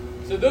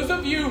 So those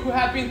of you who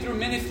have been through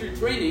ministry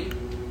training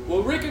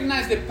will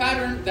recognize the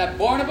pattern that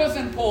Barnabas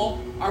and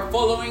Paul are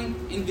following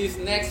in these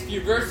next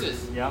few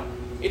verses. Yeah.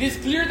 It is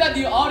clear that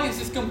the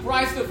audience is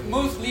comprised of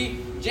mostly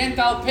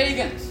Gentile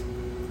pagans.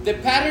 The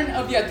pattern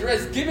of the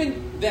address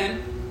given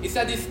them is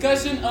a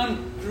discussion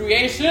on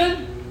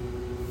creation,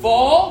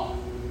 fall,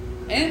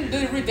 and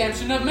the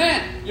redemption of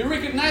man. You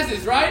recognize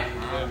this, right?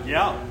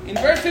 Yeah. In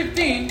verse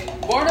 15,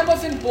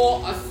 Barnabas and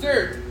Paul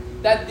assert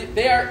that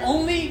they are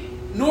only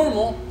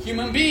normal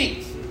human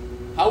beings.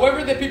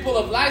 However, the people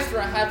of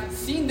Lystra have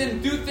seen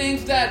them do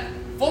things that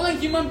fallen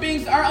human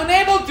beings are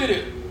unable to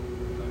do.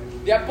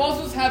 The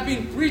apostles have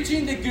been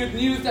preaching the good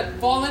news that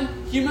fallen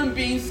human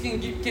beings can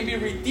be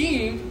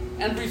redeemed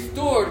and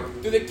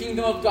restored to the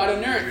kingdom of God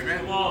on earth.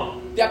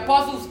 Amen. The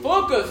apostles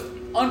focused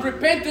on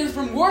repentance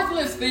from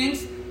worthless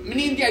things,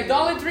 meaning the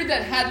idolatry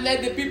that had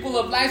led the people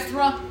of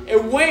Lystra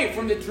away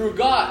from the true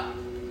God.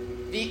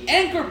 The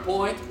anchor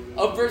point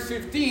of verse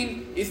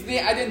 15 is the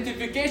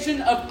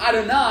identification of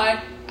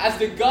Adonai as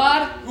the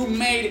God who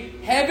made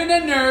heaven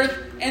and earth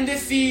and the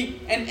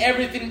sea and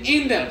everything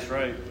in them. That's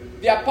right.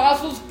 The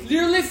apostles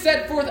clearly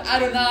set forth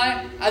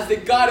Adonai as the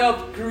God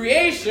of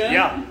creation,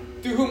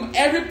 to whom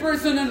every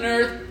person on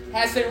earth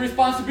has a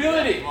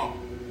responsibility.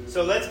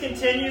 So let's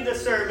continue the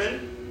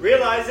sermon,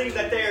 realizing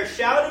that they are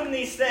shouting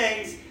these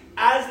things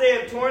as they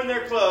have torn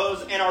their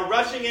clothes and are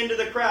rushing into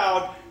the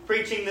crowd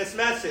preaching this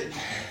message.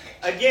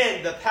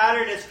 Again, the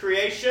pattern is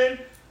creation,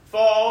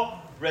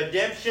 fall,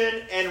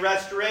 redemption, and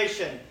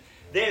restoration.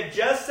 They have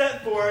just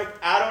set forth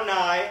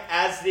Adonai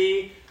as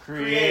the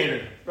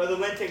Creator. Brother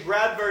Linton,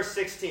 grab verse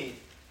 16.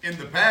 In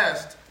the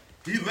past,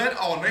 he let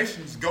all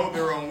nations go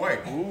their own way.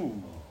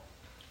 Ooh.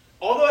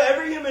 Although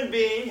every human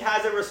being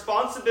has a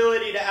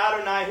responsibility to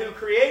Adonai who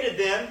created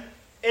them,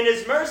 in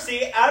His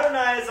mercy,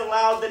 Adonai has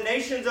allowed the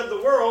nations of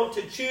the world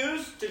to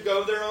choose to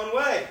go their own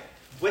way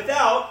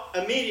without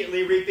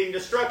immediately reaping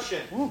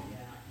destruction. Ooh.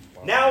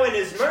 Now in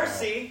His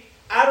mercy,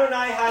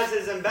 Adonai has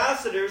His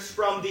ambassadors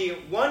from the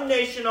one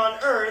nation on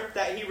earth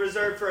that He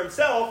reserved for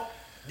Himself,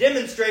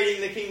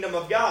 demonstrating the kingdom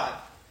of God.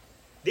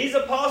 These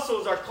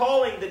apostles are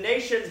calling the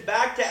nations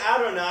back to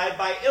Adonai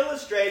by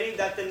illustrating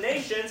that the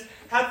nations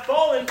have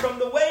fallen from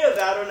the way of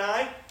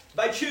Adonai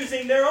by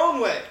choosing their own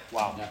way.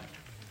 Wow.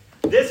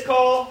 This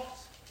call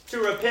to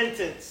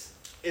repentance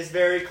is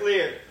very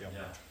clear.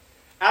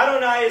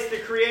 Adonai is the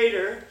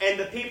creator, and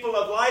the people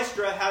of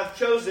Lystra have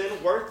chosen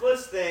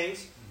worthless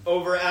things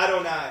over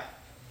Adonai.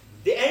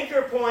 The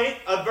anchor point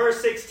of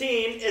verse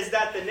 16 is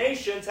that the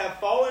nations have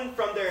fallen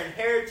from their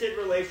inherited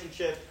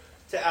relationship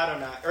to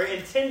Adonai, or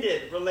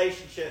intended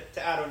relationship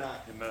to Adonai.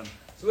 Amen.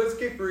 So let's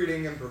keep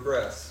reading and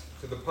progress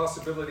to the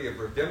possibility of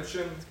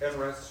redemption and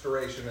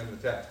restoration in the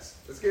text.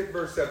 Let's get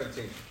verse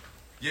 17.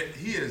 Yet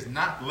he has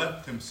not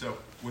left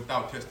himself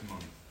without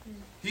testimony.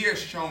 He has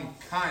shown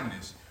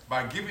kindness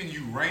by giving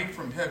you rain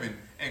from heaven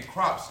and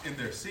crops in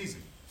their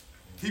season.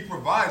 He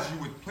provides you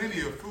with plenty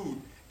of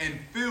food and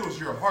fills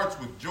your hearts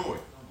with joy.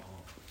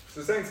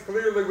 So saints,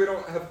 clearly we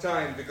don't have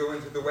time to go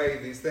into the way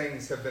these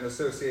things have been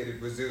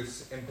associated with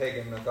Zeus in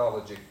pagan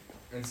mythology.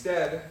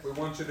 Instead, we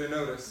want you to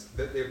notice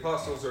that the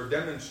apostles are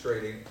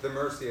demonstrating the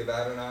mercy of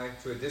Adonai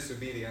to a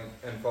disobedient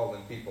and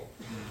fallen people.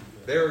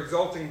 They are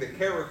exalting the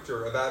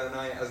character of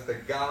Adonai as the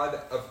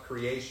God of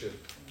creation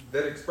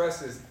that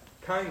expresses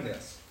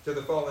kindness to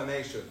the fallen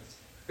nations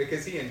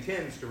because He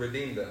intends to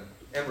redeem them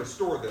and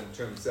restore them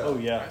to Himself. Oh,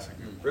 yeah.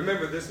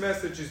 Remember, this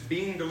message is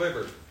being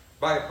delivered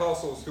by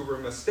apostles who were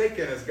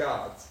mistaken as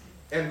gods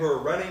and who are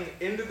running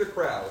into the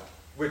crowd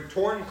with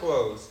torn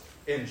clothes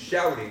and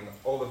shouting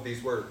all of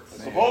these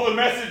words. Of all the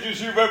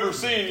messages you've ever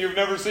seen, you've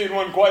never seen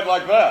one quite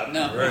like that.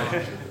 No,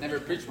 never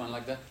preached one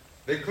like that.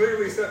 They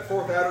clearly set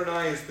forth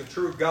Adonai as the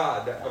true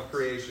God of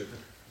creation.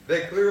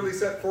 They clearly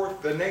set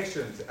forth the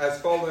nations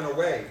as fallen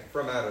away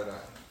from Adonai.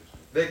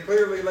 They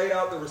clearly laid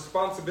out the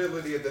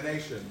responsibility of the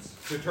nations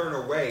to turn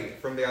away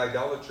from the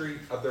idolatry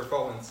of their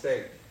fallen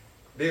state.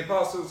 The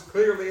apostles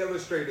clearly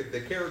illustrated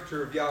the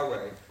character of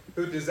Yahweh,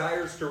 who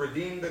desires to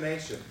redeem the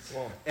nations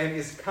and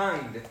is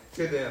kind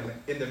to them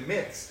in the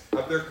midst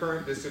of their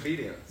current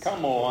disobedience.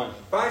 Come on.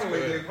 Finally,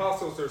 the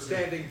apostles are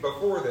standing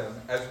before them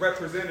as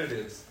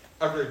representatives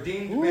of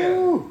redeemed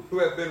men who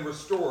have been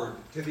restored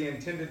to the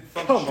intended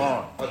function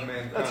of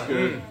mankind. That's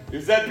good.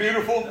 Is that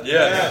beautiful?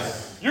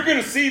 Yes. You're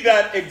going to see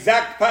that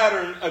exact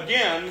pattern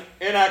again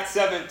in Acts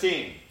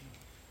 17.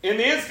 In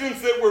the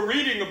instance that we're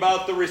reading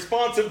about, the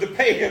response of the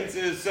pagans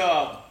is,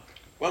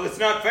 well, it's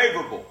not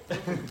favorable.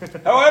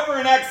 However,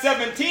 in Acts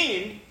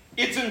 17,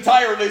 it's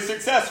entirely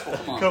successful.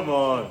 Come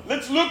on.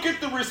 Let's look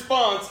at the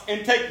response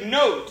and take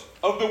note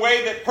of the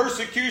way that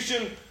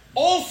persecution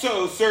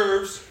also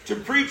serves to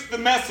preach the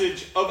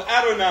message of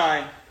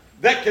Adonai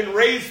that can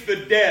raise the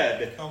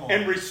dead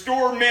and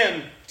restore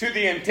men to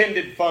the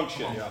intended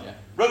function.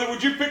 Brother,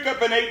 would you pick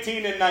up in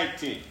 18 and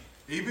 19?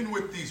 Even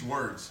with these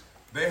words,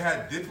 they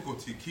had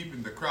difficulty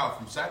keeping the crowd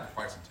from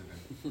sacrificing to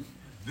them.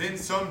 Then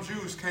some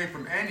Jews came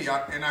from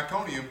Antioch and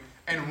Iconium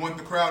and won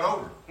the crowd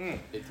over.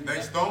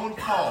 They stoned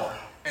Paul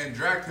and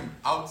dragged him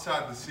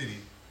outside the city,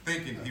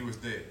 thinking he was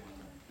dead.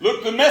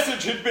 Look, the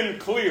message had been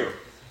clear.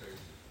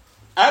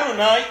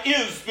 Adonai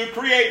is the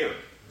Creator.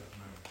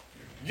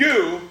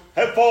 You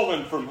have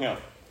fallen from Him.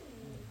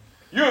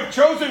 You have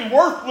chosen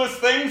worthless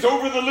things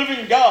over the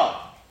living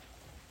God.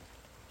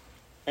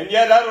 And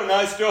yet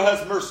Adonai still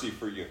has mercy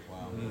for you.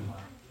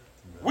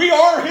 We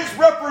are His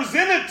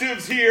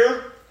representatives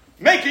here,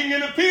 making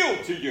an appeal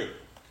to you.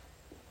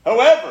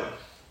 However,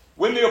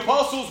 when the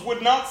apostles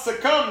would not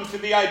succumb to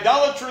the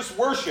idolatrous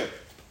worship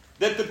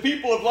that the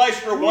people of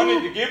Lystra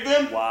wanted to give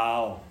them,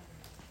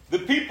 the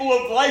people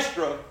of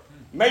Lystra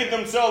made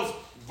themselves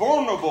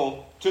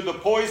vulnerable to the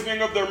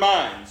poisoning of their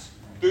minds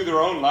through their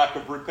own lack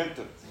of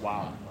repentance.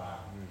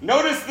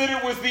 Notice that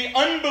it was the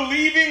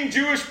unbelieving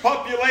Jewish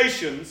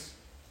populations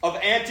of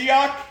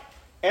Antioch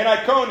and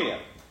Iconium,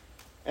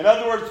 in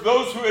other words,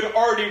 those who had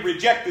already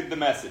rejected the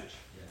message,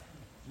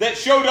 that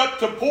showed up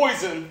to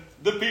poison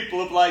the people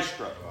of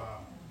Lystra.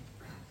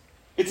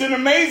 It's an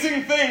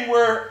amazing thing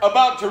we're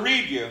about to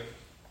read you.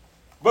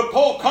 But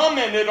Paul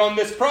commented on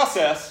this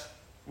process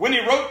when he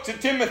wrote to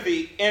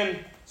Timothy in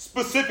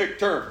specific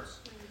terms.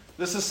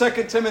 This is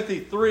 2 Timothy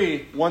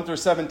 3, 1 through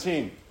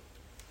 17.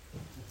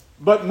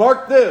 But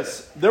mark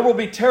this, there will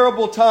be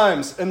terrible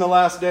times in the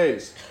last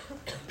days.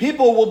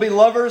 People will be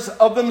lovers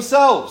of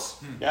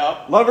themselves,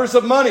 lovers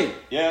of money,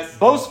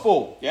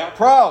 boastful,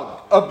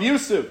 proud,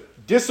 abusive,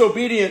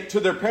 disobedient to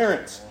their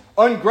parents,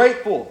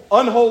 ungrateful,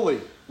 unholy,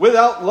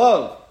 without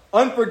love,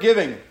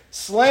 unforgiving,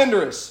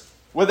 slanderous,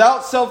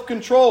 without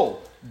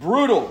self-control,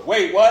 brutal.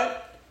 Wait,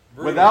 what?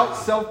 Without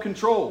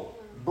self-control.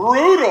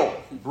 Brutal.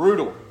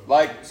 Brutal.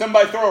 Like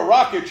somebody throw a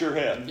rock at your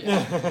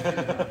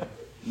head.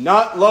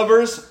 Not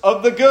lovers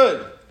of the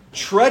good,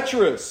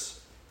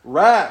 treacherous,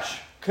 rash,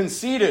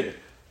 conceited,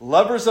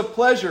 lovers of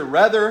pleasure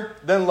rather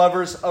than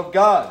lovers of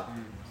God,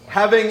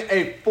 having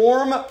a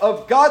form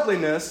of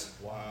godliness,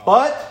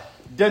 but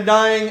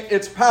denying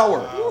its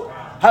power.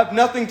 Have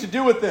nothing to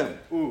do with them.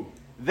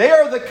 They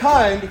are the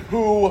kind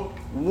who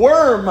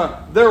worm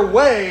their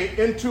way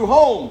into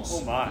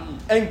homes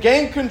and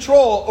gain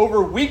control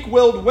over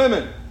weak-willed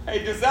women.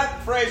 Hey, does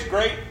that phrase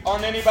grate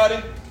on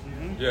anybody?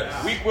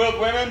 Yes. Weak-willed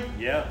women?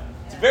 Yeah.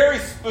 It's very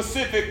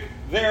specific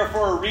there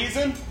for a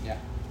reason. Yeah.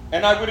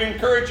 And I would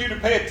encourage you to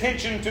pay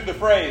attention to the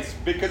phrase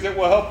because it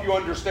will help you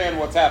understand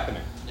what's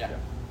happening. Yeah.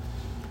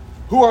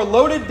 Who are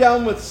loaded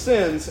down with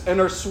sins and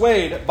are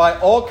swayed by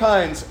all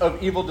kinds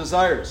of evil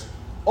desires,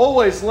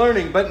 always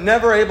learning but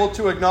never able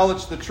to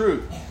acknowledge the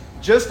truth.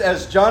 Just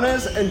as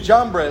Jannes and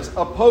Jambres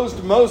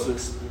opposed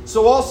Moses,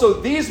 so also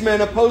these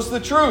men oppose the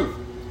truth.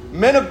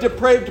 Men of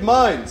depraved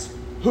minds,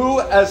 who,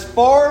 as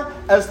far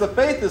as the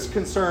faith is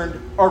concerned,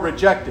 are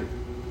rejected.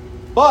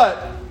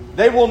 But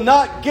they will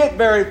not get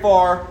very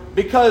far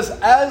because,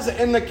 as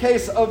in the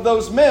case of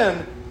those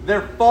men,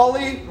 their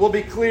folly will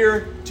be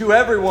clear to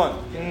everyone.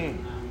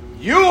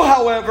 You,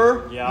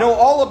 however, know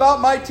all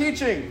about my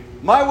teaching,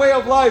 my way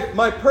of life,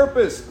 my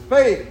purpose,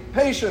 faith,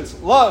 patience,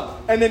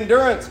 love, and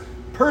endurance,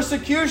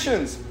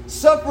 persecutions,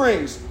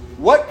 sufferings,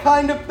 what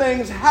kind of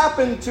things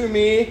happened to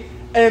me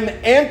in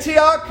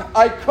Antioch,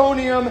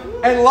 Iconium,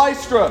 and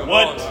Lystra.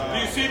 What? Do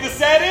you see the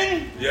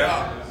setting?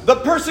 Yeah. The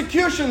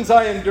persecutions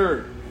I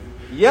endured.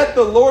 Yet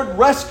the Lord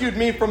rescued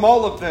me from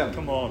all of them.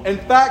 Come on. In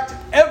fact,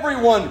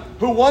 everyone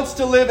who wants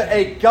to live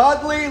a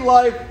godly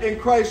life in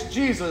Christ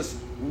Jesus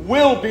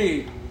will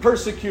be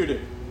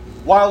persecuted,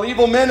 while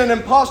evil men and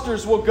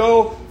impostors will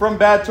go from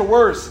bad to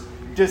worse,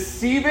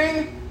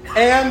 deceiving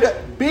and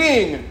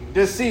being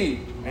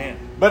deceived. Man.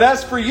 But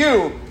as for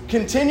you,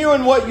 continue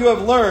in what you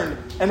have learned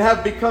and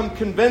have become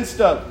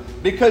convinced of,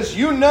 because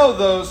you know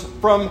those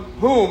from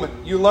whom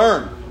you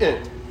learned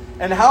it,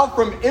 and how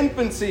from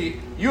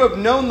infancy you have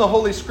known the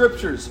Holy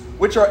Scriptures,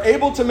 which are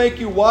able to make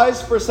you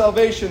wise for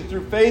salvation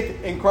through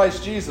faith in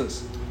Christ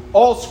Jesus.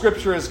 All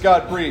Scripture is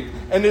God-breathed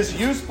and is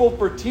useful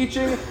for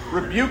teaching,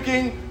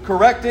 rebuking,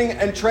 correcting,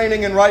 and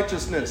training in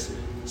righteousness,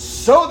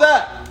 so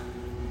that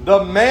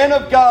the man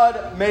of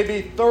God may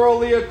be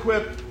thoroughly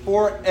equipped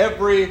for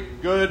every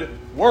good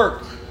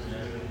work.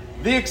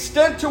 The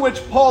extent to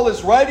which Paul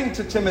is writing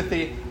to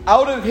Timothy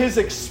out of his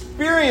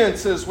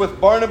experiences with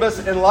Barnabas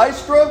and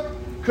Lystra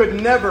could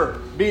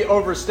never be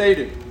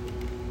overstated.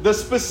 The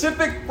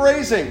specific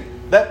phrasing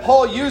that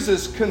Paul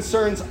uses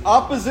concerns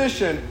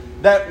opposition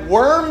that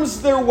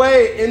worms their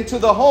way into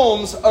the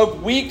homes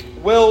of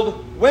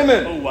weak-willed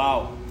women. Oh,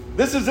 wow.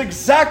 This is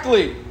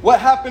exactly what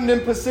happened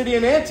in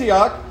Pisidian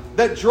Antioch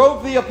that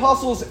drove the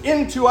apostles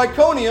into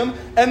Iconium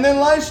and then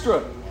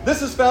Lystra.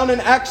 This is found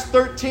in Acts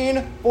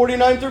 13,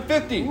 49 through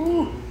 50.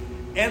 Ooh.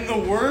 And the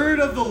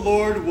word of the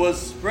Lord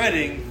was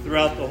spreading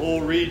throughout the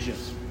whole region.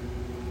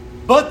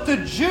 But the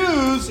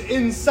Jews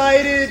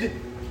incited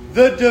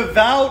the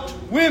devout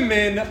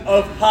women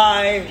of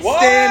high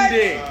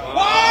standing.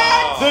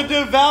 What? The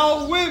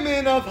devout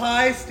women of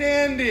high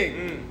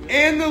standing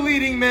and the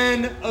leading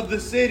men of the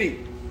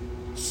city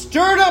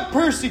stirred up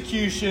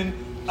persecution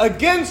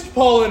against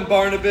Paul and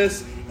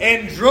Barnabas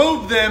and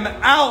drove them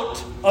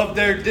out of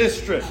their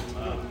district.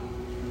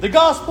 The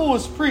gospel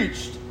was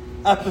preached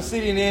at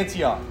Pisidian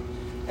Antioch.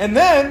 And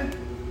then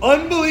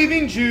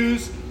unbelieving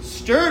Jews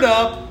stirred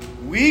up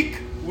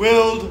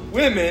weak-willed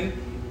women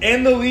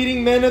and the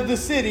leading men of the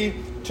city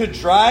to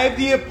drive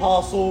the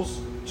apostles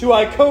to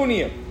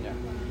Iconium. Yeah.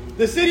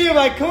 The city of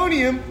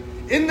Iconium,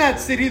 in that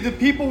city, the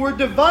people were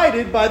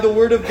divided by the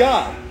word of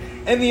God.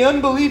 And the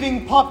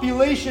unbelieving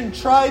population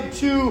tried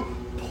to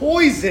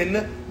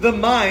poison the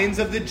minds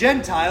of the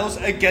Gentiles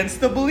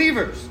against the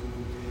believers.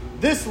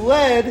 This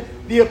led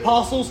the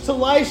apostles to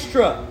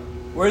Lystra,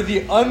 where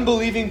the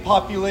unbelieving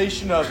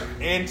population of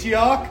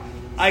Antioch,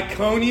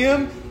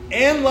 Iconium,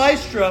 and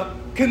Lystra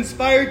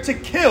conspired to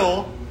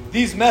kill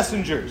these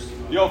messengers.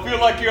 Y'all feel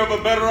like you have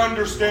a better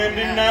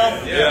understanding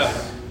now?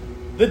 Yes.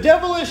 The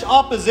devilish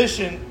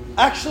opposition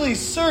actually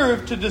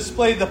served to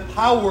display the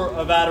power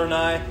of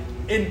Adonai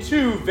in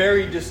two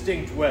very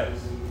distinct ways.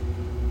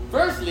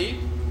 Firstly,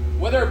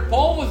 whether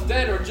Paul was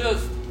dead or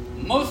just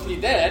mostly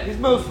dead. He's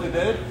mostly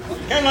dead.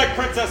 Kind of like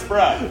Princess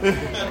Bride.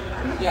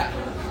 Yeah.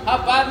 How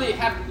badly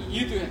have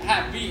you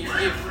to be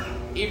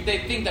if they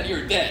think that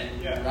you're dead,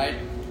 right?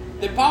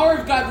 The power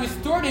of God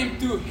restored him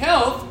to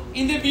health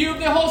in the view of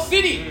the whole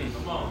city.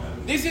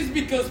 This is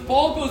because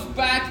Paul goes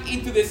back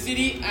into the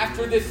city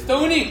after the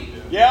stoning.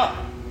 Yeah.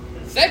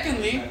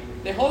 Secondly,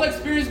 the whole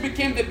experience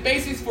became the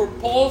basis for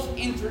Paul's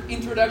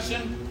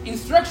instruction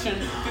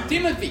to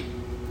Timothy.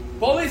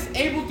 Paul is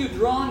able to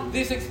draw on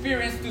this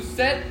experience to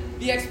set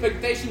the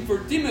expectation for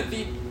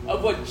Timothy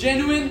of what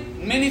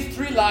genuine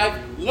ministry life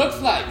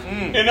looks like.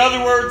 In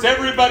other words,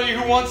 everybody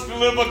who wants to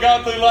live a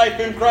godly life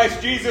in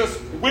Christ Jesus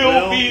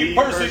will be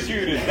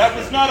persecuted. That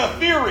was not a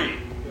theory.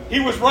 He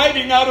was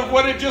writing out of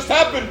what had just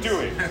happened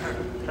to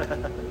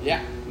him.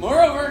 Yeah.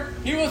 Moreover,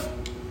 he was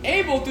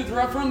able to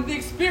draw from the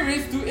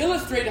experience to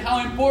illustrate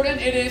how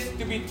important it is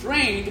to be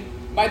trained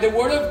by the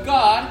Word of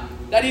God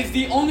that is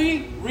the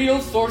only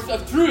real source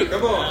of truth.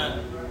 Come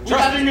on.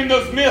 Trusting in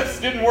those myths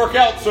didn't work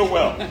out so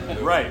well.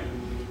 Right.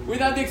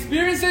 Without the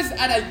experiences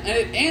at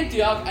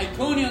Antioch,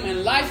 Iconium,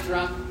 and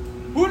Lystra,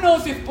 who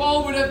knows if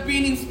Paul would have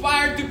been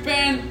inspired to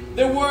pen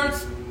the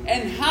words,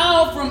 "And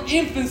how from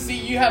infancy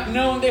you have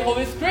known the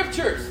Holy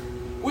Scriptures,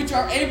 which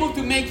are able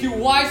to make you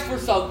wise for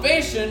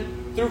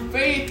salvation through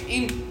faith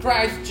in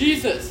Christ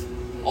Jesus.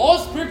 All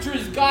Scripture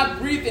is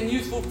God-breathed and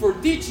useful for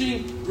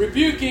teaching,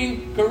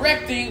 rebuking,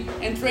 correcting,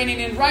 and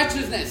training in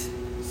righteousness,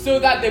 so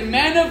that the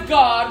man of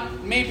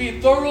God may be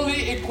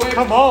thoroughly equipped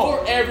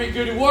for every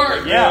good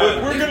work."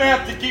 Yeah, we're going to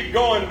have to keep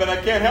going, but I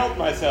can't help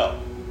myself.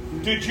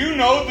 Did you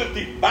know that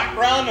the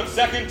background of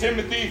 2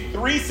 Timothy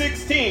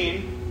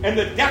 3:16 and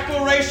the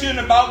declaration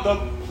about the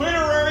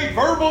plenary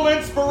verbal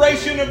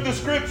inspiration of the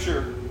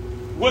Scripture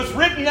was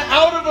written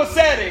out of a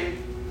setting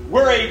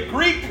where a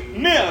Greek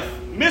myth,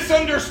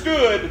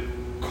 misunderstood,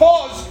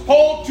 caused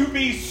Paul to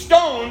be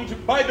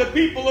stoned by the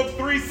people of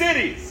 3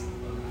 cities?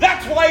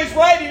 That's why he's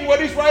writing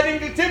what he's writing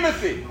to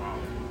Timothy.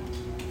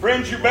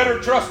 Friends, you better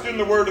trust in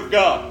the Word of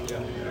God.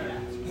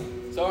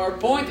 So our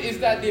point is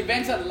that the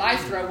events at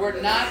Lystra were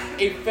not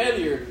a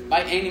failure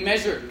by any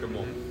measure. Come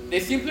on. They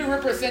simply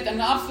represent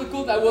an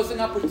obstacle that was an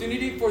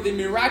opportunity for the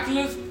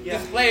miraculous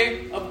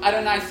display of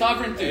Adonai's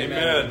sovereignty.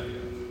 Amen.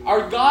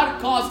 Our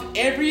God caused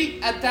every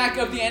attack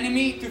of the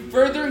enemy to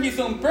further his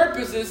own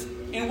purposes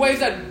in ways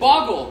that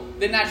boggle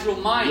the natural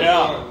mind.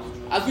 Yeah.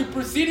 As we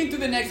proceed into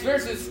the next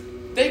verses,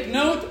 take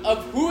note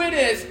of who it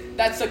is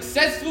that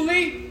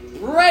successfully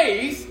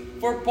prays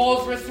for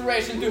Paul's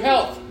restoration to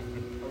health.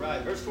 All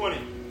right, verse 20.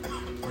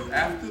 But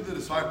after the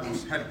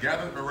disciples had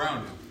gathered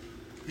around him,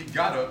 he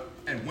got up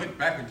and went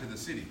back into the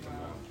city.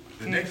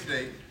 The next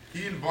day,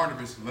 he and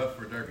Barnabas left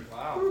for Derbe.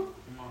 Wow.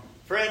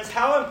 Friends,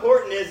 how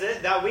important is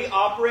it that we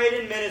operate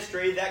in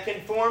ministry that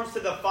conforms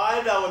to the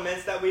 5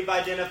 elements that we've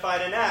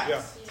identified in Acts?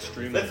 Yeah,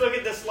 extremely. Let's look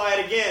at this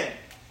slide again.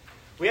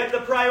 We have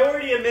the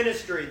priority of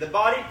ministry, the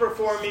body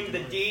performing the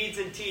deeds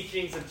and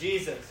teachings of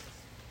Jesus.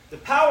 The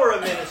power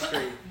of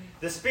ministry,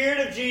 the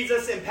Spirit of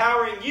Jesus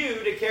empowering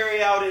you to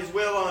carry out His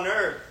will on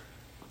earth.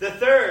 The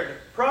third,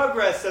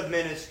 progress of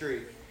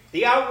ministry,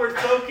 the outward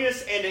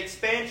focus and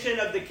expansion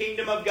of the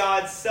kingdom of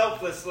God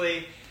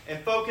selflessly,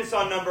 and focus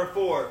on number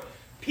 4,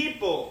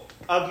 people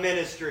of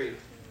ministry.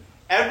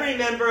 Every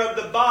member of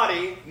the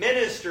body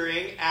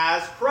ministering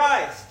as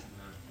Christ.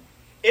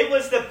 It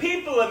was the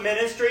people of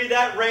ministry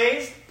that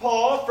raised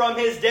Paul from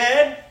his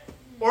dead,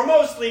 or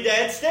mostly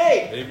dead,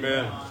 state.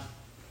 Amen.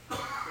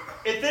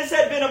 If this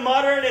had been a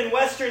modern and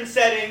Western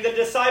setting, the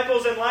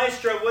disciples in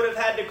Lystra would have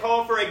had to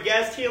call for a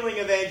guest healing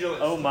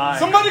evangelist. Oh my.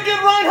 Somebody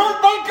get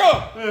Reinhard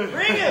Bunker!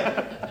 Bring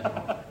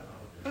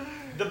him!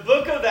 The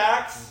book of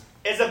Acts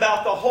is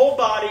about the whole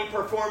body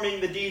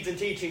performing the deeds and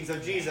teachings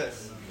of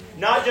Jesus.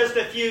 Not just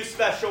a few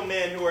special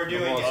men who are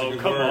doing it. Oh,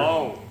 come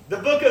on. The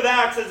book of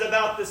Acts is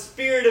about the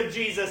Spirit of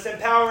Jesus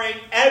empowering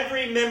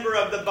every member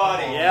of the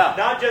body. Yeah.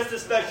 Not just a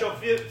special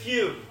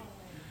few.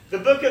 The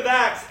book of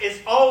Acts is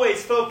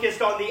always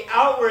focused on the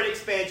outward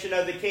expansion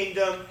of the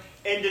kingdom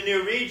into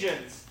new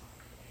regions.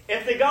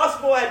 If the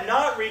gospel had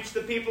not reached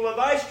the people of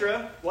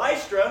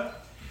Lystra,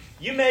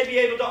 you may be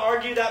able to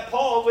argue that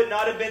Paul would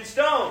not have been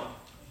stoned.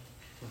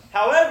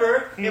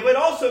 However, it would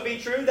also be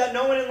true that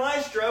no one in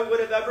Lystra would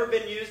have ever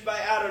been used by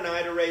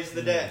Adonai to raise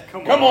the dead.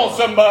 Come on,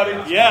 somebody.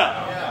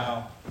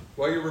 Yeah.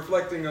 While you're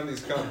reflecting on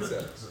these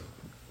concepts,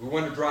 we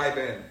want to drive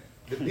in.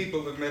 The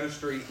people of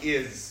ministry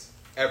is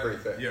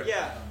everything.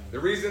 Yeah. The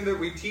reason that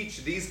we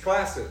teach these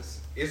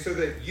classes is so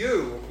that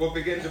you will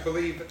begin to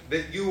believe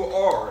that you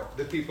are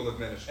the people of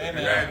ministry.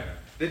 Amen.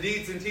 The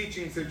deeds and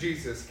teachings of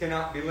Jesus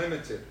cannot be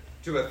limited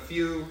to a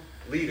few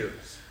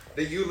leaders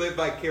that you live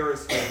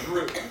vicariously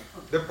through.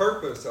 The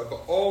purpose of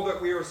all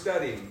that we are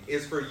studying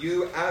is for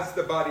you as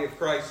the body of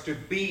Christ to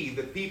be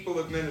the people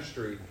of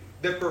ministry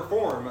that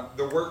perform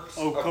the works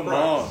of come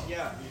Christ. on.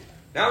 Yeah.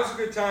 Now is a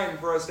good time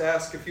for us to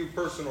ask a few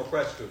personal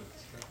questions.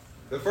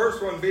 The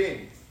first one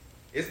being,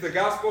 is the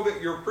gospel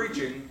that you're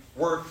preaching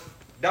worth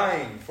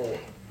dying for?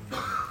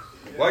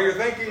 While you're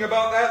thinking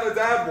about that, let's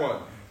add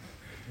one.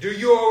 Do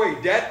you owe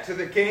a debt to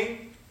the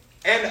king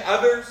and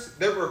others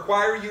that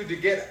require you to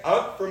get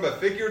up from a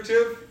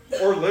figurative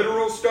or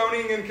literal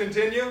stoning and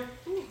continue?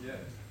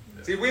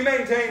 See, we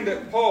maintain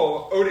that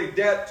Paul owed a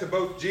debt to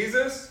both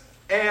Jesus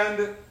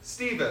and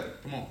Stephen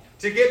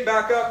to get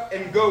back up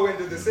and go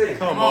into the city.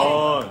 Come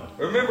on.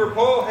 Remember,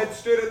 Paul had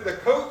stood at the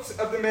coats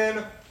of the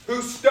men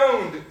who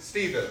stoned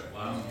Stephen.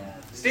 Wow.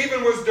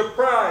 Stephen was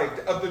deprived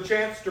of the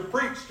chance to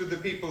preach to the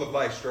people of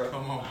Lystra.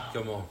 Come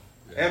on.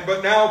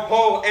 But now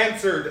Paul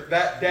answered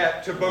that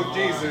debt to both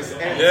Jesus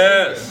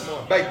and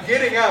Stephen by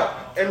getting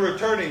up and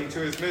returning to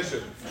his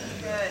mission.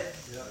 Good.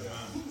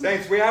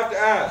 Saints, we have to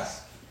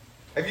ask,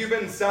 have you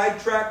been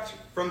sidetracked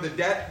from the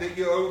debt that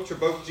you owe to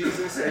both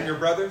Jesus and your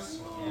brothers?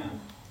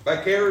 By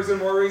cares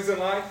and worries in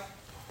life?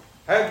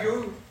 Have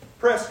you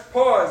pressed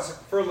pause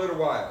for a little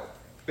while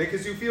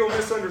because you feel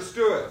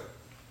misunderstood,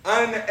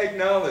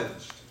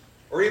 unacknowledged,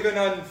 or even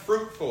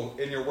unfruitful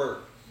in your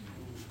work?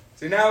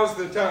 See, now's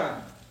the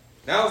time.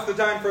 Now's the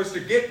time for us to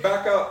get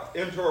back up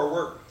into our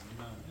work.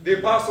 The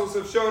apostles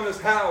have shown us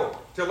how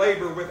to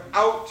labor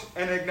without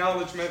an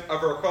acknowledgement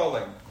of our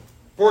calling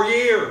for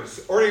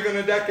years or even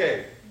a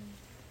decade.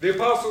 The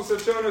apostles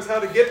have shown us how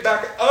to get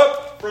back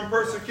up from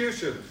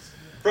persecutions,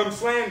 from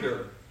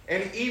slander,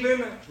 and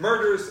even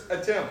murderous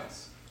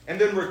attempts, and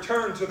then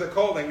return to the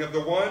calling of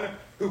the one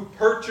who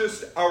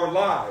purchased our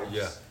lives.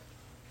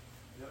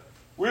 Yeah.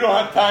 We don't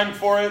have time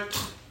for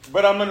it,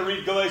 but I'm going to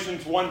read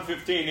Galatians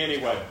 1:15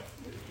 anyway.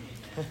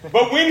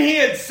 But when he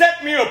had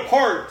set me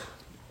apart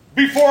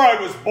before I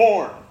was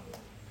born,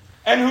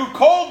 and who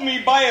called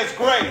me by his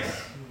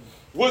grace,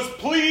 was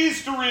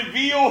pleased to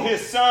reveal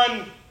his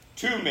Son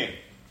to me,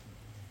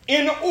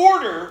 in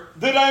order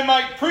that I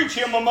might preach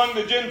him among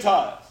the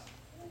Gentiles.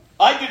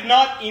 I did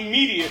not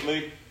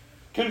immediately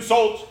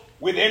consult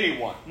with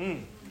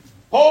anyone.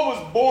 Paul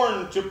was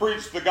born to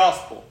preach the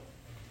gospel.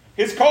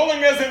 His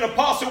calling as an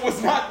apostle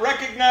was not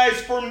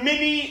recognized for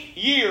many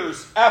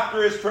years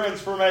after his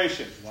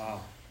transformation.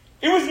 Wow.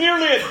 It was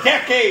nearly a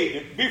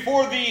decade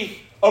before the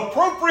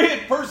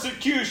appropriate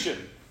persecution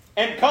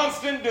and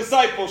constant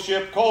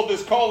discipleship caused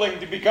his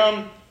calling to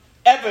become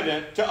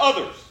evident to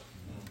others.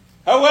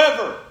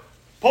 However,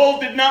 Paul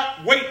did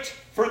not wait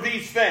for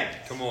these things.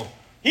 Come on.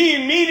 He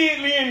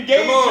immediately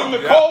engaged in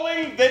the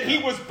calling that he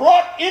was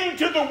brought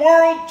into the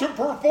world to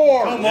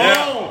perform. Come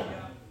on.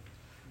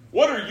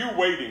 What are you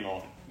waiting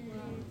on?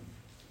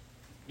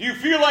 Do you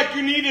feel like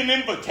you need an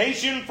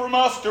invitation from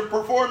us to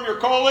perform your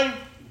calling?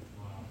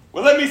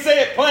 Well, let me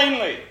say it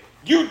plainly.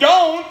 You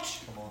don't,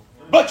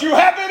 but you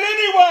have it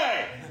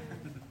anyway.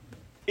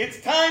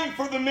 It's time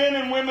for the men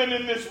and women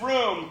in this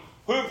room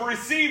who have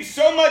received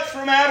so much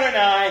from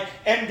Adonai,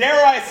 and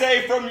dare I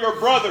say from your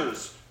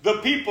brothers, the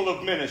people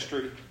of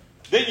ministry,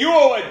 that you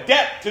owe a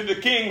debt to the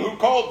King who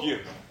called you.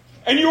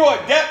 And you owe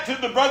a debt to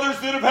the brothers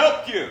that have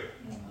helped you.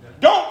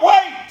 Don't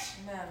wait.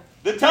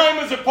 The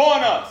time is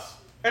upon us,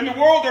 and the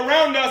world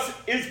around us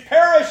is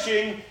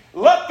perishing.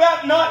 Let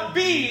that not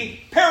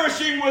be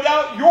perishing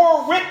without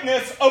your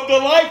witness of the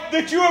life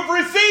that you have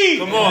received.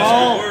 Come on,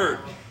 that's good word.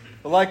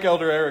 Like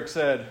Elder Eric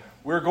said,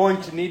 we're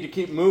going to need to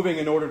keep moving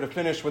in order to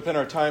finish within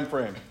our time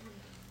frame.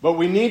 But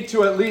we need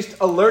to at least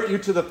alert you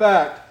to the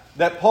fact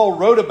that Paul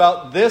wrote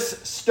about this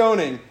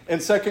stoning in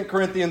 2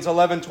 Corinthians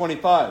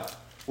 11:25,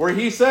 where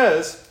he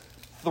says,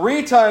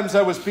 3 times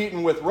I was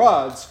beaten with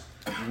rods,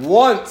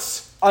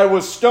 once I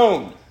was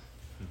stoned.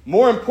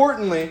 More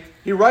importantly,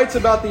 he writes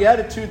about the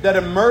attitude that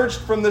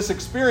emerged from this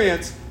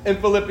experience in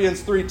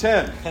Philippians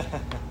 3:10.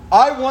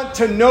 I want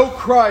to know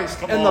Christ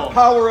and the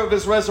power of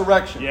his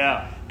resurrection.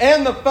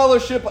 And the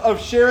fellowship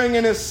of sharing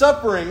in his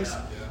sufferings,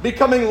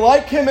 becoming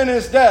like him in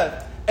his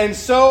death, and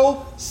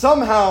so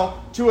somehow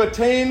to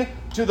attain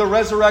to the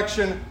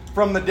resurrection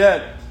from the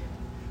dead.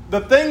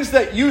 The things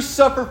that you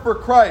suffer for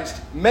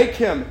Christ make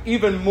him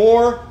even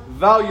more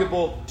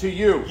valuable to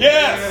you.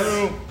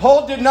 Yes!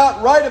 Paul did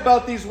not write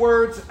about these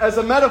words as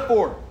a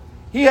metaphor.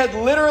 He had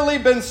literally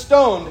been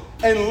stoned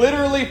and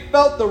literally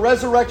felt the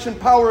resurrection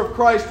power of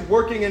Christ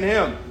working in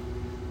him.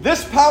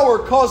 This power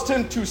caused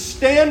him to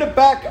stand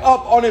back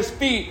up on his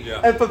feet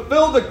and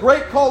fulfill the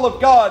great call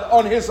of God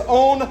on his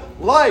own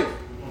life.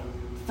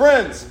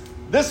 Friends,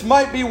 this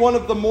might be one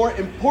of the more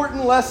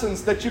important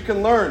lessons that you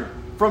can learn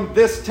from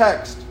this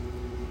text.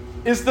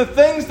 Is the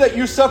things that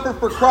you suffer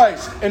for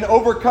Christ and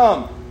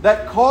overcome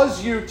that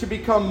cause you to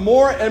become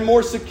more and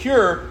more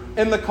secure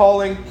in the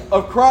calling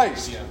of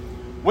Christ.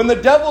 When the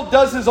devil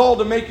does his all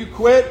to make you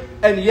quit,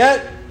 and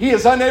yet he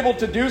is unable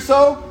to do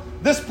so,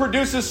 this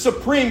produces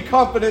supreme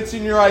confidence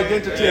in your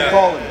identity and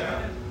calling.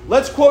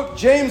 Let's quote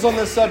James on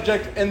this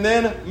subject and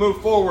then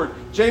move forward.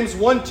 James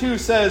 1:2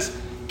 says,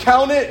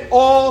 "Count it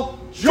all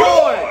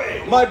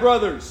joy, my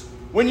brothers,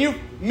 when you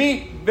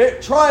meet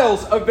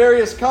trials of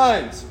various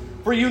kinds.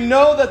 For you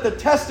know that the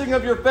testing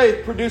of your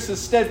faith produces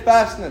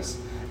steadfastness.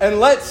 And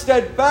let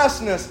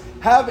steadfastness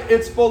have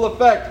its full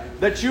effect,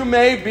 that you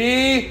may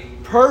be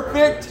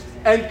perfect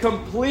and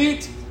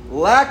complete,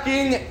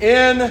 lacking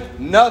in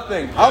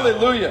nothing."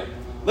 Hallelujah.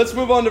 Let's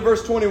move on to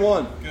verse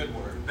 21. Good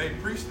word. They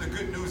preached the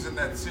good news in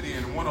that city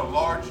and won a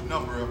large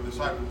number of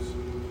disciples.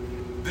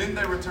 Then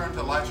they returned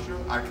to Lystra,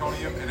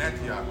 Iconium, and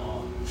Antioch,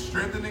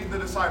 strengthening the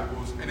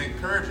disciples and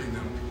encouraging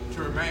them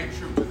to remain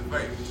true to the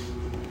faith.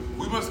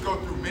 We must go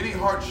through many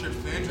hardships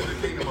to enter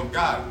the kingdom of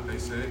God, they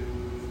said.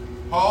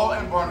 Paul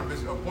and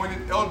Barnabas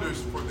appointed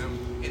elders for them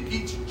in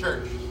each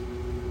church,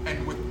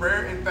 and with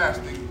prayer and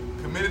fasting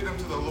committed them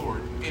to the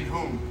Lord, in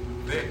whom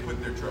they had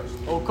put their trust.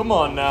 Oh, come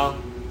on now.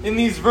 In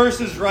these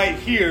verses right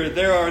here,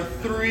 there are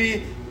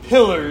 3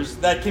 pillars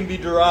that can be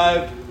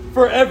derived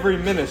for every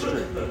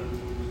ministry.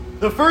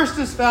 The first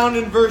is found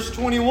in verse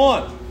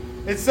 21.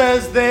 It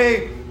says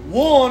they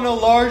won a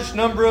large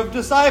number of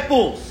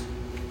disciples.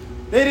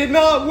 They did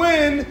not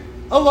win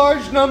a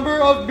large number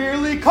of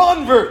merely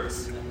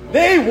converts.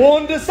 They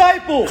won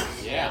disciples.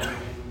 Yeah.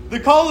 The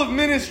call of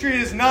ministry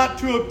is not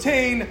to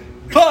obtain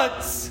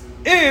butts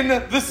in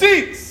the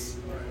seats.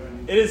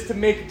 It is to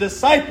make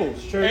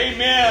disciples, church.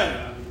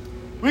 Amen.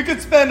 We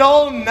could spend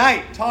all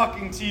night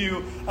talking to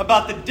you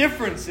about the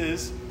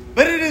differences,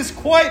 but it is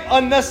quite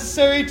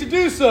unnecessary to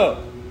do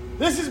so.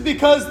 This is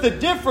because the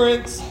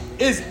difference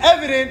is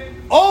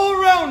evident all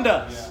around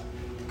us.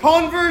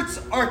 Converts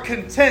are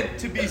content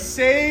to be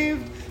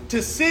saved,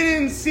 to sit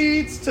in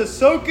seats, to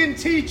soak in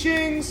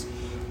teachings,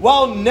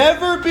 while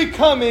never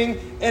becoming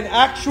an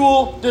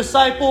actual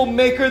disciple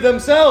maker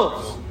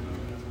themselves.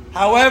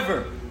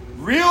 However,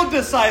 real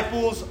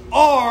disciples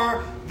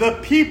are the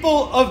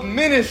people of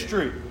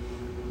ministry.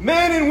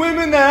 Men and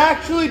women that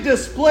actually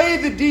display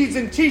the deeds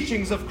and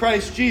teachings of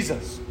Christ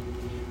Jesus.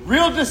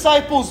 Real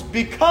disciples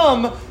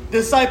become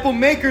disciple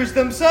makers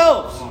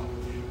themselves.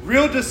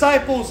 Real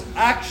disciples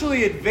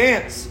actually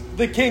advance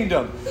the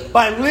kingdom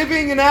by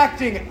living and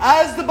acting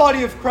as the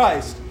body of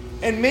Christ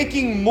and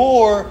making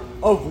more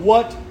of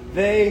what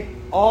they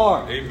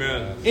are.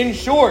 Amen. In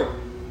short,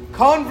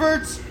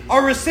 converts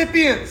are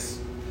recipients,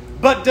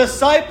 but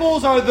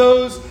disciples are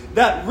those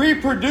that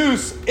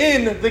reproduce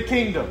in the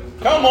kingdom.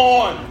 Come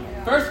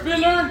on. First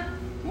pillar,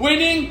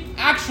 winning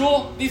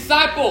actual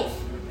disciples.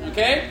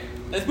 Okay?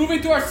 Let's move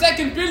into our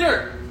second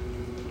pillar.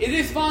 It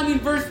is found in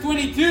verse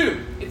 22.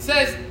 It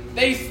says,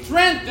 they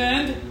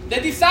strengthened the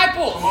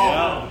disciples.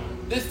 Yeah.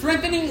 The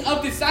strengthening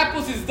of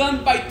disciples is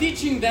done by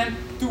teaching them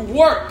to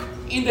work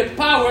in the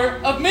power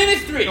of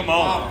ministry. Come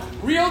on.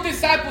 Real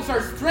disciples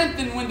are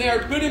strengthened when they are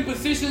put in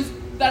positions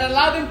that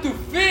allow them to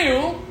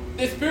feel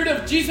the Spirit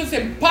of Jesus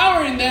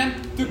empowering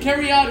them to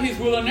carry out His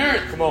will on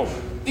earth. Come on.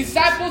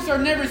 Disciples are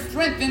never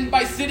strengthened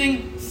by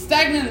sitting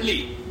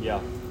stagnantly. Yeah.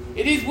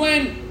 It is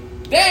when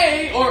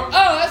they or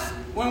us,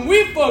 when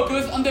we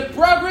focus on the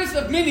progress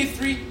of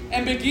ministry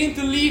and begin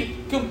to lead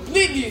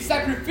completely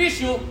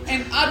sacrificial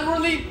and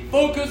utterly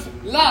focused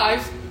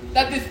lives,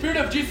 that the Spirit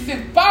of Jesus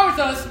empowers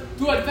us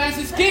to advance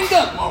His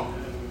kingdom.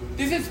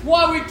 This is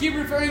why we keep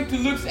referring to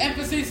Luke's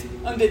emphasis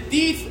on the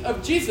deeds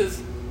of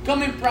Jesus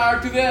coming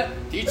prior to the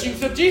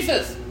teachings of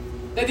Jesus.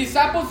 The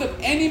disciples of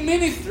any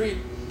ministry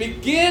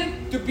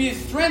begin to be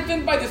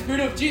strengthened by the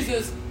Spirit of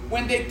Jesus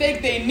when they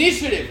take the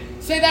initiative.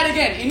 Say that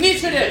again.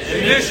 Initiative.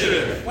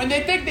 Initiative. When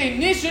they take the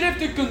initiative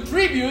to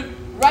contribute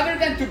rather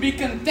than to be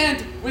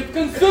content with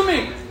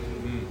consuming.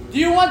 Do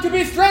you want to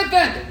be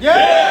strengthened?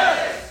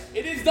 Yes.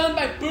 It is done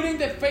by putting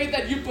the faith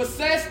that you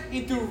possess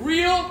into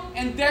real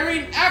and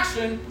daring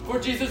action for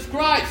Jesus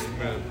Christ.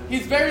 Amen.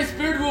 His very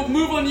Spirit will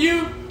move on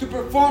you to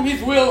perform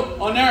His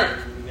will on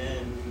earth.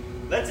 Amen.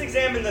 Let's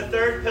examine the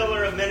third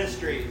pillar of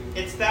ministry.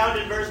 It's found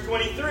in verse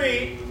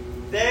 23.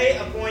 They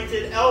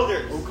appointed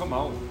elders. Oh, come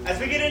on. As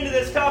we get into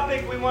this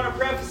topic, we want to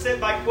preface it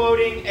by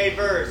quoting a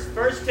verse.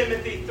 1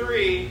 Timothy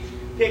 3,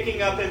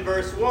 picking up in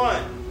verse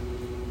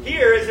 1.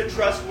 Here is a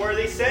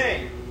trustworthy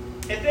saying.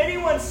 If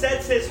anyone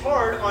sets his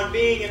heart on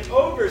being an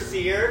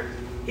overseer,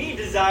 he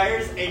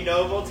desires a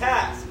noble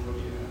task.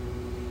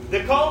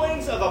 The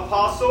callings of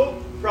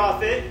apostle,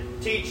 prophet,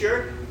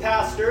 teacher,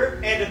 pastor,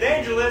 and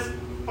evangelist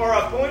are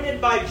appointed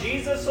by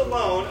Jesus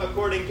alone,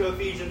 according to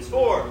Ephesians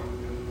 4.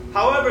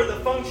 However, the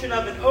function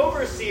of an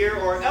overseer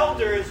or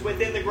elder is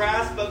within the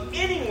grasp of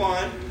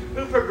anyone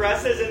who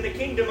progresses in the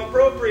kingdom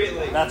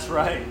appropriately. That's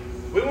right.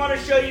 We want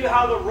to show you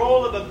how the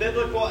role of a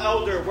biblical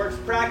elder works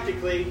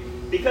practically,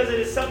 because it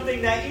is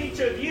something that each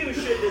of you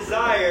should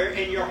desire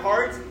in your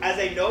hearts as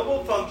a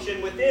noble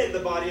function within the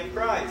body of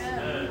Christ.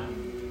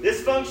 Amen.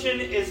 This function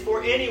is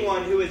for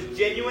anyone who is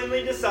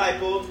genuinely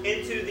discipled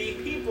into the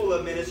people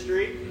of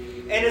ministry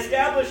and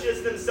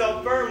establishes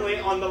themselves firmly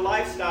on the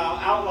lifestyle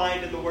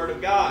outlined in the Word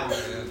of God.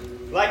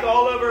 Like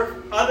all other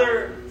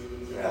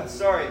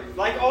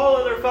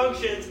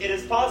functions, it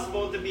is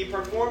possible to be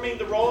performing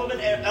the role of an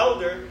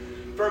elder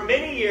for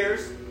many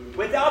years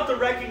without the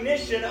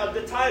recognition of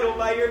the title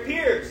by your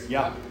peers.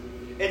 Yeah.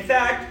 In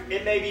fact,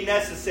 it may be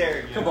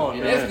necessary. Come on,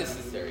 It man. is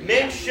necessary.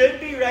 Men should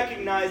be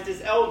recognized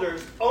as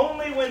elders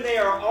only when they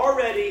are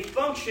already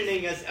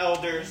functioning as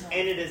elders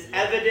and it is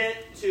evident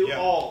to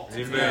all.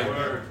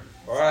 Amen.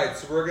 All right,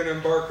 so we're going to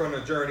embark on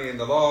a journey in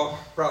the law,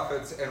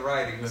 prophets, and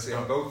writings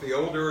in both the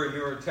Older and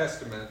Newer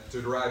Testament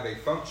to derive a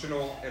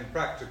functional and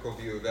practical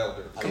view of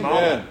elders. Come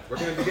on. We're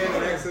going to begin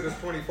in Exodus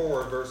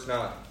 24, verse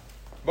 9.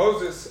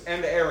 Moses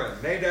and Aaron,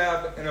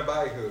 Nadab and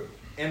Abihu,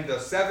 and the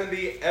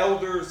 70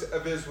 elders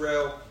of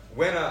Israel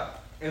went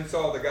up and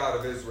saw the God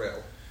of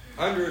Israel.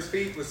 Under his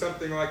feet was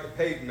something like a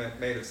pavement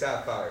made of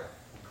sapphire,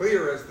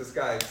 clear as the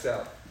sky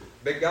itself.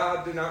 But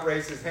God did not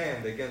raise his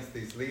hand against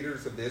these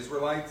leaders of the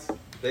Israelites.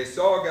 They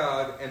saw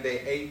God, and they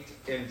ate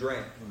and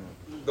drank.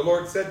 The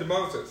Lord said to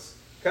Moses,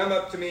 "Come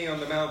up to me on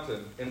the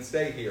mountain and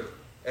stay here,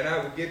 and I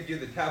will give you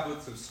the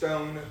tablets of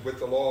stone with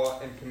the law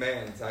and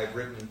commands I have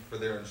written for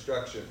their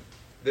instruction."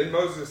 Then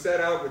Moses set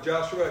out with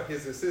Joshua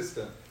his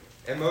assistant,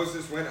 and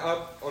Moses went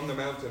up on the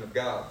mountain of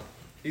God.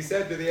 He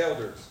said to the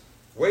elders,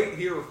 "Wait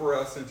here for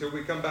us until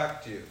we come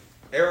back to you.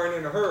 Aaron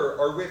and Hur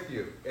are with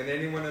you, and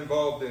anyone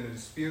involved in a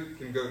dispute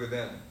can go to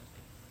them."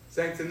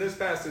 Saints, in this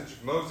passage,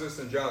 Moses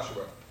and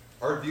Joshua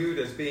are viewed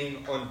as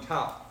being on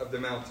top of the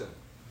mountain,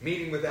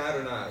 meeting with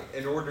Adonai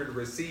in order to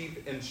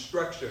receive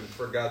instruction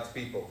for God's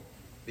people.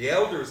 The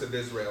elders of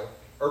Israel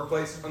are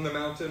placed on the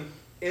mountain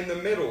in the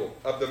middle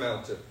of the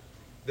mountain.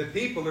 The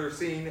people are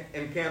seen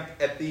encamped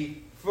at the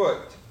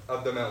foot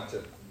of the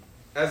mountain.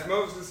 As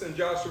Moses and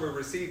Joshua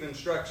receive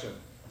instruction,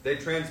 they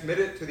transmit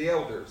it to the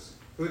elders,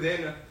 who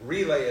then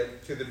relay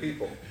it to the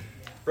people.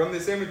 From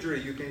this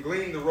imagery, you can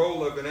glean the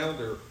role of an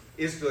elder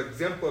is to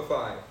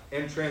exemplify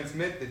and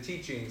transmit the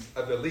teachings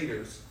of the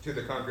leaders to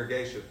the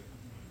congregation.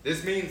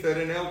 This means that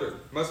an elder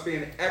must be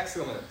an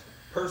excellent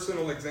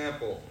personal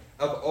example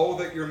of all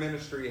that your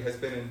ministry has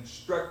been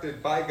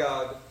instructed by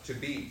God to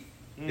be.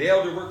 The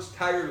elder works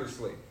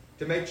tirelessly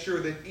to make sure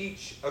that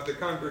each of the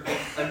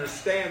congregants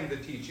understand the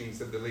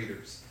teachings of the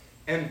leaders,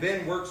 and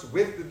then works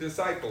with the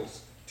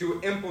disciples to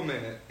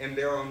implement it in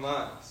their own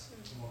lives.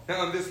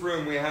 Now in this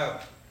room we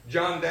have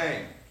John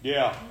Dang,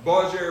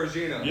 Bajer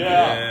Regina,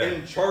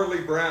 and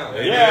Charlie Brown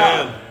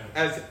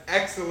as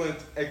excellent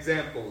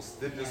examples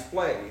that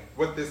display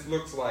what this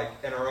looks like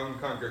in our own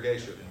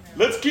congregation.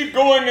 Let's keep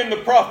going in the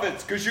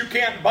prophets, because you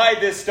can't buy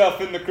this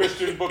stuff in the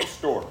Christian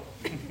bookstore.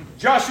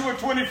 Joshua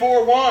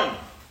 24:1.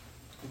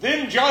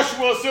 Then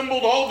Joshua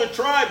assembled all the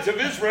tribes of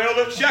Israel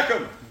at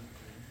Shechem.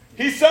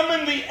 He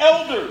summoned the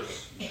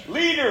elders,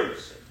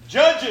 leaders,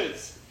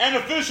 judges, and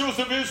officials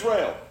of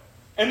Israel,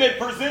 and they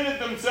presented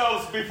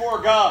themselves before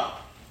God.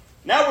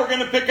 Now we're going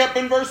to pick up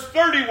in verse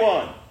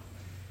 31.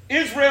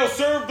 Israel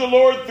served the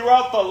Lord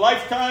throughout the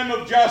lifetime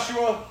of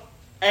Joshua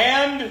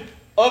and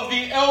of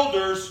the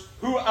elders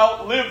who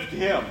outlived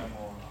him,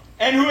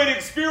 and who had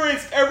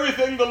experienced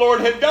everything the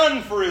Lord had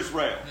done for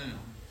Israel.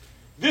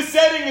 This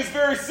setting is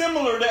very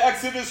similar to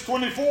Exodus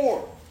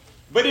 24.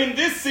 But in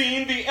this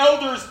scene, the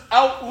elders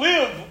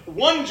outlive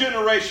one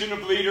generation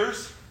of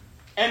leaders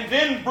and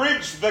then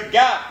bridge the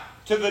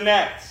gap to the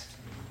next.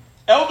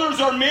 Elders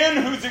are men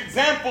whose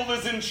example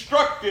is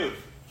instructive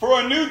for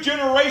a new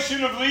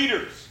generation of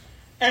leaders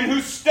and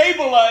who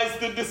stabilize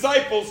the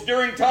disciples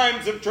during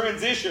times of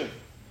transition.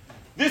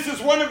 This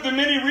is one of the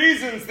many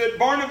reasons that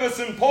Barnabas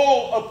and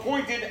Paul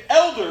appointed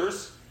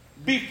elders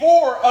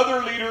before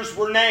other leaders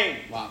were named.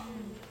 Wow.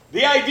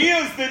 The idea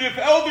is that if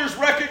elders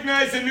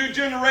recognize a new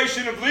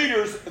generation of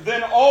leaders,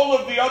 then all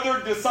of the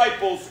other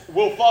disciples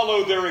will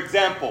follow their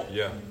example.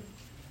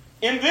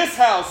 In this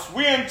house,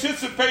 we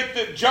anticipate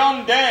that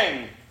John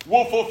Dang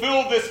will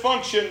fulfill this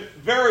function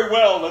very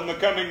well in the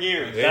coming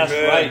years. That's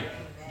right.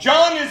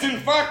 John is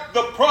in fact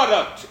the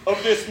product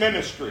of this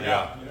ministry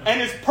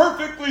and is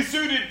perfectly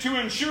suited to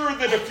ensure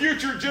that a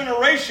future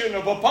generation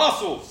of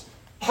apostles,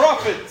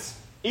 prophets,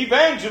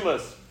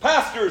 evangelists,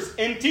 pastors,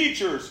 and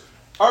teachers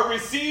are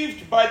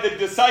received by the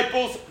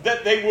disciples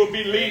that they will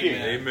be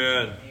leading.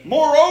 Amen.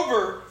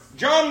 Moreover,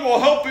 John will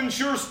help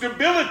ensure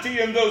stability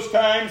in those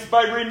times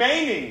by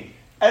remaining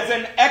as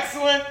an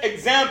excellent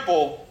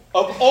example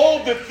of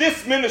all that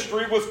this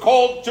ministry was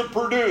called to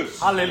produce.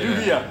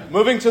 Hallelujah.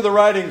 Moving to the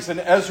writings in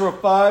Ezra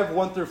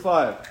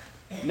 5:1-5.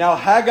 Now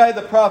Haggai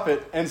the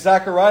prophet and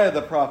Zechariah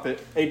the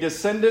prophet, a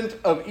descendant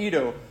of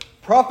Iddo,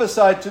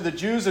 prophesied to the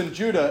Jews in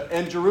Judah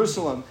and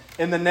Jerusalem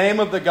in the name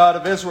of the God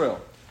of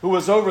Israel, who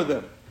was over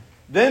them.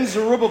 Then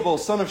Zerubbabel,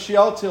 son of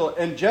Shealtiel,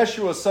 and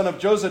Jeshua, son of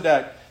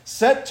Jozadak,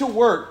 set to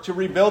work to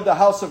rebuild the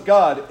house of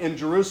God in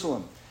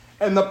Jerusalem.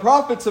 And the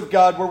prophets of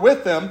God were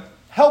with them,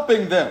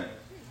 helping them.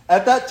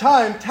 At that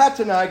time,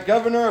 Tattenai,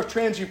 governor of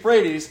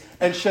Trans-Euphrates,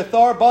 and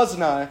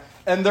Shethar-Boznai,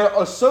 and their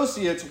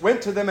associates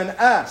went to them and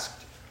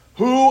asked,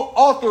 "Who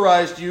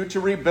authorized you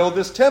to rebuild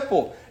this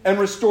temple and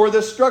restore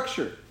this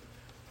structure?"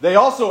 They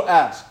also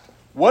asked,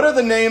 "What are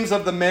the names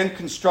of the men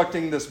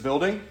constructing this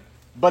building?"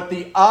 But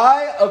the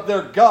eye of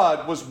their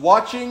God was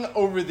watching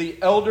over the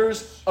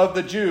elders of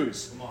the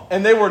Jews,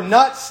 and they were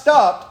not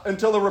stopped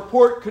until the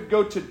report could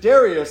go to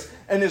Darius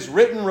and his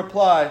written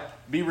reply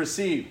be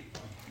received.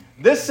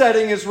 This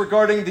setting is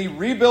regarding the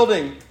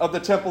rebuilding of the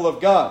temple of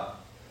God.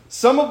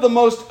 Some of the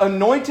most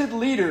anointed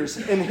leaders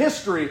in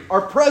history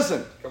are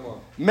present.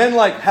 Men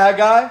like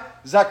Haggai,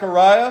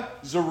 Zechariah,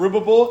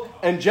 Zerubbabel,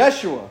 and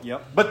Jeshua.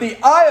 But the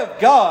eye of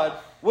God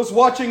was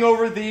watching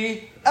over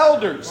the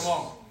elders.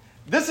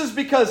 This is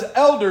because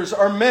elders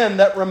are men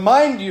that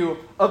remind you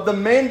of the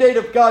mandate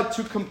of God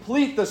to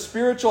complete the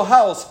spiritual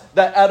house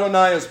that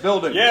Adonai is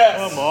building.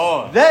 Come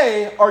on.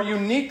 They are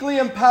uniquely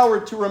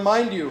empowered to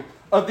remind you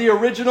of the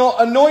original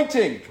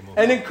anointing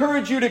and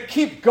encourage you to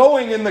keep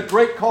going in the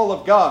great call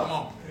of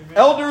God.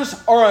 Elders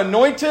are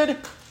anointed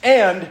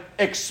and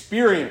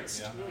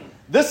experienced.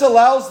 This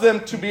allows them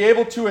to be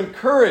able to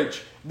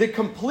encourage the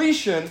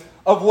completion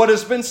of what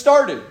has been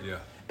started. Yeah.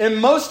 In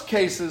most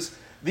cases,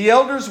 the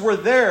elders were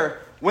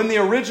there when the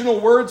original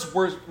words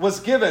was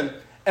given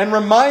and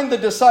remind the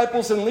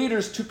disciples and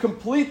leaders to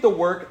complete the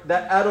work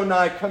that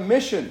Adonai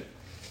commissioned.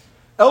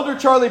 Elder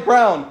Charlie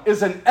Brown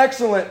is an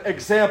excellent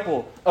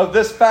example of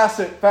this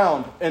facet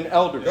found in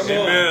elders.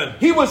 Amen.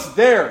 He was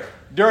there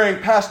during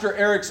Pastor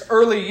Eric's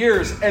early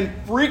years and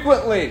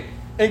frequently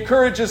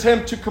encourages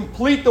him to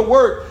complete the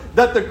work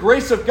that the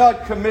grace of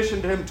God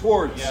commissioned him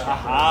towards. Yeah.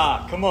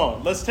 Aha, come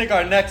on. Let's take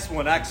our next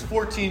one, Acts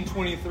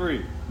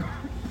 14:23.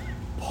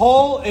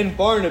 Paul and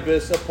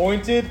Barnabas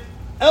appointed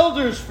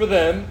elders for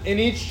them in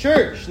each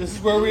church. This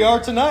is where we are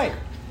tonight.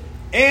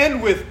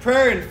 And with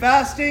prayer and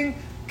fasting,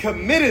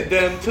 committed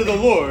them to the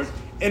Lord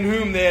in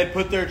whom they had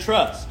put their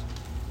trust.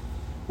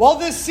 While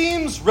this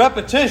seems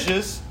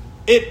repetitious,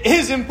 it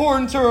is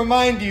important to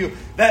remind you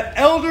that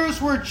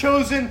elders were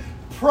chosen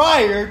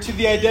prior to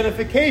the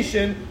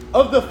identification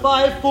of the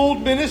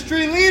fivefold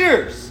ministry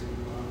leaders.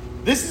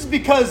 This is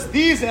because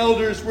these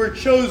elders were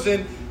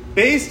chosen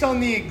based on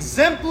the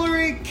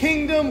exemplary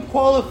kingdom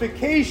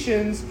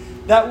qualifications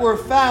that were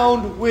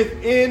found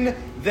within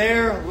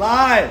their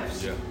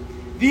lives. Yeah.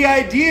 The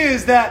idea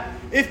is that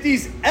if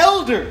these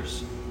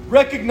elders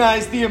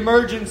recognize the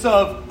emergence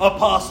of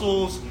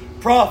apostles,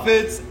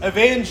 prophets,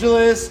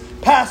 evangelists,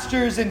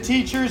 pastors, and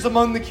teachers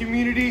among the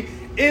community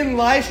in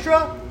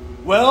Lystra,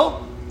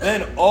 well,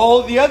 then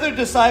all the other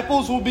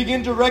disciples will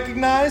begin to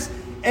recognize,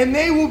 and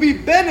they will be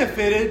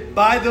benefited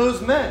by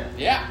those men.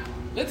 Yeah.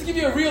 Let's give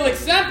you a real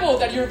example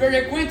that you're very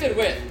acquainted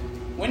with.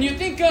 When you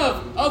think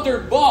of Elder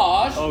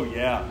Bosch, Oh,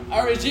 yeah.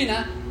 or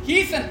Regina,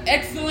 he's an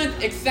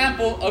excellent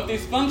example of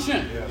this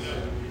function.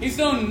 His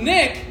own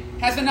Nick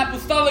has an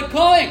apostolic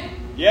calling.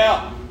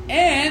 Yeah.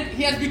 And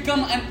he has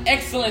become an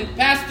excellent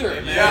pastor.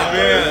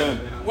 Amen.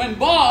 When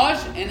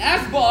Bosch, and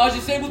as Bosch,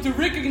 is able to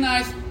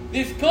recognize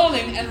this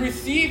calling and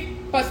receive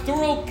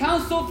pastoral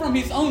counsel from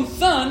his own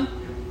son,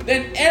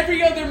 then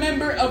every other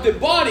member of the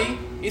body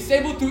is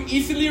able to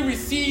easily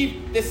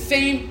receive the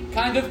same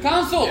kind of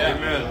counsel.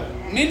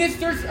 Amen.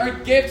 Ministers are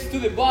gifts to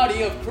the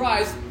body of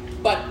Christ,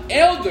 but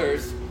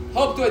elders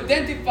help to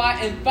identify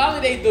and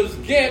validate those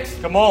gifts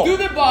Come on. to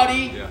the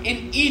body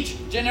in each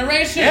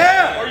generation.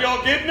 Are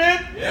y'all getting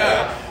it?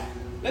 Yeah.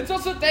 Let's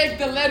also take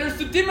the letters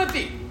to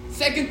Timothy.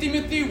 2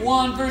 Timothy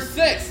 1 verse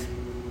 6.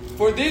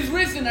 For this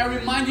reason I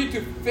remind you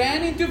to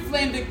fan into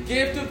flame the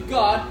gift of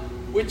God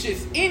which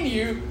is in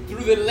you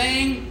through the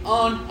laying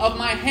on of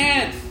my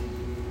hands.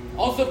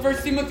 Also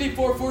 1 Timothy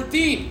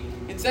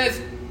 4:14. It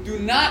says, do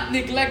not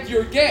neglect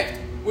your gift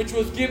which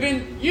was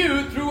given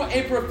you through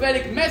a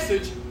prophetic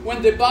message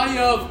when the body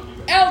of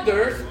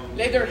elders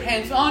lay their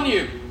hands on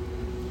you.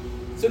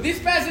 So this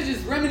passage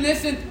is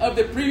reminiscent of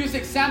the previous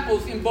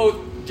examples in both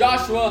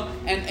Joshua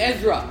and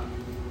Ezra.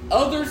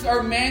 Elders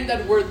are men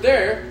that were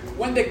there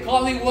when the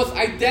calling was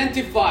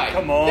identified.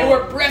 Come on. They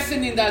were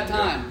present in that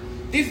time.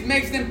 This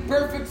makes them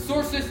perfect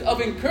sources of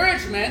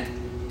encouragement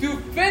to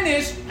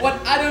finish what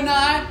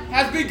Adonai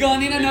has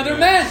begun in another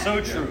man.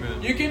 So true.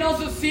 You can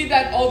also see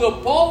that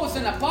although Paul was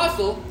an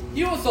apostle,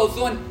 he was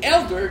also an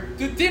elder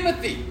to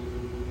Timothy.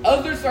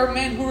 Elders are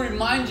men who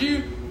remind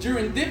you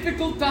during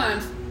difficult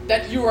times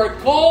that you are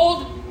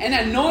called and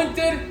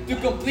anointed to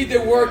complete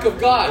the work of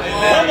God.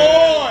 Come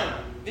on.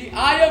 The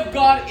eye of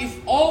God is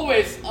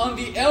always on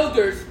the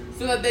elders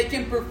so that they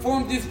can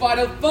perform this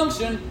vital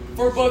function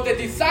for both the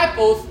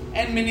disciples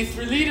and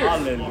ministry leaders.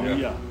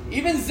 Hallelujah.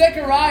 Even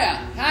Zechariah,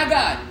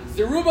 Haggai,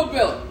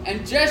 Zerubbabel,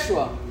 and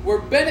Jeshua were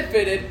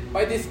benefited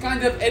by this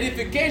kind of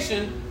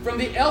edification from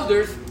the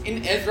elders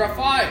in Ezra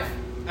 5.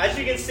 As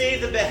you can see,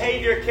 the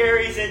behavior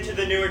carries into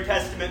the Newer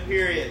Testament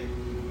period.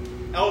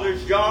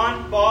 Elders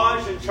John,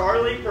 Bosch, and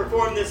Charlie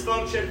perform this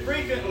function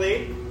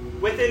frequently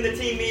within the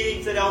team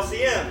meetings at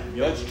LCM.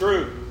 That's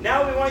true.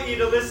 Now we want you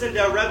to listen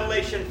to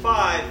Revelation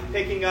 5,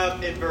 picking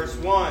up in verse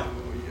 1.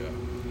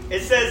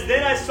 It says,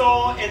 Then I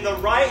saw in the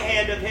right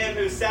hand of him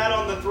who sat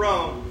on the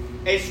throne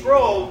a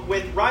scroll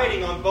with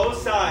writing on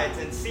both sides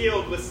and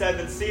sealed with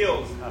 7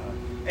 seals.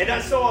 And I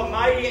saw a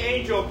mighty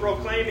angel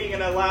proclaiming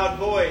in a loud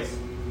voice,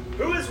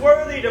 Who is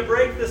worthy to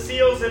break the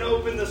seals and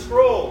open the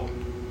scroll?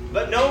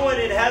 But no one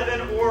in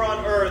heaven or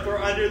on earth or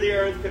under the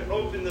earth could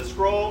open the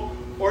scroll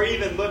or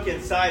even look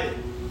inside it.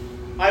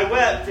 I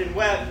wept and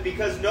wept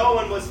because no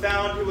one was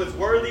found who was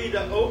worthy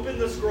to open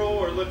the scroll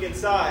or look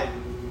inside.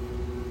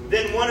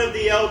 Then one of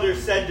the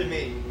elders said to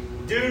me,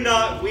 Do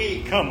not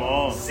weep. Come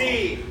on.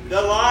 See,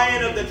 the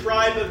Lion of the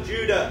tribe of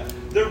Judah,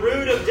 the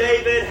Root of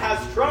David, has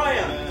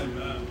triumphed.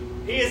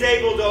 He is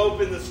able to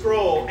open the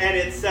scroll and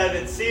its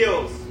 7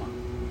 seals.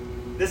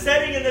 The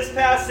setting in this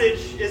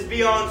passage is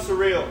beyond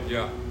surreal.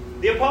 Yeah.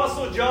 The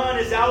Apostle John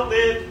has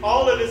outlived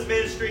all of his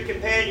ministry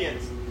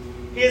companions.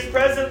 He is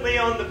presently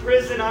on the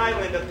prison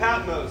island of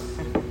Patmos.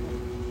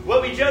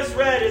 What we just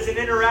read is an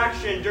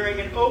interaction during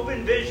an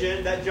open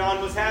vision that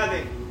John was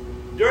having.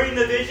 During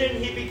the vision,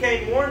 he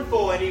became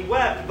mournful and he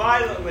wept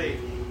violently.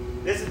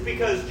 This is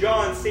because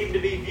John seemed to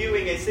be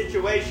viewing a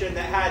situation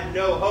that had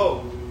no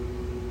hope.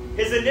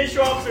 His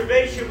initial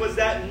observation was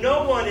that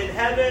no one in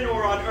heaven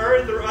or on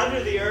earth or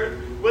under the earth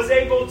was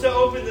able to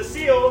open the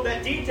seal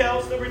that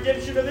details the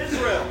redemption of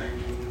Israel.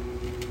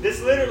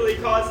 This literally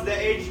caused the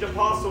aged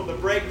apostle to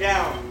break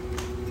down.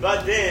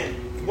 But then,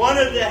 one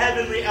of the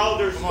heavenly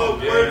elders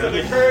spoke words of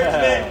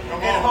encouragement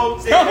and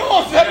hope. Come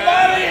on,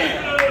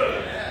 somebody!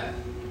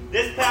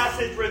 This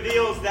passage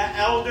reveals that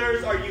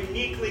elders are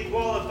uniquely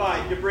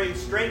qualified to bring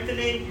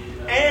strengthening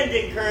and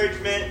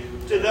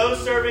encouragement to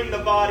those serving the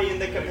body in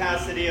the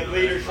capacity of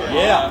leadership.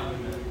 Yeah.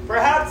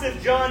 Perhaps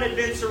if John had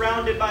been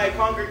surrounded by a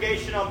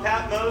congregation on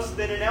Patmos,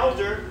 then an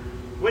elder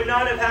would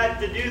not have had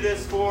to do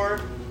this for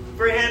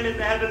him in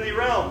the heavenly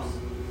realms.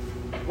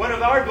 One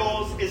of our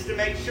goals is to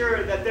make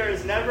sure that there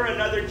is never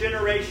another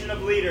generation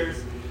of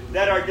leaders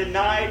that are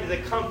denied the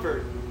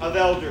comfort of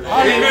elders.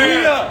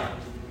 Hallelujah.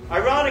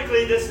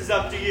 Ironically, this is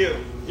up to you.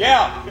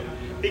 Yeah.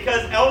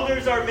 Because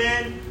elders are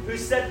men who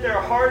set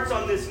their hearts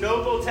on this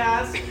noble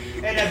task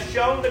and have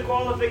shown the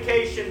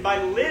qualification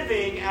by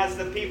living as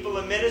the people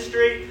of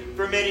ministry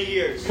for many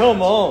years.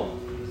 Come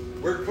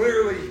on. We're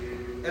clearly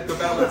at the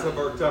balance of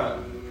our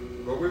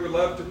time, but we would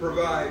love to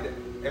provide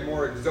a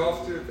more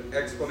exhaustive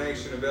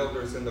explanation of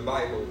elders in the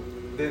Bible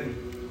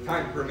than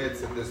time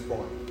permits at this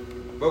point.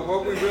 But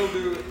what we will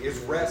do is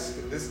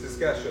rest this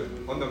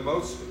discussion on the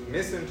most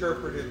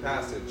misinterpreted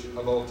passage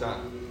of all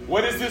time.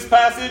 What is this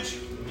passage?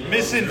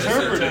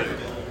 Misinterpreted.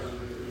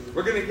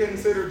 We're going to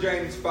consider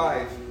James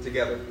 5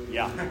 together.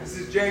 Yeah. This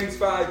is James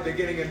 5,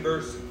 beginning in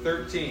verse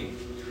 13.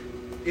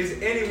 Is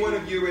any one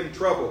of you in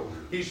trouble?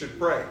 He should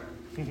pray.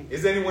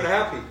 Is anyone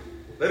happy?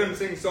 Let him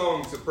sing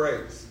songs of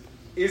praise.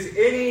 Is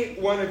any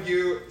one of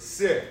you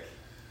sick?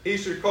 He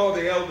should call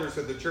the elders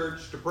of the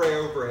church to pray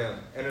over him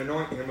and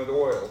anoint him with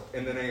oil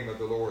in the name of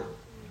the Lord.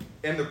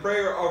 And the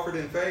prayer offered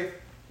in faith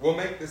will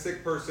make the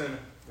sick person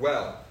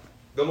well.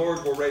 The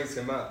Lord will raise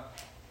him up.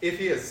 If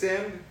he has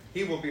sinned,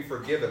 he will be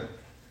forgiven.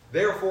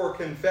 Therefore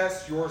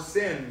confess your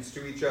sins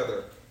to each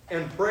other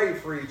and pray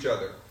for each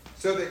other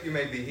so that you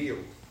may be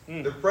healed.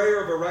 The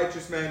prayer of a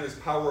righteous man is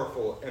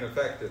powerful and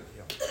effective.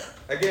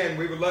 Again,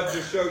 we would love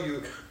to show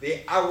you the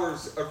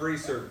hours of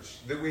research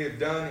that we have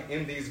done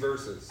in these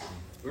verses.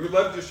 We would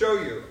love to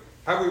show you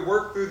how we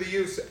work through the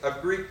use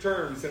of Greek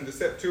terms in the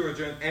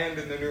Septuagint and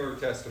in the Newer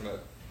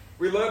Testament.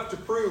 We love to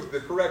prove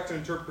the correct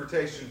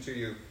interpretation to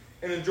you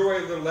and enjoy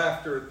a little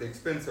laughter at the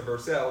expense of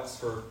ourselves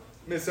for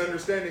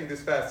misunderstanding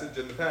this passage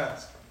in the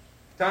past.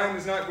 Time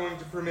is not going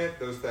to permit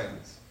those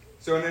things.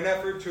 So in an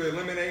effort to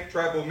eliminate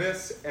tribal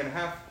myths and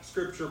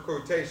half-scripture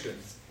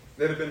quotations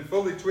that have been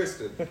fully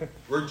twisted,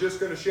 we're just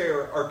going to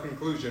share our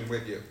conclusion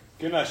with you.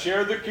 Can I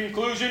share the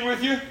conclusion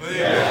with you?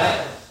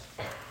 Yes.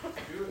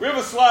 We have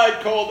a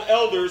slide called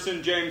Elders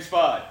in James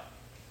 5.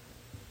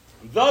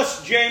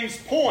 Thus, James'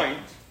 point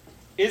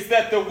is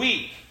that the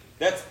weak,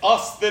 that's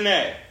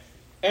asthene,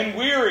 and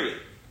weary,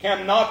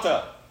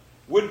 kamnata,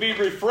 would be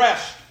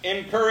refreshed,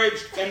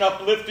 encouraged, and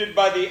uplifted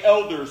by the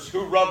elders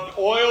who rubbed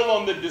oil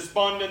on the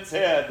despondent's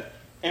head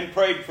and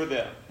prayed for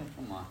them.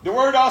 The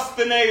word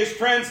asthene is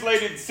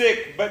translated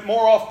sick, but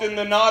more often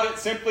than not it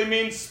simply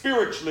means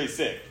spiritually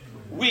sick,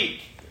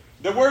 weak.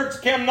 The word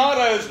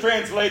kamnata is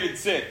translated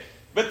sick,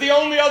 but the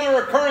only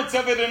other occurrence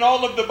of it in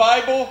all of the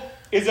Bible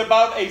is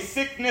about a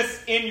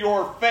sickness in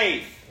your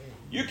faith.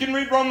 You can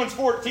read Romans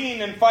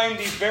 14 and find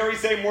these very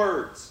same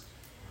words.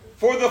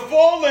 For the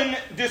fallen,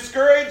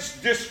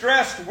 discouraged,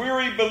 distressed,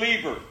 weary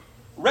believer,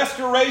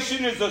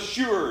 restoration is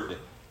assured,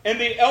 and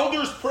the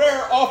elder's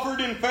prayer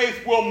offered in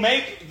faith will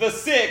make the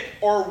sick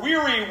or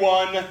weary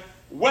one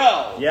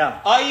well,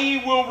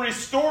 i.e. will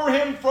restore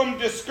him from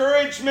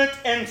discouragement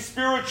and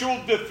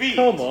spiritual defeat.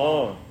 Come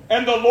on.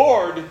 And the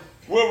Lord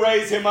will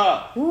raise him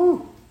up.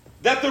 Woo.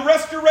 That the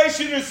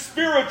restoration is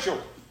spiritual,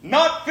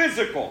 not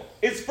physical,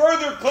 is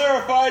further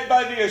clarified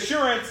by the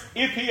assurance,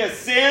 if he has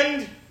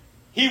sinned,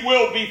 he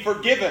will be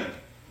forgiven.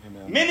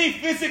 Amen. Many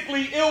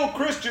physically ill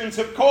Christians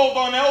have called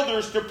on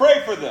elders to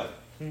pray for them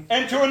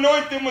and to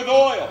anoint them with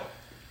oil.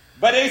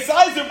 But a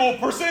sizable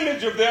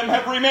percentage of them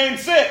have remained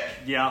sick.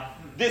 Yeah.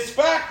 This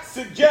fact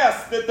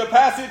suggests that the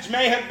passage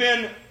may have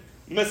been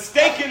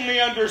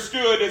mistakenly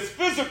understood as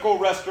physical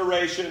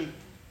restoration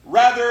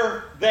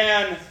rather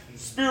than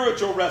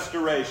spiritual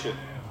restoration.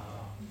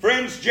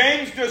 Friends,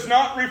 James does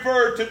not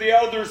refer to the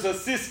elders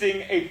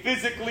assisting a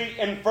physically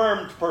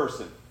infirmed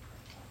person.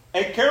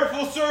 A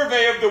careful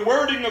survey of the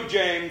wording of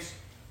James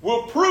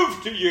will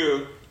prove to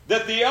you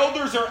that the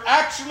elders are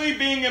actually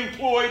being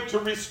employed to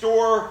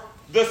restore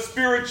the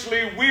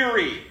spiritually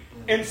weary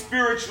and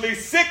spiritually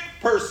sick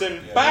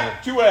person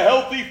back to a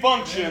healthy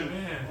function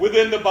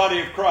within the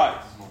body of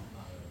Christ.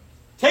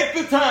 Take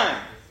the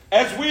time,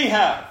 as we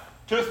have,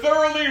 to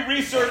thoroughly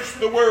research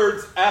the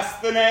words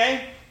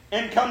asthene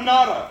and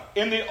kamnata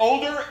in the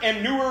older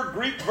and newer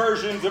Greek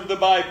versions of the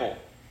Bible.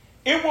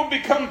 It will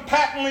become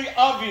patently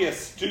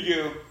obvious to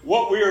you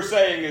what we are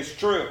saying is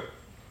true.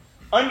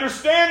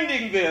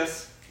 Understanding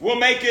this will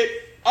make it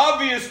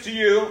obvious to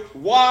you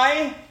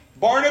why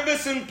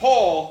Barnabas and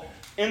Paul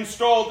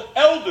installed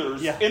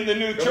elders in the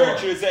new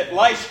churches at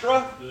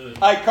Lystra,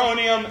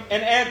 Iconium,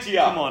 and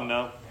Antioch. Come on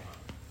now.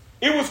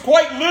 It was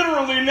quite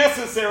literally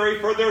necessary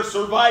for their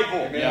survival.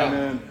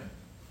 Amen.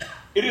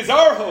 It is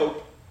our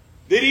hope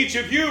that each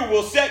of you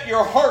will set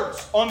your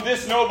hearts on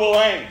this noble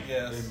aim.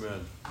 Yes.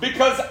 Amen.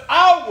 Because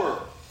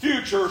our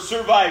future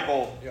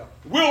survival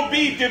will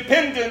be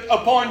dependent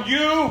upon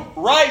you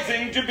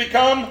rising to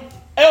become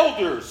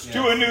elders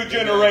to a new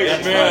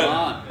generation.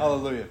 Amen.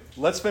 Hallelujah.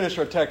 Let's finish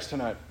our text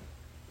tonight.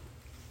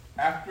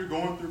 After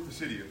going through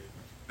Pisidia,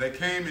 they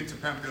came into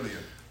Pamphylia,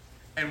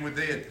 and when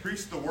they had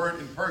preached the word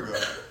in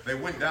Perga, they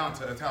went down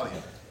to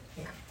Italia.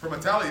 From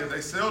Italia,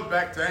 they sailed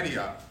back to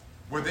Antioch,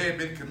 where they had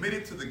been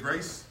committed to the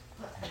grace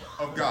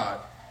of God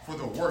for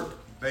the work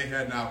they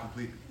had now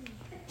completed.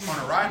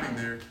 On arriving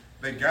there,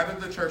 they gathered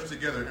the church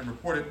together and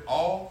reported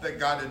all that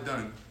God had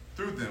done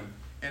through them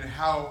and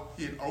how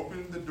he had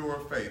opened the door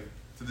of faith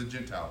to the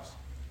Gentiles.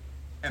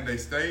 And they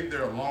stayed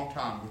there a long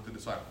time with the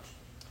disciples.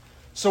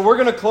 So we're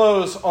going to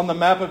close on the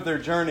map of their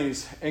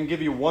journeys and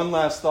give you one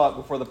last thought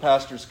before the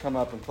pastors come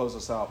up and close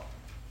us out.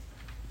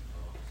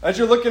 As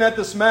you're looking at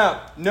this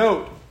map,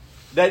 note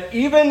that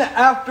even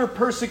after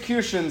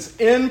persecutions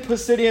in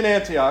Pisidian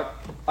Antioch,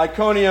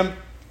 Iconium,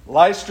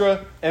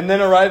 Lystra, and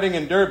then arriving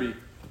in Derbe,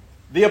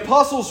 the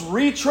apostles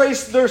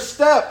retraced their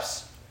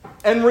steps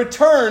and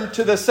returned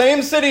to the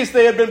same cities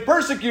they had been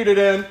persecuted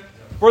in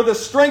for the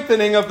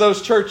strengthening of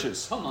those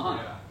churches. Come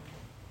on.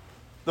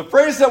 The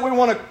phrase that we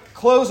want to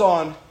close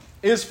on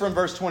is from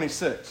verse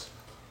 26. It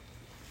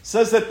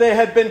says that they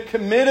had been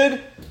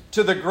committed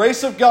to the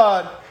grace of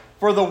God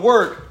for the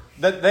work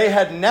that they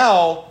had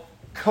now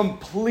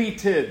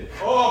completed.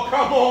 Oh,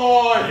 come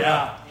on!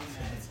 Yeah.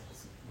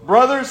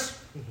 Brothers,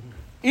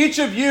 each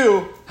of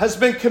you has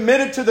been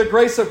committed to the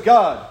grace of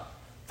God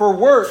for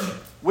work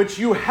which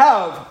you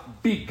have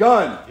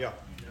begun. Yeah.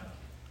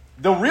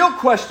 The real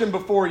question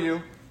before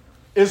you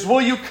is,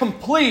 will you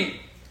complete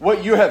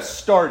what you have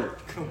started?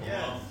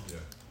 Yes.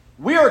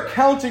 We are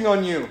counting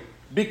on you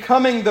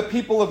becoming the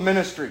people of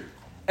ministry,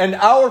 and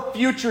our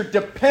future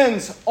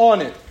depends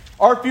on it.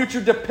 Our future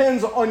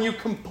depends on you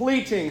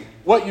completing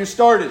what you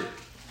started.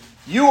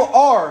 You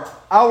are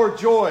our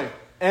joy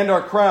and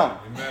our crown.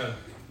 Amen.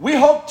 We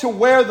hope to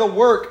wear the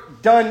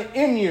work done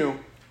in you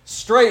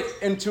straight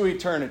into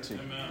eternity.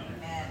 Amen.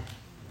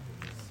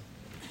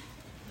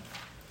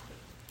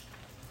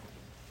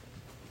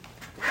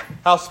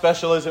 How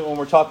special is it when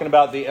we're talking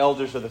about the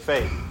elders of the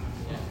faith?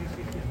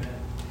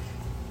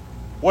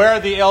 Where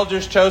are the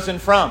elders chosen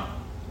from?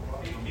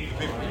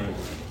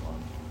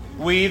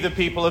 We, the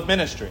people of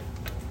ministry.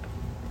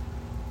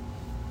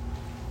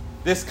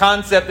 This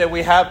concept that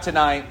we have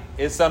tonight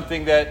is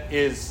something that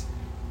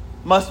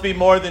must be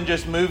more than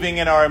just moving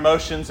in our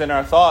emotions and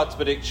our thoughts,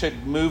 but it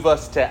should move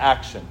us to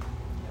action.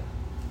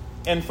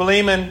 In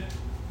Philemon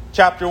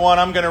chapter 1,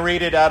 I'm going to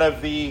read it out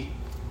of the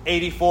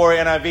 84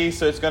 NIV,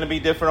 so it's going to be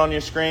different on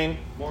your screen.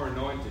 More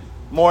anointed.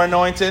 More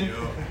anointed.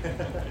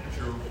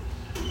 True.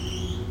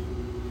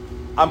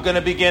 I'm going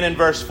to begin in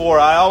verse 4.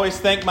 I always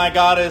thank my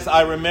God as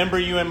I remember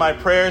you in my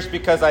prayers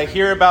because I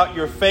hear about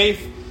your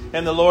faith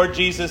in the Lord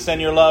Jesus and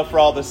your love for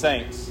all the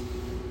saints.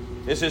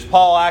 This is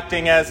Paul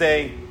acting as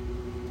a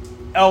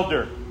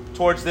elder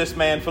towards this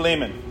man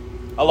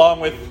Philemon, along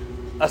with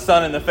a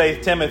son in the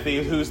faith,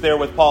 Timothy, who's there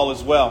with Paul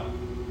as well.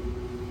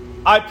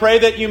 I pray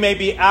that you may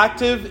be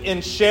active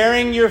in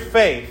sharing your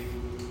faith.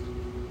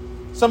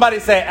 Somebody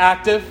say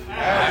active.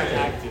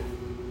 Active.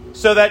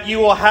 So that you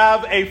will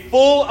have a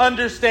full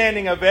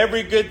understanding of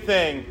every good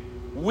thing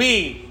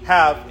we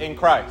have in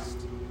Christ.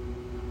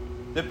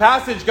 The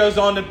passage goes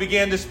on to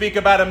begin to speak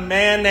about a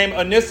man named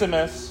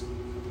Onesimus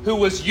who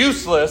was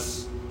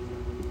useless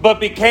but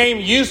became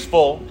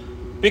useful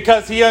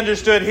because he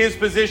understood his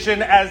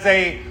position as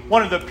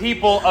one of the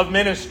people of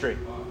ministry.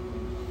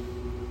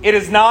 It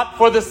is not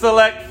for the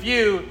select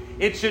few.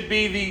 It should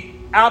be the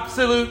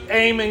absolute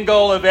aim and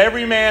goal of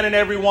every man and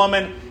every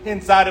woman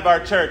inside of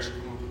our church.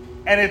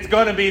 And it's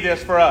going to be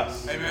this for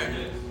us.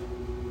 Amen.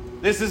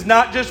 This is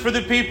not just for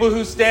the people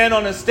who stand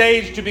on a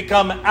stage to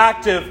become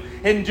active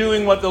in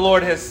doing what the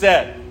Lord has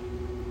said.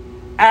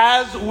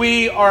 As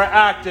we are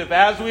active,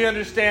 as we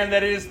understand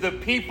that it is the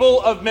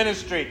people of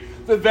ministry,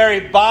 the very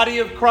body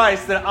of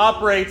Christ that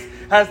operates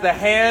as the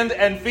hand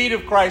and feet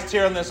of Christ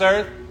here on this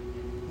earth,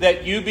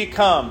 that you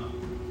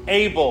become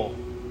able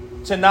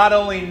to not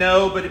only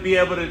know, but to be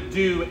able to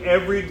do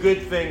every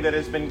good thing that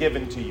has been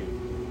given to you.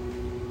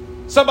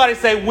 Somebody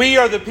say, we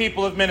are the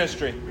people of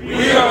ministry.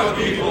 We are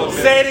the people of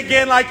ministry. Say it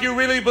again like you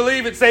really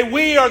believe it. Say,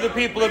 we are the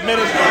people of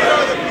ministry.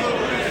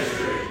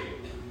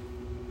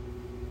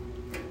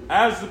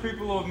 As the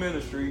people of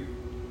ministry,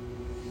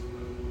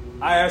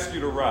 I ask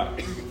you to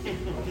rise.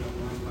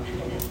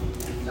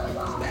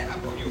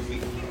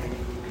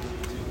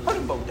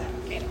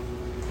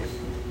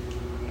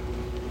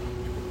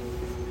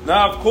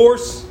 Now, of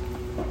course,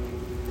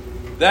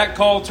 that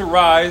call to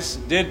rise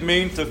did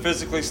mean to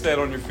physically stand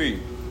on your feet.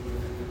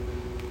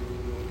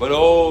 But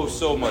oh,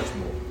 so much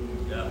more.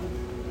 Yeah.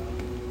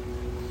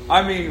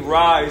 I mean,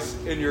 rise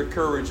in your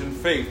courage and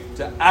faith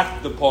to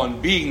act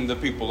upon being the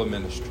people of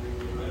ministry.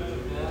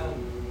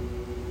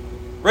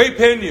 Ray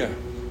Pena,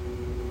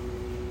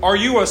 Are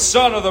you a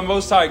son of the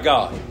Most High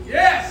God?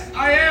 Yes,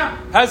 I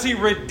am. Has He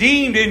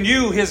redeemed in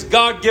you His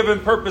God-given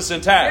purpose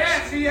and task?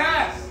 Yes, He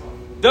has.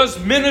 Does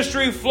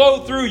ministry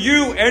flow through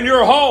you and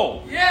your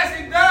home? Yes,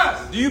 it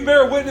does. Do you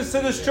bear witness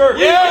to this church?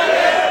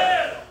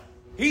 Yes.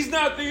 He's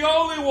not the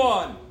only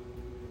one.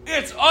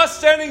 It's us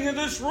standing in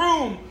this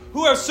room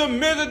who have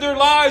submitted their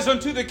lives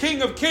unto the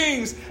King of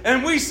Kings,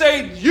 and we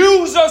say,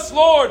 use us,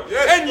 Lord,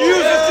 and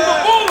use us to the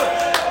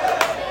fullest.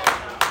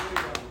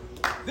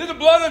 Did the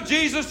blood of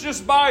Jesus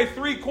just buy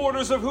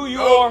 3/4 of who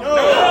you are?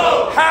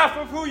 No. Half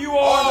of who you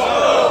are?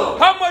 No.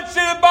 How much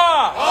did it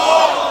buy?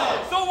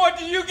 All. So what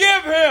do you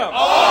give Him?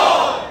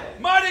 All.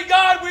 Mighty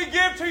God, we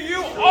give to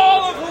you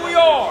all of who we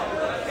are,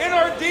 in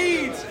our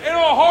deeds, in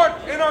our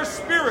heart, in our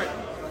spirit.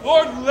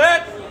 Lord,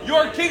 let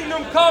your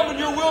kingdom come and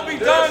your will be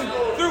done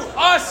through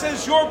us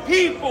as your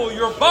people,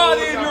 your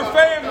body and your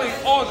family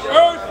on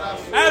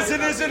earth as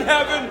it is in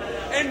heaven.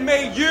 And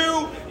may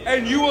you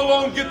and you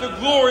alone get the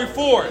glory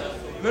for it.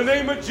 In the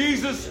name of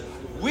Jesus,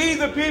 we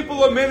the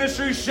people of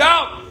ministry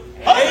shout,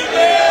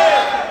 Amen.